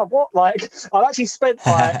bit like, oh, what? Like, I actually spent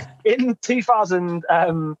like in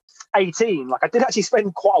 2018, like I did actually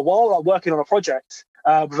spend quite a while like working on a project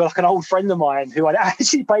with like an old friend of mine who I'd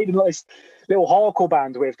actually played in like this little hardcore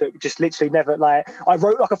band with that just literally never like I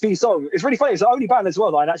wrote like a few songs. It's really funny. It's the only band as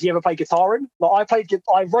well that I'd actually ever played guitar in. Like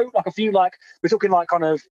I wrote like a few like we're talking like kind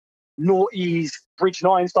of noughties Bridge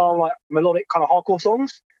 9 style like melodic kind of hardcore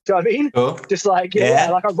songs. Do you know what I mean? Cool. Just like yeah,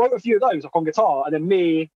 like I wrote a few of those like on guitar, and then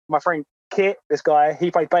me, my friend Kit, this guy, he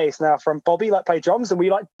played bass. Now from Bobby, like played drums, and we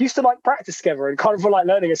like used to like practice together and kind of like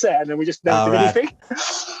learning a set, and then we just never did anything.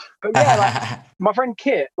 But yeah, like my friend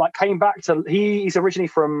Kit like came back to. He's originally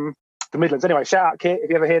from the Midlands. Anyway, shout out Kit if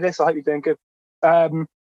you ever hear this. I hope you're doing good. But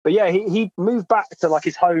yeah, he moved back to like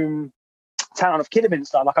his home town of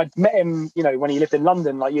Kidderminster. Like I'd met him, you know, when he lived in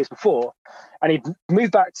London like years before, and he'd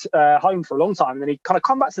moved back home for a long time. And then he'd kind of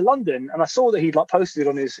come back to London, and I saw that he'd like posted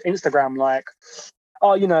on his Instagram like,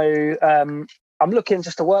 oh, you know, I'm looking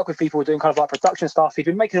just to work with people doing kind of like production stuff. He'd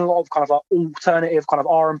been making a lot of kind of like alternative kind of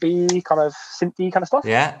R&B kind of synthy kind of stuff.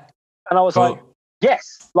 Yeah. And I was like,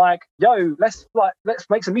 yes, like, yo, let's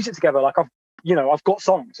make some music together. Like, I've got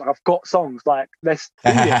songs. Like, let's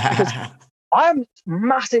do this. Because I'm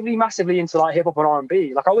massively, massively into like hip hop and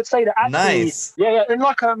R&B. Like, I would say that actually, nice. yeah, and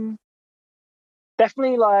like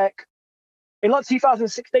definitely like in like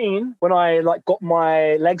 2016 when I like got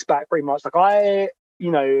my legs back pretty much. Like I,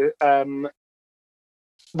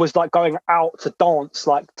 was like going out to dance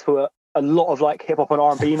like to a lot of like hip hop and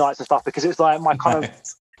R&B nights and stuff because it's like my kind of.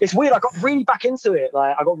 It's weird. I got really back into it.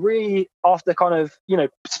 Like I got really after kind of,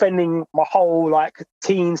 spending my whole like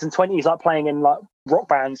teens and 20s like playing in like rock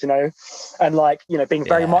bands, and like, being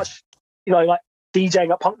very much, like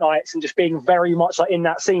DJing at punk nights and just being very much like in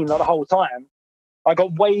that scene like the whole time. I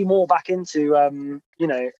got way more back into,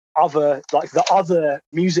 other like the other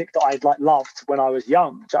music that I'd like loved when I was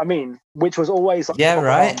young. Do you know what I mean? Which was always like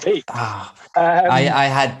right. I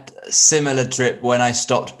had a similar trip when I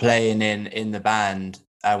stopped playing in the band.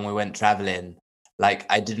 And we went traveling. Like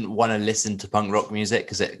I didn't want to listen to punk rock music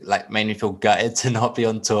because it like made me feel gutted to not be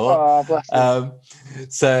on tour.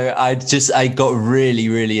 So I got really,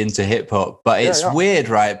 really into hip hop. But it's weird,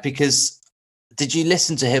 right? Because did you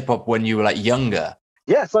listen to hip hop when you were like younger?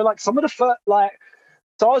 Yeah. So like some of the first,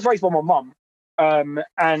 so I was raised by my mum,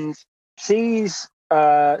 and she's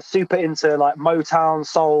super into like Motown,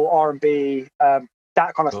 soul, R&B,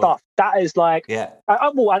 that kind of stuff. That is like,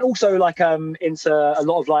 and also like into a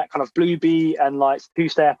lot of like kind of blue beat and like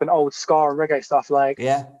two-step and old ska and reggae stuff. Like,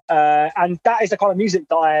 and that is the kind of music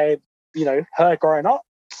that I, heard growing up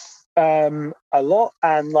a lot.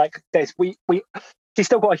 And like, she's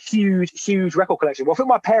still got a huge record collection. Well, I think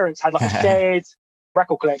my parents had like a shared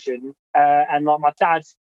record collection, and like my dad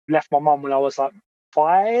left my mum when I was like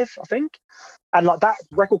 5, I think, and like that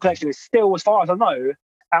record collection is still, as far as I know,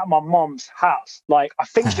 at my mum's house. Like I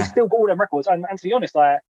think she's still got all them records, and to be honest,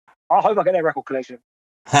 like I hope I get their record collection.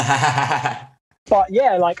 But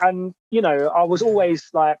yeah, like, and I was always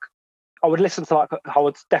like, I would listen to like, I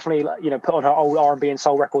would definitely like, put on her old R&B and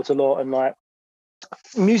soul records a lot, and like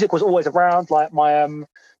music was always around. Like my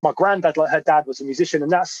granddad, like her dad was a musician,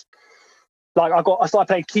 and that's like I started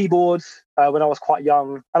playing keyboards when I was quite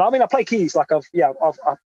young, and I mean I play keys. Like I've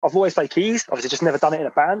always played keys. Obviously, just never done it in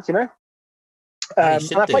a band,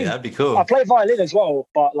 that'd be cool. I play violin as well,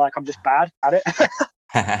 but like I'm just bad at it.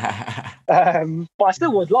 But I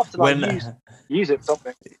still would love to like use it for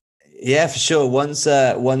something. Yeah, for sure. Once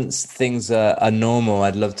things are normal,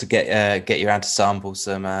 I'd love to get you around to sample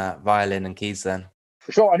some violin and keys. Then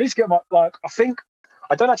for sure, I need to get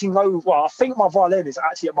I don't actually know. Well, I think my violin is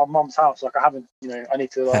actually at my mum's house. Like I haven't, I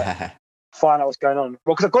need to find out what's going on.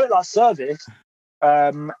 Well, because I got it like serviced.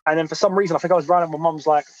 And then for some reason, I think I was around at my mum's,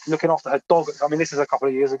 like looking after her dog. I mean, this is a couple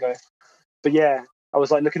of years ago, but yeah, I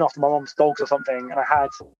was like looking after my mum's dogs or something, and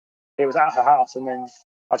it was at her house, and then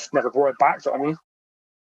I just never brought it back. Do you know what I mean?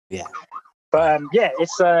 Yeah. But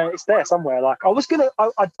it's there somewhere. Like I was gonna,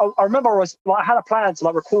 I remember I had a plan to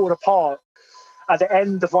like record a part at the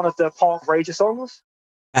end of one of the Park Rager songs,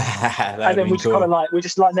 and then we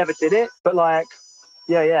just never did it. But like,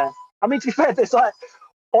 yeah. I mean, to be fair, there's like.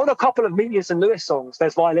 On a couple of Meet Me and St. Louis songs,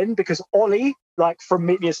 there's violin because Ollie, like from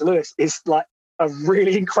Meet Me and St. Louis, is like a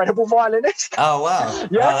really incredible violinist. Oh wow!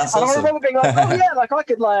 Yeah, that's and awesome. I remember being like, oh yeah, like I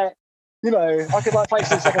could like, play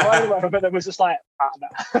some second violin, or whatever, but it was just like,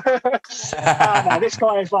 no, this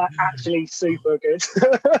guy is like actually super good,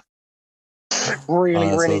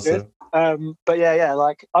 really awesome. Good. But yeah,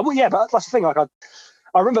 like but that's the thing, like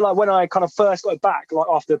I remember like when I kind of first got it back, like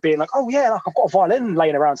after being like, oh yeah, like I've got a violin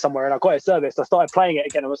laying around somewhere and I got it serviced, I started playing it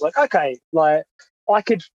again and was like, okay, like I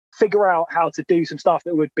could figure out how to do some stuff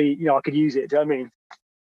that would be, I could use it. Do you know what I mean?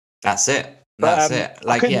 That's it. That's it.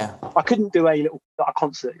 Like, I couldn't do a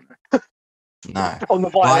concert. No. On the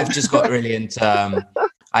violin. Well, I've just got really into,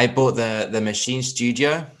 I bought the Machine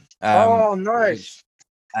Studio. Oh, nice.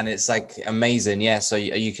 And it's like amazing. Yeah. So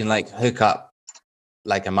you can like hook up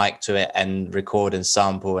like a mic to it and record and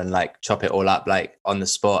sample and like chop it all up like on the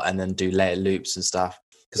spot and then do layer loops and stuff,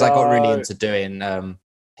 because I got really into doing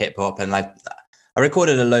hip hop, and like I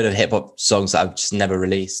recorded a load of hip hop songs that I've just never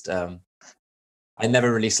released. I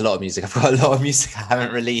never released a lot of music. I've got a lot of music I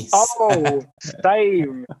haven't released. Oh,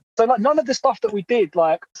 same. So like none of the stuff that we did,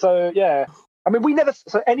 like, so yeah, I mean,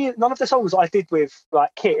 none of the songs I did with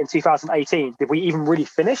like Kit in 2018 did we even really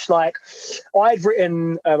finish. Like, I'd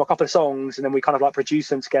written a couple of songs, and then we kind of like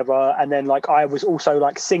produced them together, and then like I was also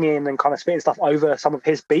like singing and kind of spitting stuff over some of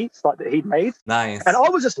his beats like that he'd made. Nice. And I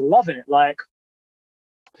was just loving it. Like,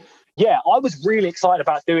 yeah, I was really excited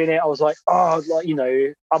about doing it. I was like, oh, like, you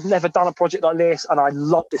know, I've never done a project like this, and I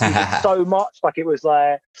loved this music so much. Like, it was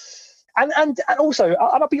like, and also, and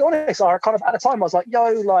I'll be honest, I kind of at the time I was like, yo,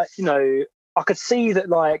 like, you know, I could see that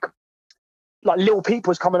like Lil Peep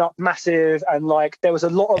was coming up massive, and like there was a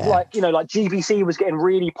lot of like, you know, like GBC was getting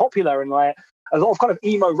really popular, and like a lot of kind of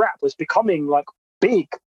emo rap was becoming like big.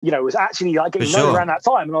 You know, was actually like getting known around that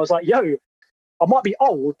time, and I was like, yo, I might be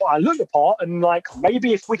old, but I look the part, and like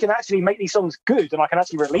maybe if we can actually make these songs good and I can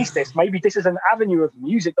actually release this, maybe this is an avenue of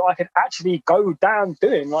music that I could actually go down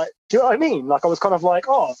doing. Like, do you know what I mean? Like, I was kind of like,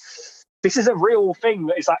 oh, this is a real thing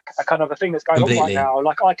that is like a kind of a thing that's going on right now.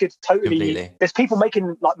 Like, I could totally. There's people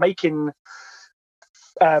making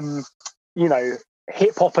you know,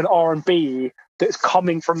 hip hop and R&B that's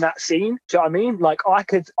coming from that scene. Do you know what I mean? Like, I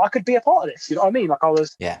could be a part of this. You know what I mean? Like, I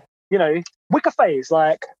was. Yeah. You know, Wicker Phase,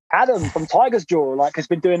 like Adam from Tiger's Jaw, like has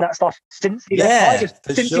been doing that stuff since he left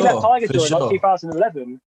Tiger's Jaw in like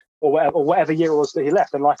 2011 or whatever year it was that he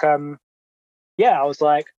left. And like, yeah, I was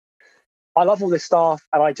like, I love all this stuff,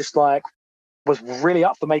 and I just like was really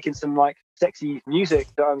up for making some like sexy music.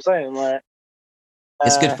 You know what I'm saying? Like,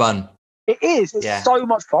 it's good fun. It is. It's so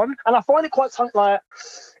much fun, and I find it quite like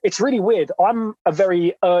it's really weird. I'm a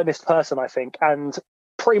very earnest person, I think, and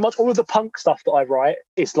pretty much all of the punk stuff that I write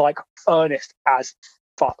is like earnest as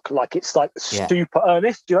fuck. Like, it's like super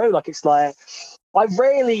earnest, you know, like it's like I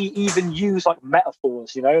rarely even use like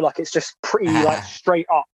metaphors, you know, like it's just pretty like straight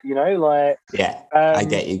up, you know, like I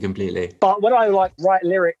get you completely. But when I like write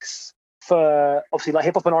lyrics for obviously like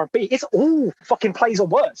hip hop and R&B, it's all fucking plays on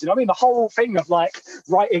words, you know what I mean? The whole thing of like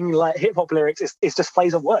writing like hip hop lyrics is just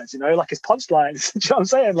plays on words, you know, like it's punchlines. Do you know what I'm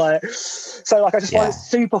saying? Like, so like I just find it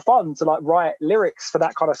super fun to like write lyrics for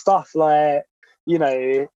that kind of stuff. Like, you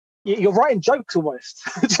know, you're writing jokes almost.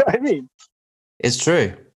 Do you know what I mean? It's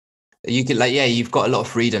true. You can like, you've got a lot of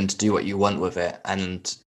freedom to do what you want with it,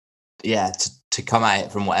 and to come at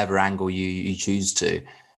it from whatever angle you choose to.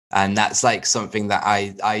 And that's like something that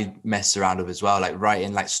I mess around with as well, like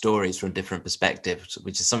writing like stories from different perspectives,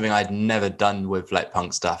 which is something I'd never done with like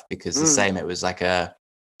punk stuff, because the same, it was like a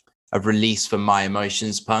release for my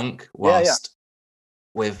emotions punk, whilst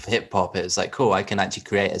with hip hop it's like, cool, I can actually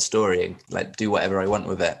create a story and like do whatever I want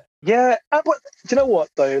with it. Yeah, but do you know what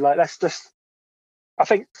though? Like, that's just, I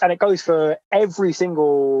think, and it goes for every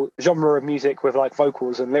single genre of music with like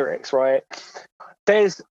vocals and lyrics, right?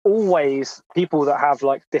 There's always people that have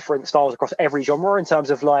like different styles across every genre in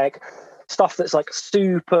terms of like stuff that's like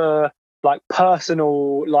super like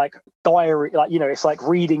personal, like diary, like, you know, it's like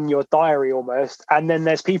reading your diary almost. And then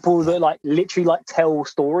there's people that like literally like tell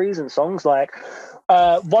stories and songs. Like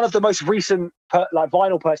one of the most recent like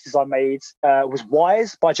vinyl purchases I made was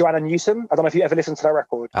Wise by Joanna Newsom. I don't know if you ever listened to that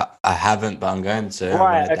record. I haven't, but I'm going to.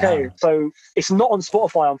 Right, okay. So it's not on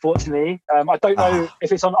Spotify, unfortunately. I don't know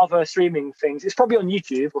if it's on other streaming things. It's probably on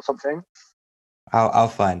YouTube or something. I'll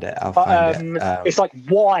find it. I'll find it. It's like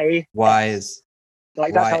Wise.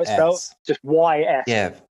 Like, that's how it's spelled. Just Y-S.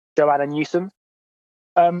 Yeah. Joanna Newsom.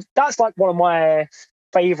 That's like one of my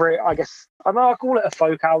favorite, I guess. I know I call it a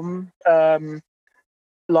folk album.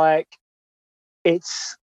 Like,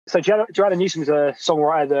 it's so Joanna Newsom is a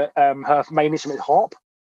songwriter that her main instrument is harp.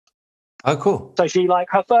 Oh, cool. So she like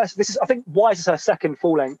her first. This is, I think, Wise is her second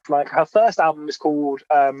full length. Like, her first album is called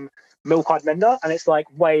Milk-Eyed Mender, and it's like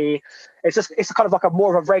it's kind of like a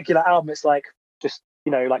more of a regular album. It's like just,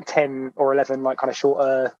 you know, like 10 or 11 like kind of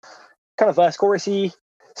shorter kind of verse chorusy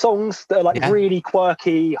songs that are like really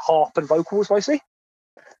quirky harp and vocals mostly.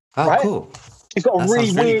 Oh, right? Cool. She's got a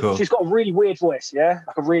really weird cool. She's got a really weird voice,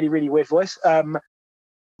 like a really, really weird voice.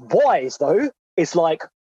 Wise though is like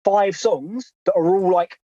 5 songs that are all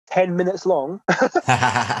like 10 minutes long.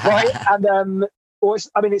 Right? And or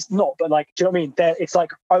it's not, but like, do you know what I mean? It's like,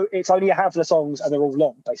 it's only a handful of songs and they're all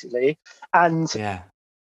long basically. And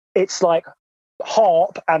it's like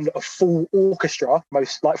harp and a full orchestra,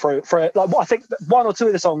 most like for like, I think 1 or 2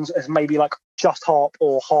 of the songs is maybe like just harp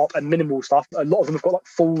or harp and minimal stuff. A lot of them have got like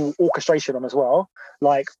full orchestration on as well,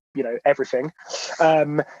 like, you know, everything.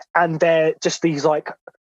 And they're just these like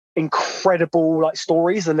incredible like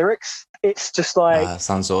stories, the lyrics. It's just like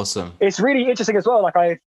sounds awesome. It's really interesting as well. Like,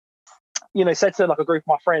 I, you know, said to like a group of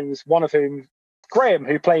my friends, one of whom, Graham,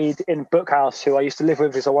 who played in Bookhouse, who I used to live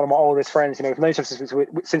with, is one of my oldest friends. You know, we've known each other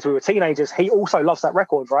since we were teenagers. He also loves that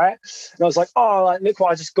record, right? And I was like, oh, like, look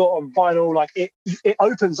what I just got on vinyl. Like, it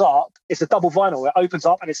opens up. It's a double vinyl. It opens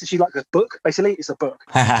up, and it's actually like a book. Basically, it's a book.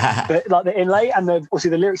 But like the inlay and obviously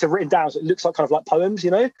the lyrics are written down, so it looks like kind of like poems.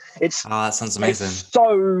 You know, that sounds amazing. It's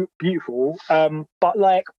so beautiful. But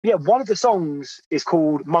like, one of the songs is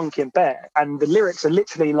called Monkey and Bear, and the lyrics are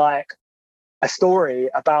literally like, a story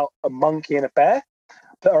about a monkey and a bear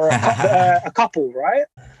that are a couple, right?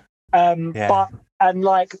 But and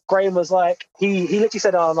like Graham was like, he literally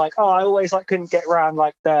said, "Oh, I'm like, oh, I always like couldn't get around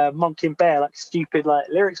like the monkey and bear, like stupid like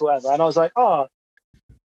lyrics or whatever." And I was like, "Oh,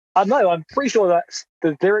 I know. I'm pretty sure that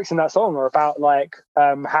the lyrics in that song are about like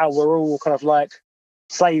how we're all kind of like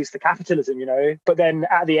slaves to capitalism, you know." But then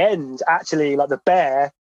at the end, actually, like the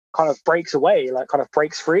bear kind of breaks away, like kind of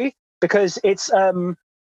breaks free because it's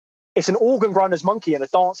an organ grinder's monkey and a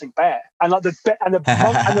dancing bear, and like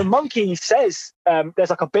the monkey says, there's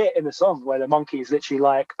like a bit in the song where the monkey is literally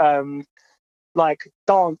like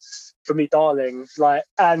dance for me, darling, like,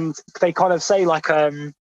 and they kind of say like I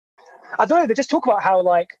don't know, they just talk about how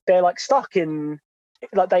like they're like stuck in,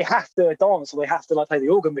 like they have to dance or they have to like play the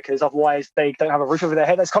organ because otherwise they don't have a roof over their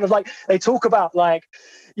head. It's kind of like they talk about like,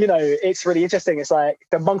 you know, it's really interesting. It's like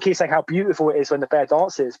the monkey is saying how beautiful it is when the bear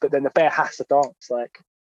dances, but then the bear has to dance, like.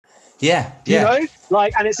 Yeah, you know,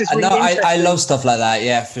 like, and it's this really I love stuff like that.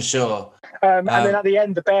 Yeah, for sure. And then at the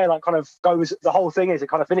end, the bear like kind of goes. The whole thing is it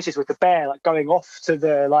kind of finishes with the bear like going off to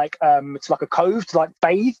the like to like a cove to like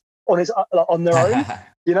bathe on his on their own,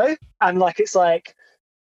 you know, and like it's like,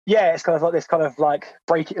 yeah, it's kind of like this kind of like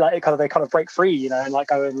break, like it kind of they kind of break free, you know, and like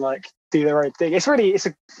go and like do their own thing. It's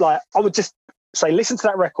like I would just say listen to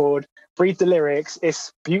that record, read the lyrics.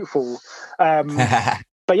 It's beautiful.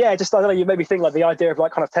 But yeah, just I don't know, you made me think like the idea of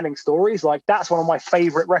like kind of telling stories. Like that's one of my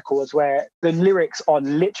favorite records where the lyrics are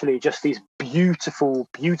literally just these beautiful,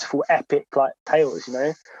 beautiful, epic like tales. You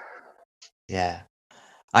know? Yeah,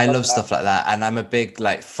 I love stuff like that, and I'm a big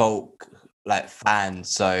like folk like fan.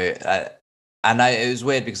 So, it was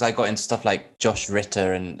weird because I got into stuff like Josh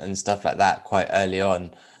Ritter and stuff like that quite early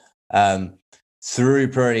on. Through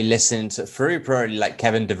probably like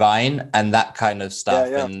Kevin Devine and that kind of stuff,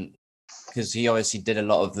 and because he obviously did a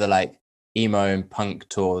lot of the like emo and punk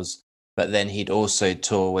tours, but then he'd also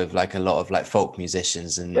tour with like a lot of like folk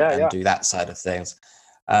musicians and do that side of things.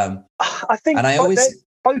 I think and I always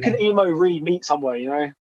folk and emo really meet somewhere, you know.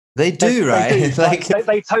 They do, right? They do. Like,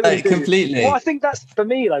 they totally like, do. Completely. Well, I think that's for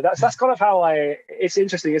me. Like that's kind of how it's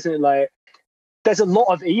interesting, isn't it? Like there's a lot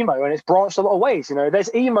of emo and it's branched a lot of ways. You know, there's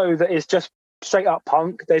emo that is just straight up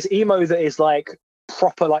punk. There's emo that is like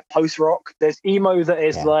proper like post rock. There's emo that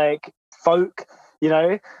is like folk, you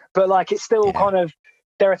know, but like it's still kind of,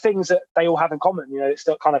 there are things that they all have in common, you know, it's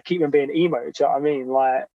still kind of keep them being emo. Do you know what I mean?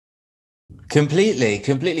 Like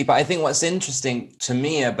completely. But I think what's interesting to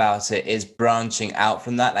me about it is branching out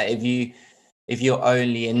from that. Like if you're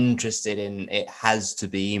only interested in it has to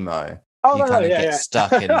be emo, you kind of get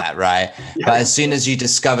stuck in that, right? But as soon as you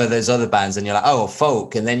discover those other bands and you're like, oh,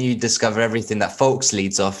 folk, and then you discover everything that folks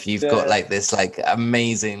leads off, you've got like this like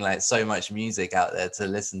amazing, like so much music out there to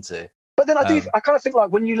listen to. But then I kind of think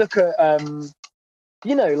like when you look at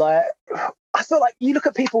you know, like I feel like you look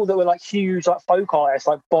at people that were like huge like folk artists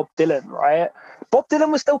like Bob Dylan, right? Bob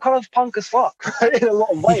Dylan was still kind of punk as fuck in a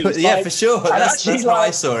lot of ways. Yeah, like, for sure. That's like, how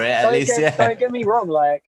I saw it, at least. Don't get me wrong,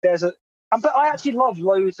 like there's a but I actually love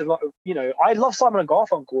loads of like, you know, I love Simon and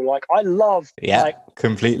Garfunkel. Like I love like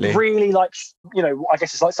completely really like, you know, I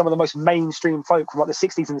guess it's like some of the most mainstream folk from like the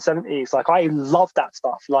 60s and 70s. Like I love that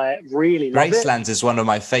stuff. Like really love Graceland is one of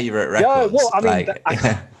my favorite records. Yeah, well, I mean,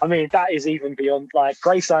 I mean that is even beyond like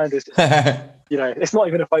Graceland is just, you know, it's not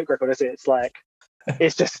even a folk record, is it? It's like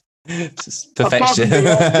it's just perfection.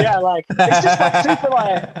 Yeah, like it's just like super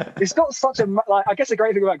like it's got such a like I guess the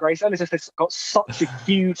great thing about Graceland is just it's got such a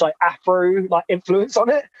huge like Afro like influence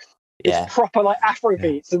on it. It's proper like Afro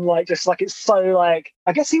beats and like just like it's so like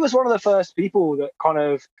I guess he was one of the first people that kind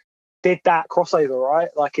of did that crossover, right?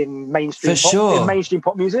 Like in mainstream in mainstream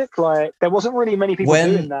pop music. Like there wasn't really many people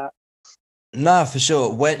doing that. No, for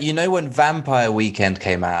sure. When Vampire Weekend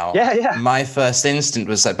came out, my first instinct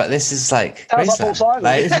was like, but this is like Graceland.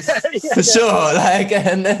 Like, for sure. Like,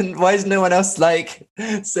 and then why is no one else like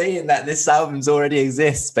saying that this album's already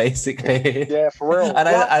exists, basically? Yeah, for real. And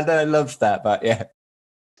I loved that, but yeah,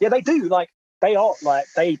 they do. Like they are like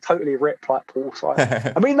they totally rip like Paul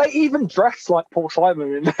Simon. I mean, they even dress like Paul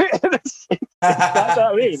Simon. That's what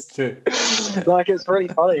I mean. It's true. Like it's really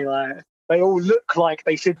funny. Like. They all look like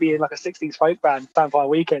they should be in like a 60s folk band, Vampire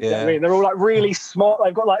Weekend. You know what I mean? They're all like really smart.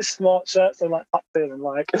 They've got like smart shirts and like tucked in and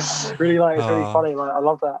like really like it's really funny. Like I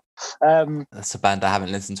love that. That's a band I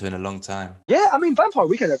haven't listened to in a long time. Yeah, I mean Vampire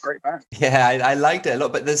Weekend are a great band. Yeah, I liked it a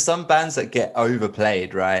lot, but there's some bands that get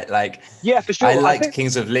overplayed, right? Like for sure. I liked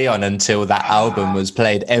Kings of Leon until that album was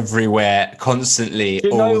played everywhere, constantly,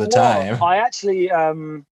 all the time. I actually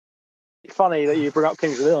funny that you bring up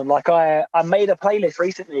Kings of Leon. Like I made a playlist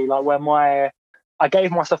recently, like where I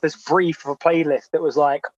gave myself this brief of a playlist that was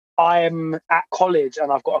like, I'm at college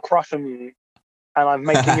and I've got a crush on you. and I'm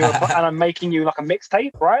making you and I'm making you like a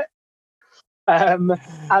mixtape, right? And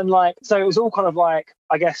like, so it was all kind of like,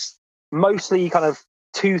 I guess, mostly kind of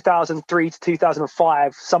 2003 to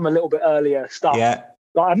 2005, some a little bit earlier stuff. Yeah.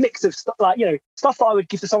 Like a mix of stuff, like, you know, stuff that I would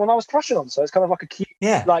give to someone I was crushing on. So it's kind of like a cute,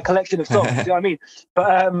 like collection of songs. You know what I mean?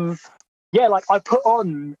 But yeah, like I put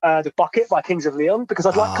on The Bucket by Kings of Leon because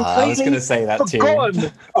I'd like completely I was going to say that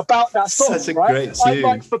forgotten about that song. Such a right? great tune. I'd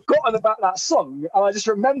like forgotten about that song, and I just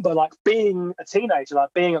remember like being a teenager,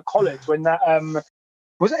 like being at college when that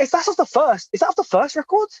is that the first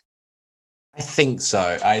record? I think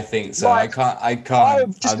so. Like, I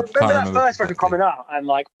can't. Just remember that first record coming out and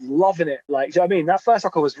like loving it. Like, do you know what I mean? That first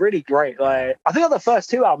record was really great. Like, I think the first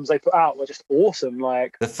two albums they put out were just awesome.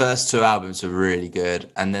 Like, the first two albums were really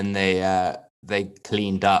good, and then they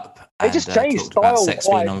cleaned up. They just changed style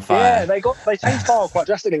quite. Yeah, they changed style quite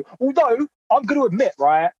drastically. Although I'm going to admit,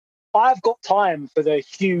 right, I've got time for the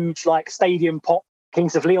huge like stadium pop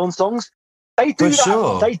Kings of Leon songs. They do that.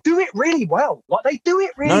 Sure. They do it really well. Like they do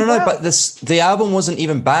it really well. No, but the album wasn't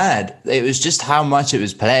even bad. It was just how much it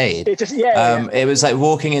was played. It just It was like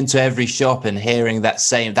walking into every shop and hearing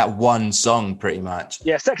that one song pretty much.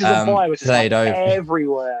 Yeah, Sections of Fire was just like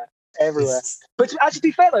everywhere. But to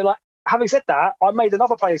be fair though, like having said that, I made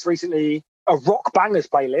another playlist recently, a rock bangers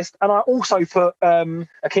playlist, and I also put a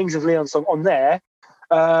Kings of Leon song on there.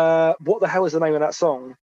 What the hell is the name of that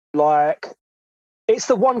song? Like. It's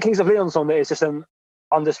the one Kings of Leon song that is just an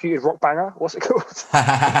undisputed rock banger. What's it called?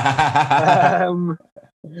 I'm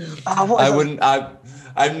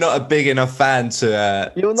not a big enough fan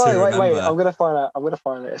to. You'll know. Wait. I'm gonna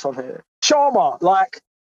find it. It's on here. Charmer, like.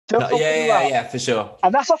 Yeah, for sure.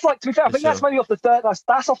 And that's off like. To be fair, I think that's maybe off the third.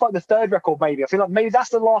 That's off like the third record. Maybe I feel like maybe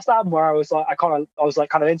that's the last album where I was like, I was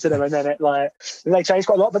kind of into them, and then they changed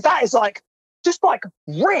quite a lot. But that is like just like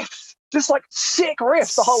riffs. Just like sick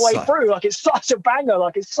riffs the whole way through. Like it's such a banger.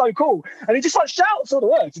 Like it's so cool. And he just like shouts all the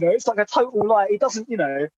words. You know, it's like a total like. It doesn't. You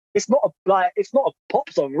know, it's not a pop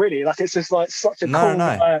song really. Like it's just like such a cool.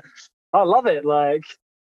 No. I love it. Like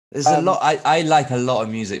there's a lot. I like a lot of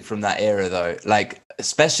music from that era though. Like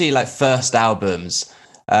especially like first albums.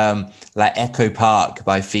 Like Echo Park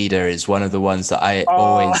by Feeder is one of the ones that I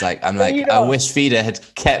always like. I'm like, Feeder. I wish Feeder had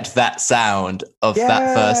kept that sound of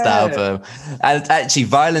that first album. And actually,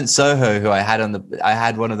 Violent Soho, who I had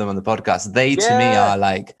one of them on the podcast. They to me are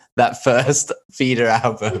like that first Feeder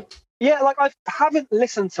album. Yeah, like I haven't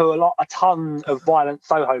listened to a ton of Violent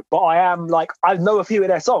Soho, but I know a few of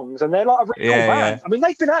their songs, and they're like a really cool band. Yeah. I mean,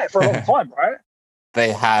 they've been at it for a long time, right?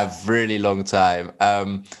 They have really long time.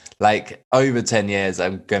 Like over 10 years,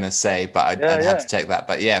 I'm going to say, but I'd have to check that.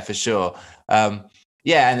 But yeah, for sure. And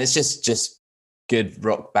it's just good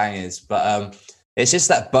rock bangers. But it's just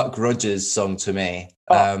that Buck Rogers song to me.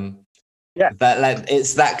 That like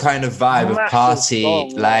it's that kind of vibe massive of party,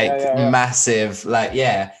 song. Massive,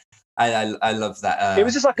 I love that. It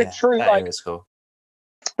was just like a true like. It's cool.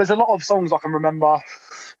 There's a lot of songs I can remember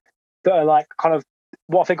that are like kind of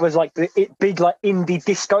what I think was like the big like indie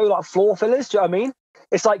disco like floor fillers. Do you know what I mean?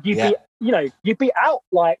 It's like you'd be out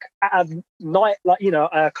like at a night, like, you know,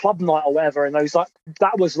 a club night or whatever, and those like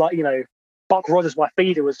that was like, you know, Buck Rogers by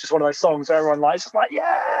Feeder was just one of those songs where everyone like just like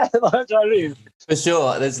yeah, like, do you know what I mean? For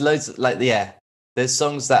sure, there's loads of, like there's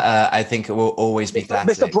songs that I think will always be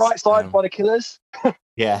classics. Mr. Brightside by the Killers.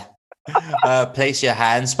 Yeah. Place Your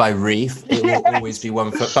Hands by Reef. It will always be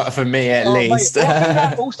one for me at least. Mate,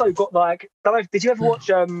 that also got like. Did you ever watch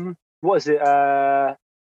what is it?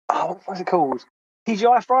 What's it called?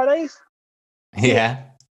 TGI Fridays? Yeah.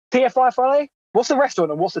 TFI Friday? What's the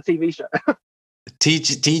restaurant and what's the TV show?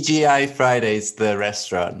 TGI Fridays, the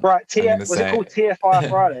restaurant. Right. Was it called TFI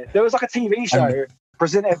Friday? There was like a TV show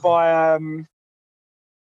presented by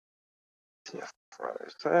TFI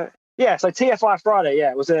Fridays. Yeah, so TFI Friday,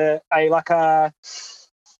 it was a I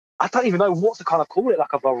don't even know what to kind of call it,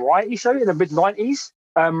 like a variety show in the mid-90s,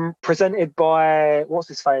 presented by, what's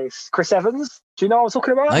his face, Chris Evans. Do you know what I'm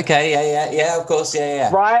talking about? Okay, yeah, of course,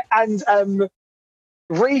 yeah. Right, and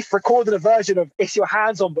Reef recorded a version of It's Your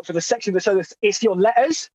Hands On, but for the section that shows It's Your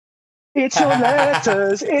Letters. It's your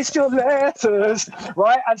letters, it's your letters,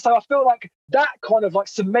 right? And so I feel like that kind of like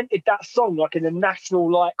cemented that song like in the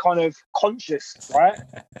national like kind of conscious, right?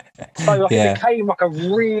 So like it became like a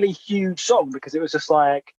really huge song because it was just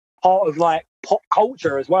like part of like pop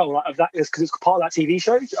culture as well, like of that is because it's part of that TV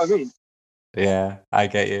show. Do you know what I mean? Yeah, I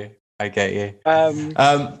get you.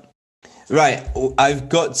 Right, I've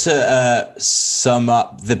got to sum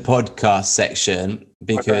up the podcast section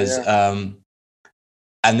because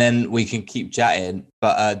and then we can keep chatting.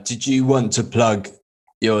 But did you want to plug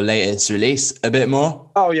your latest release a bit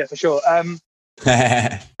more? Oh, yeah, for sure.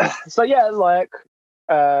 So yeah, like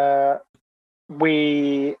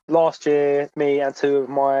we last year, me and two of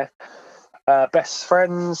my best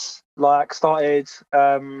friends like started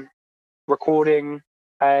recording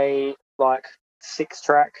a like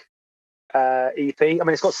 6-track EP. I mean,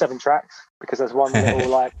 it's got 7 tracks because there's one little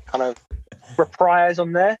like kind of reprise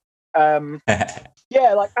on there.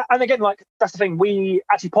 Yeah, like, and again, like that's the thing. We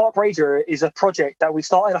actually, Park Rager is a project that we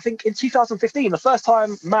started, I think, in 2015. The first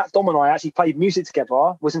time Matt, Dom, and I actually played music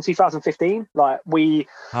together was in 2015. Like Oh,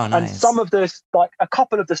 nice. and some of the like a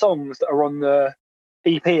couple of the songs that are on the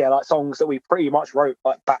EP are like songs that we pretty much wrote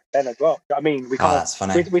like back then as well. I mean, we kind that's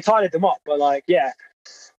funny. we tidied them up, but like yeah.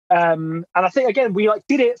 And I think again we like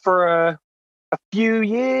did it for a few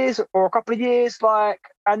years or a couple of years, like,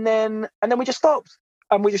 and then we just stopped,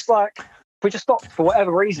 and we just stopped for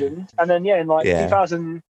whatever reason, and then in like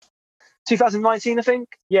 2019, I think,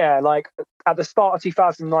 like at the start of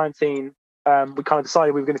 2019, we kind of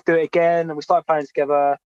decided we were going to do it again, and we started playing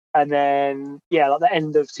together, and then like the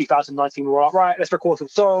end of 2019, we were like, right, let's record some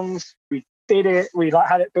songs. We did it. We like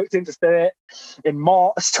had it booked in to do it in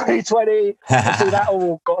March 2020, and so that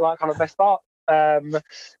all got like kind of messed up.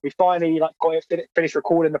 We finally like got it finished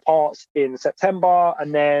recording the parts in September,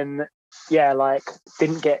 and then like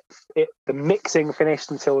didn't get it the mixing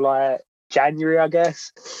finished until like January, I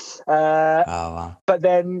guess. Wow. But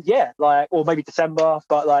then like, or maybe December,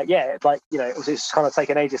 but like like it was just kind of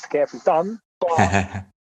taking ages to get everything done. But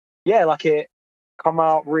like it come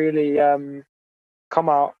out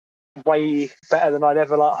way better than I'd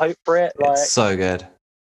ever like hoped for it. Like, it's so good.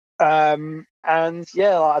 And like,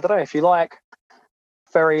 I don't know if you like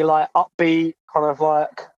very like upbeat kind of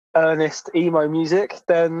like earnest emo music,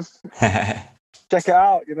 then check it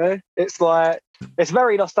out. It's like it's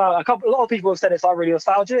very nostalgic. A lot of people have said it's like really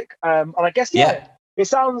nostalgic, and I guess it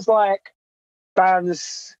sounds like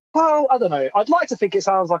bands. Well, I don't know. I'd like to think it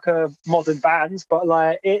sounds like a modern bands, but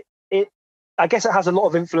like it I guess it has a lot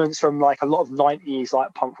of influence from like a lot of 90s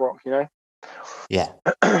like punk rock. Yeah,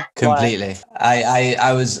 completely.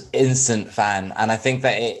 I was instant fan, and I think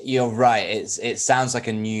that you're right. It sounds like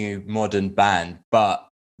a new modern band, but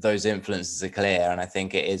those influences are clear, and I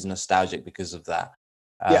think it is nostalgic because of that.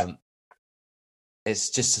 It's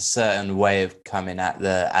just a certain way of coming at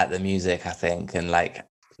the music, I think, and like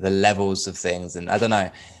the levels of things, and I don't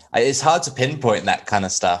know. It's hard to pinpoint that kind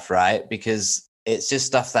of stuff, right? Because it's just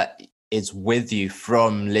stuff that is with you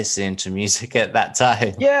from listening to music at that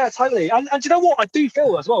time. Yeah, totally. And you know what? I do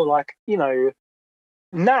feel as well, like,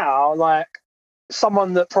 now, like,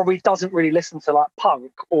 someone that probably doesn't really listen to like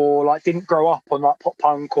punk or like didn't grow up on like pop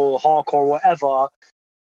punk or hardcore or whatever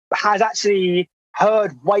has actually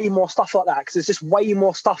heard way more stuff like that, because there's just way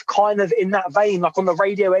more stuff kind of in that vein, like on the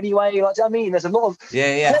radio anyway. Like, do you know what I mean? There's a lot of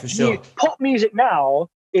for sure. Pop music now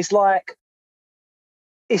is like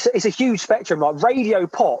it's a huge spectrum. Like radio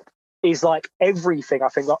pop is like everything, I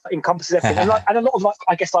think, like encompasses everything. and a lot of like,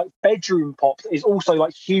 I guess, like bedroom pop is also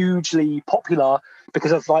like hugely popular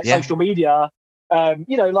because of like social media.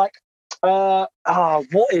 Like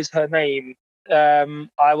what is her name?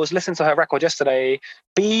 I was listening to her record yesterday,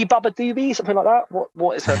 B Baba Doobie, something like that.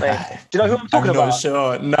 What is her name? Do you know who I'm talking about? I'm not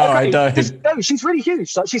sure. No, okay. I don't. No, she's really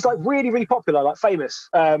huge. Like, she's like really, really popular, like famous.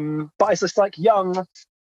 But it's just like young,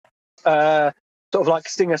 sort of like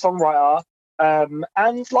singer-songwriter. And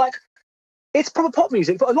like, it's proper pop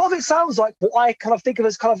music, but a lot of it sounds like what I kind of think of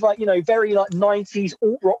as kind of like, very like 90s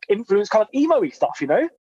alt rock influence, kind of emo-y stuff,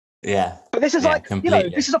 Yeah. But this is like,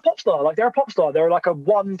 completely. This is a pop star. Like, they're a pop star. They're like a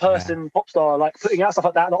one-person pop star, like putting out stuff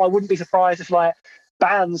like that. And I wouldn't be surprised if like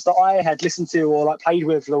bands that I had listened to or like played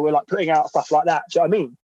with were like putting out stuff like that. Do you know what I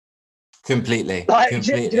mean? Completely. Like,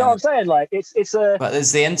 do you know what I'm saying? Like, it's a. But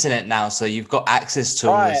there's the internet now, so you've got access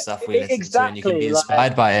to all the stuff we listen to, and you can be inspired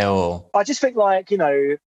like, by it all. I just think like,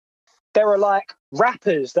 there are like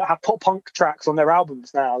rappers that have pop punk tracks on their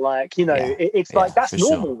albums now. Like, it's like, that's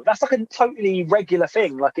normal. Sure. That's like a totally regular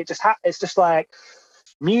thing. Like, it just it's just like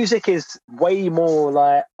music is way more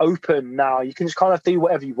like open now. You can just kind of do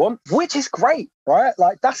whatever you want, which is great, right?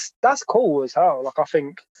 Like, that's cool as hell. Like, I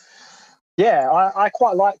think, I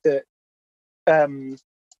quite like that.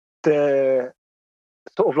 The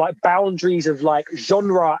sort of like boundaries of like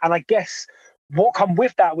genre, and I guess what come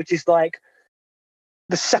with that, which is like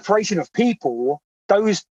the separation of people,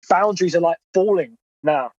 those boundaries are like falling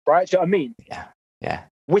now, right? Do you know what I mean? Yeah.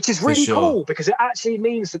 Which is really cool, because it actually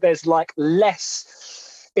means that there's like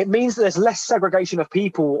less segregation of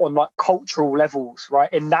people on like cultural levels,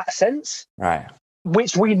 right? In that sense. Right.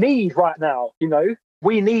 Which we need right now,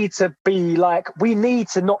 We need to be like, we need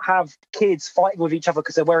to not have kids fighting with each other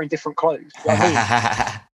because they're wearing different clothes. You know what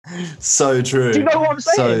I So true. Do you know what I'm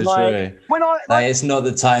saying? So Like true. when I Like it's not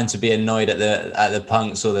the time to be annoyed at the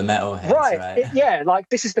punks or the metalheads, right, right? yeah, like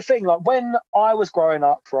this is the thing. Like when I was growing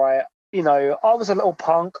up, right, you know, I was a little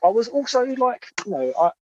punk. I was also like, you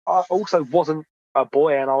know, I also wasn't a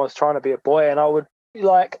boy, and I was trying to be a boy, and I would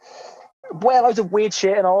like wear loads of weird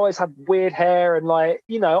shit, and I always had weird hair, and like,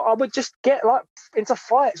 you know, I would just get like into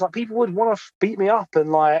fights. Like people would want to beat me up,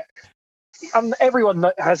 and like, and everyone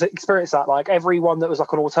that has experienced that. Like everyone that was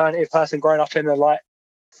like an alternative person growing up in the like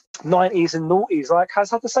 90s and noughties, like has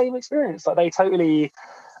had the same experience. Like they totally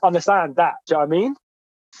understand that. Do you know what I mean?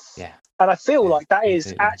 Yeah. And I feel Yeah. like that is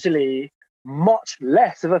Completely. actually much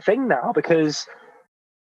less of a thing now because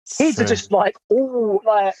It's kids are true. just like all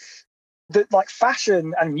like the like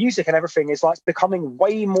fashion and music and everything is like becoming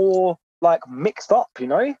way more like mixed up, you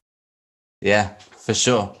know? Yeah, for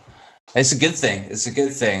sure. It's a good thing. It's a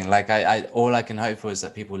good thing. Like I all I can hope for is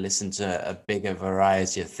that people listen to a bigger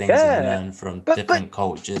variety of things and Yeah. learn from But but different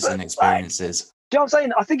cultures but and like, experiences. do you know what I'm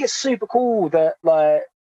saying? I think it's super cool that like,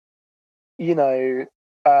 you know,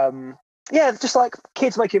 yeah, just like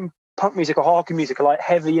kids making punk music or hardcore music are like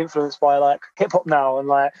heavily influenced by like hip hop now, and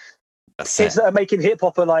like That's kids it. that are making hip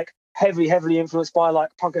hop are like heavily influenced by like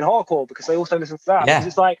punk and hardcore because they also listen to that because Yeah.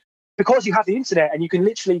 it's like because you have the internet and you can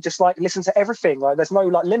literally just like listen to everything, like there's no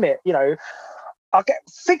like limit, you know.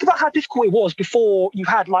 Think about how difficult it was before you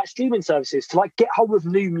had like streaming services to like get hold of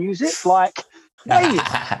new music. Like, mate,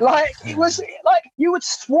 like it was like you would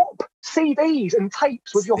swap CDs and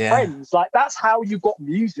tapes with your Yeah. friends. Like that's how you got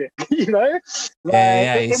music, you know. Yeah, Like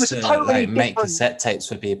yeah. I it used was a to totally like make different. cassette tapes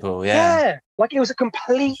for people. Yeah, Yeah, like it was a for sure.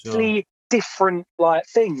 completely different like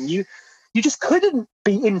thing. You just couldn't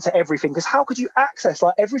be into everything because how could you access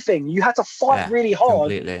like everything? You had to fight Yeah, really hard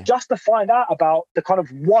completely. just to find out about the kind of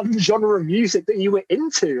one genre of music that you were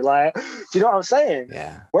into. Like, do you know what I'm saying?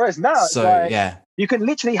 Yeah. Whereas now it's So like yeah. you can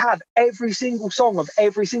literally have every single song of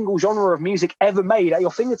every single genre of music ever made at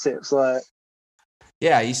your fingertips. Like,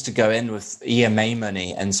 Yeah, I used to go in with EMA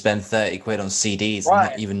money and spend 30 quid on CDs and not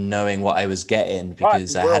right, even knowing what I was getting right,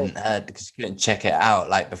 because I real. hadn't heard because you couldn't check it out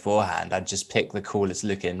like beforehand. I'd just pick the coolest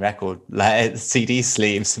looking record like CD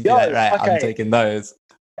sleeves and be like, Yo, right, I'm okay. taking those.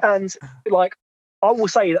 And like I will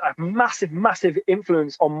say that a massive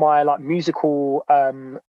influence on my like musical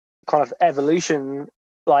kind of evolution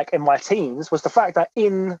like in my teens was the fact that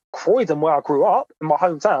in Croydon where I grew up in my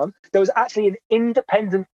hometown there was actually an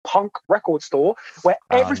independent punk record store where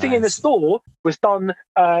Oh, everything in the nice. store was done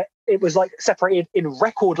it was like separated in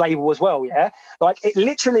record label as well, yeah, like it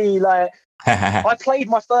literally like I played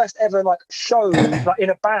my first ever like show like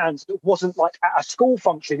in a band that wasn't like at a school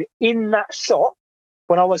function in that shop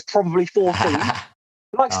when I was probably 14. Oh,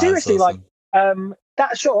 Like that's seriously, like awesome.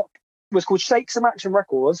 that shop was called Shakes and Action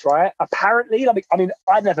Records, right? Apparently, I mean,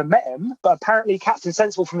 I never met him, but apparently Captain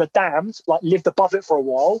Sensible from the Damned like lived above it for a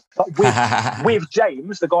while, like with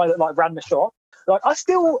James, the guy that like ran the shop. Like I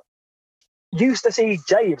still used to see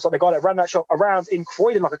James, like the guy that ran that shop, around in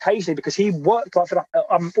Croydon like occasionally because he worked like for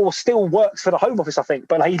the, or still works for the Home Office, I think.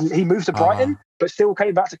 But like, he moved to Brighton, Oh, but still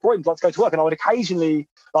came back to Croydon like to go to work, and I would occasionally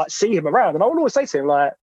like see him around, and I would always say to him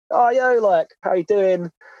like, "Oh, yo, like how you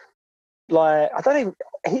doing?" Like I don't even.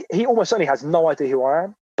 He almost certainly has no idea who I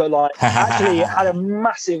am, but like actually it had a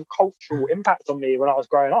massive cultural impact on me when I was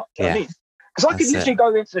growing up. Do you know what I yeah, mean? Because I could that's it. literally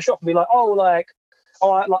go into the shop and be like, "Oh, like." Oh,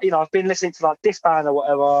 like you know, I've been listening to like this band or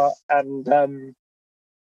whatever, and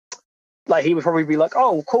like he would probably be like,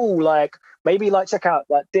 "Oh, cool, like maybe like check out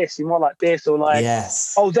like this, you might like this," or like,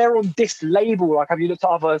 Yes. "Oh, they're on this label. Like, have you looked at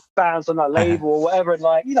other bands on that label or whatever?" And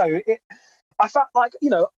like, you know, I felt like you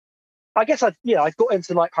know, I guess I got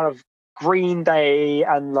into like kind of Green Day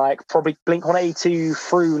and like probably Blink 182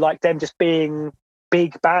 through like them just being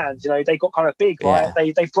big bands. You know, they got kind of big, right?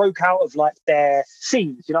 Yeah, They broke out of like their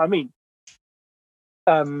scenes. You know what I mean?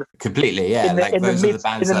 Um, completely. Yeah, like those are the in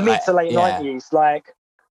bands the that mid like, to late yeah, '90s, like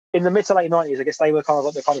in the mid to late '90s, I guess they were kind of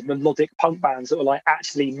like the kind of melodic punk bands that were like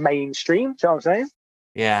actually mainstream. Do you know what I'm saying?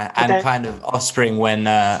 yeah, But and then, kind of offspring when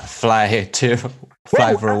Fly to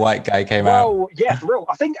Fly well, for a White Guy came out. yeah, for real.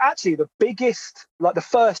 I think actually the biggest, like the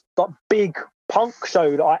first like big punk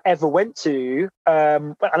show that I ever went to,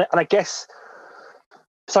 and I guess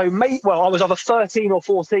so. Well, I was either 13 or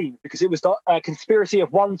 14 because it was the Conspiracy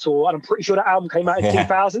of One tour, and I'm pretty sure that album came out in Yeah,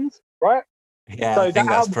 2000, right? yeah, I So that think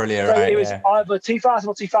that's album, probably so right. it was Yeah. either 2000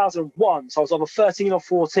 or 2001. So I was either 13 or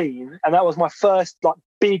 14, and that was my first like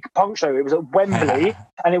big punk show. It was at Wembley,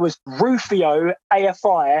 and it was Rufio,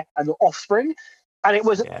 AFI, and the Offspring, and it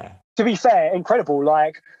was, Yeah, to be fair, incredible.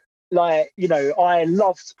 Like you know, I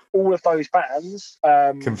loved all of those bands,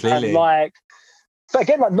 and completely. like But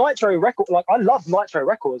again, like Nitro Record, like I love Nitro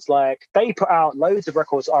Records. Like they put out loads of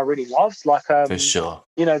records I really loved. Like For sure.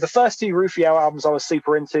 you know, the first two Rufio albums I was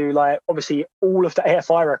super into. Like obviously all of the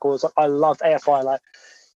AFI records, like, I loved AFI. Like,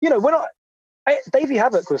 you know, when Davey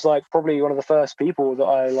Havoc was like probably one of the first people that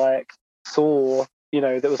I like saw, you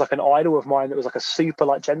know, that was like an idol of mine that was like a super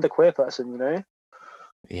like genderqueer person, you know?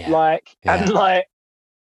 Yeah. Like Yeah. and like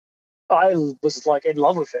I was like in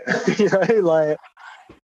love with it, you know, like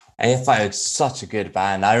AFI was such a good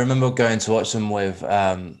band. I remember going to watch them with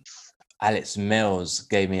Alex Mills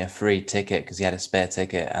gave me a free ticket because he had a spare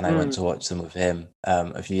ticket, and I went to watch them with him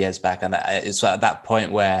a few years back. And it's at that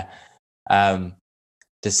point where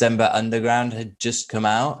December Underground had just come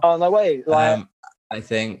out. oh no way, like I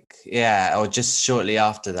think, yeah, or just shortly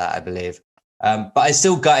after that, I believe. But I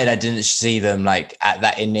still gutted I didn't see them like at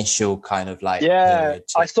that initial kind of like period.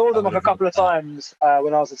 I saw them like a couple of times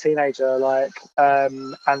when I was a teenager, like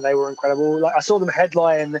and they were incredible. Like I saw them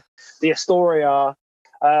headline the Astoria.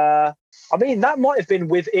 I mean, that might have been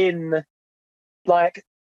within like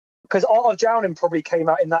because Art of Drowning probably came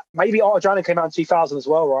out in that. Maybe Art of Drowning came out in 2000 as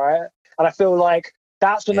well, right? And I feel like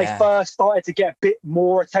that's when they first started to get a bit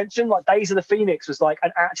more attention. Like Days of the Phoenix was like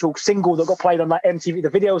an actual single that got played on like MTV. The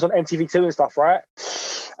video was on MTV2 and stuff, right?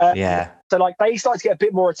 So like they started to get a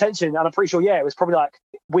bit more attention, and I'm pretty sure, it was probably like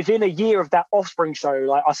within a year of that Offspring show,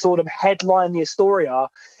 like I saw them headline the Astoria,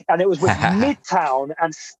 and it was with Midtown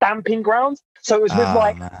and Stamping Ground. So it was with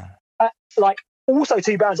like also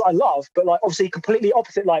two bands I love, but like obviously completely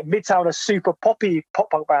opposite. Like Midtown are super poppy pop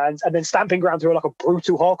punk bands, and then Stamping Ground were like a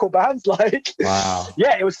brutal hardcore band. Like, wow,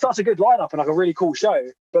 it was such a good lineup and like a really cool show.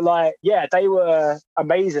 But like, they were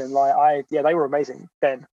amazing. Like they were amazing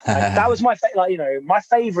then. Like, that was my like, you know, my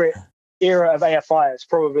favorite era of AFI is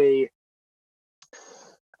probably,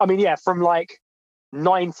 I mean, from like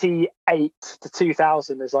 98 to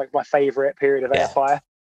 2000 is like my favorite period of AFI.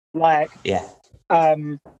 Like,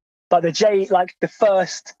 like the Jay, like the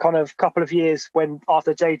first kind of couple of years when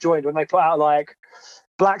after Jay joined, when they put out like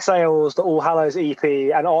Black Sails, the All Hallows EP,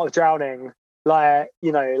 and Art of Drowning, like,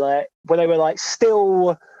 you know, like when they were like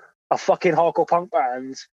still a fucking hardcore punk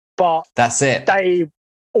band, but that's it. They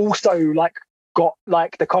also like got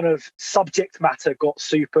like the kind of subject matter got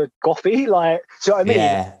super gothy, like, do you know what I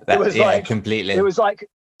mean? It was like completely. It was like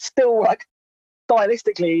still like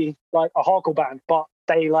stylistically like a hardcore band, but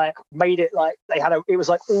they like made it like it was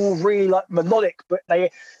like all really like melodic, but they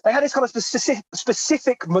had this kind of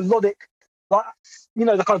specific melodic, like, you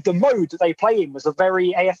know, the kind of the mode that they play in was a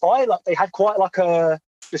very AFI, like they had quite like a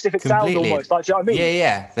specific sound almost, like, do you know what I mean?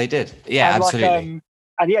 Yeah, they did. Yeah, and absolutely. Like,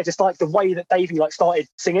 and just like the way that Davey like started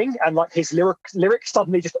singing, and like his lyrics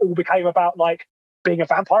suddenly just all became about like being a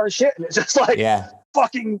vampire and shit, and it's just like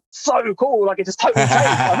fucking so cool. Like it just totally changed.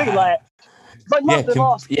 I mean, like I love the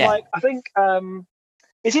last like I think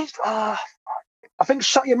is it I think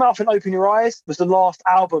Shut Your Mouth and Open Your Eyes was the last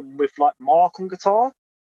album with like Mark on guitar.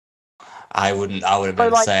 I would have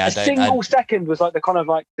been like, say the single second was like the kind of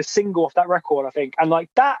like the single off that record, I think, and like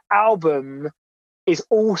that album is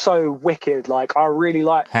also wicked. Like I really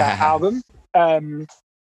like that album.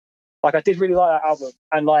 Like I did really like that album,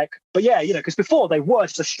 and like, but yeah, you know, because before they were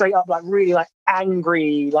just a straight up like really like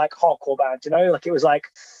angry like hardcore band, you know, like it was like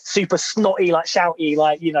super snotty, like shouty,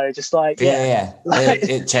 like, you know, just like like,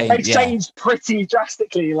 it changed. It changed pretty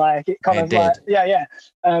drastically, like it kind of like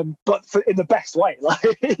but in the best way, like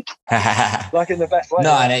like in the best way.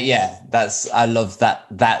 No, and that's I love that.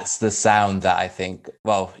 That's the sound that I think.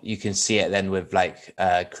 Well, you can see it then with like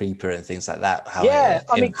Creeper and things like that. How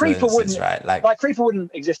I mean, Creeper wouldn't like Creeper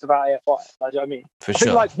wouldn't exist without AFI. Like, do you know what I mean? For I think,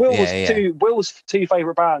 sure. like Will's two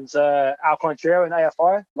favorite bands, Alkaline Trio and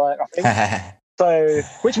AFI. Like I think so,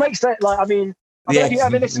 which makes sense. Like I mean, I don't know if you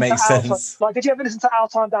ever listened to did you ever listen to Our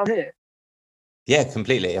Time Down Here? Yeah,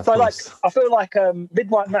 completely. Of course. Like, I feel like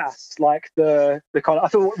Midnight Mass, like the kind of, I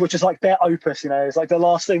feel, which is like their opus, you know, it's like the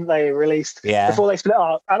last thing they released before they split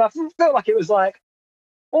up, and I feel like it was like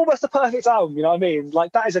almost a perfect album. You know what I mean?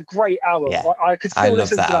 Like that is a great album. Like, I could still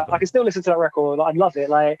listen to that. I can still listen to that record. Like, I love it.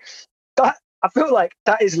 Like that. I feel like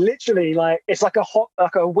that is literally like it's like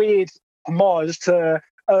a weird homage to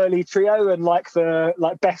early Trio and like the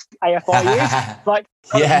like best AFI years, like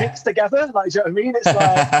kind of mixed together. Like, do you know what I mean? It's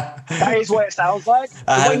like that is what it sounds like.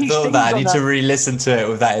 I hadn't thought that. I need to re-listen to it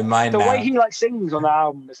with that in mind. The way he like sings on the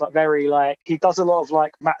album is like very like he does a lot of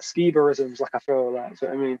like Matt Skiba-isms. Like I feel like, do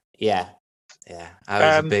you know what I mean? Yeah. I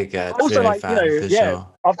was a big also like fan, you know, sure.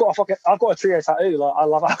 I've got a Trio tattoo. Like I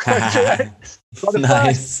love Alkaline Trio.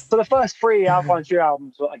 Like so the first three Alkaline Trio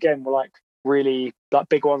albums, again, were like really like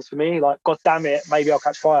big ones for me. Like God Damn It, Maybe I'll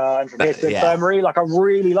Catch Fire, and From Here to Infirmary. Like I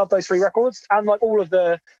really love those three records, and like all of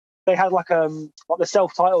the they had like the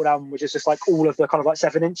self-titled album, which is just like all of the kind of like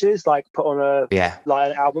 7 inches like put on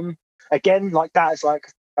like an album. Again, like that is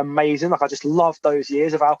like amazing. Like I just love those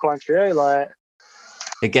years of Alkaline Trio. Like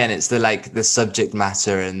again, it's the subject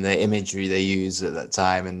matter and the imagery they use at that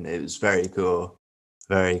time, and it was very cool.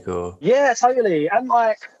 Very cool. Yeah, totally. And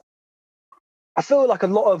like I feel like a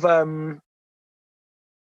lot of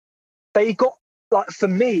they got, like, for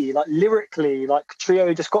me, like lyrically, like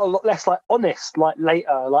Trio just got a lot less like honest like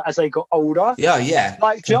later, like as they got older. Yeah.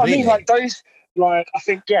 Like, do you know what I mean? Like those, like I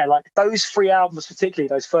think, yeah, like those 3 albums, particularly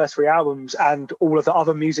those first 3 albums, and all of the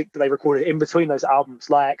other music that they recorded in between those albums,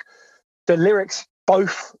 like the lyrics,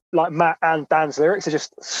 both like Matt and Dan's lyrics are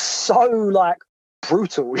just so like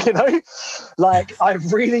brutal, you know. Like I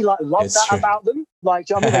really like love that about them. Like,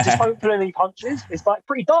 do you know what I mean? They just don't pull any punches. It's like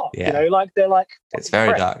pretty dark, you know. Like they're like, it's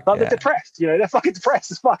very dark. Like they're depressed, you know. They're fucking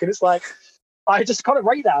depressed as fuck, and it's like I just kind of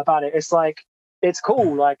rate that about it. It's like it's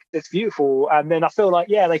cool, like it's beautiful, and then I feel like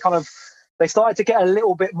they started to get a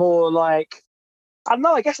little bit more like, I don't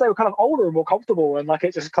know, I guess they were kind of older and more comfortable, and like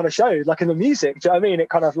it just kind of showed like in the music. Do you know what I mean? It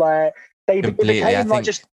kind of like it became like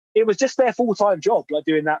just. It was just their full-time job, like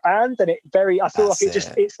doing that band, and I feel like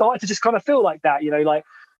it started to just kind of feel like that, you know, like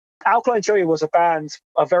Alkaline Trio was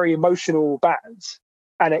a very emotional band,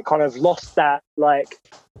 and it kind of lost that,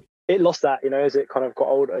 you know, as it kind of got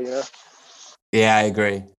older, you know. Yeah, I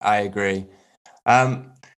agree.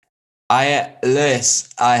 Lewis,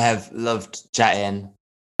 I have loved chatting,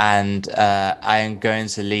 and I am going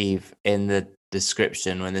to leave in the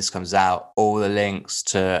description when this comes out all the links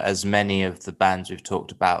to as many of the bands we've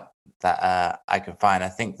talked about that I can find. I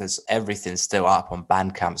think there's everything still up on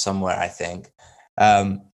Bandcamp somewhere, I think.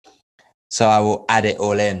 So I will add it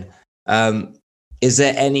all in. Is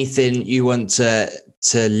there anything you want to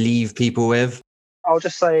leave people with? I'll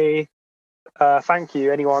just say thank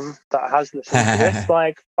you, anyone that has listened to this.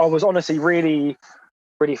 Like, I was honestly really,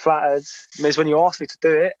 really flattered, Miz, when you asked me to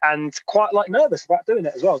do it, and quite like nervous about doing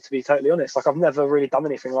it as well, to be totally honest. Like, I've never really done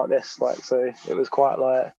anything like this, like, so it was quite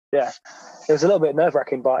like, yeah, it was a little bit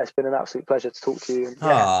nerve-wracking, but it's been an absolute pleasure to talk to you. And,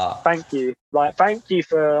 yeah, thank you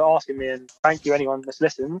for asking me, and thank you anyone that's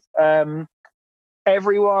listened.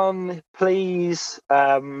 Everyone, please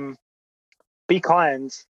be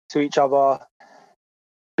kind to each other.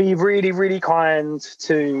 Be really, really kind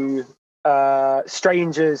to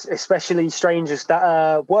strangers, especially strangers that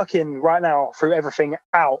are working right now through everything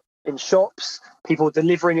out in shops, people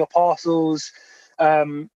delivering your parcels.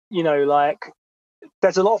 You know, like,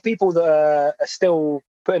 there's a lot of people that are still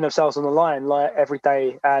putting themselves on the line, like, every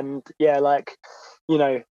day. And yeah, like, you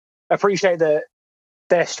know, appreciate that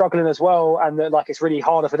they're struggling as well, and that, like, it's really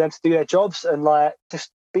harder for them to do their jobs, and like,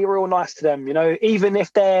 just be real nice to them, you know, even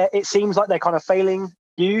if it seems like they're kind of failing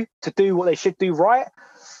you to do what they should do right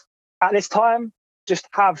at this time. Just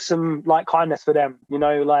have some, like, kindness for them, you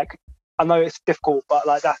know. Like, I know it's difficult, but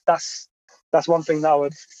like that's one thing that I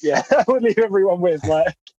would leave everyone with.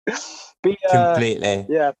 Like, be completely,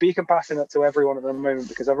 be compassionate to everyone at the moment,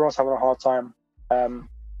 because everyone's having a hard time.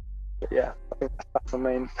 But yeah, I think that's the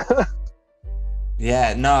main.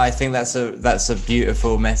 Yeah, no, I think that's a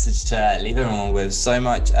beautiful message to leave everyone with. So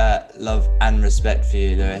much love and respect for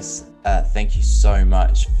you, Lewis. Thank you so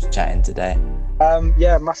much for chatting today.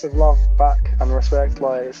 Yeah, massive love back and respect.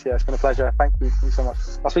 Like, it's been a pleasure. Thank you so much.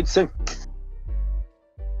 I'll speak to you soon.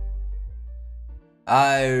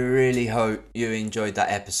 I really hope you enjoyed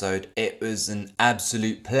that episode. It was an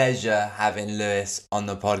absolute pleasure having Lewis on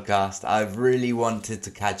the podcast. I've really wanted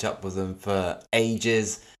to catch up with him for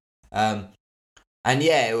ages. And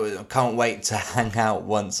yeah, I can't wait to hang out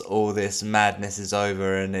once all this madness is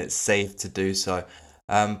over and it's safe to do so.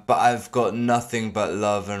 But I've got nothing but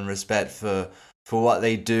love and respect for what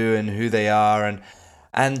they do and who they are,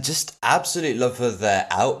 and just absolute love for their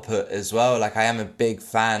output as well. Like, I am a big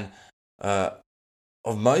fan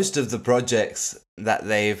of most of the projects that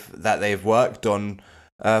they've worked on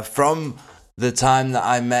from the time that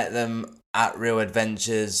I met them at Real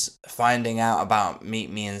Adventures, finding out about Meet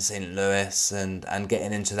Me in St. Louis and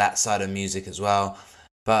getting into that side of music as well.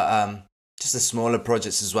 But just the smaller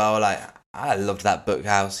projects as well. Like, I loved that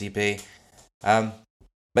Bookhouse EP.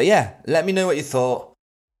 But yeah, let me know what you thought.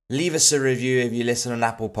 Leave us a review if you listen on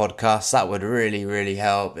Apple Podcasts. That would really, really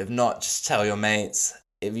help. If not, just tell your mates.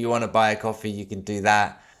 If you want to buy a coffee, you can do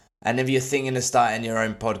that. And if you're thinking of starting your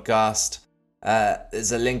own podcast,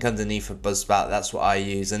 there's a link underneath for Buzzsprout. That's what I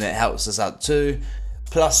use, and it helps us out too.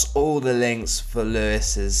 Plus, all the links for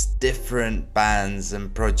Lewis's different bands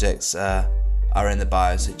and projects are in the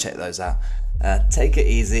bio, so check those out. Take it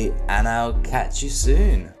easy, and I'll catch you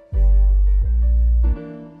soon.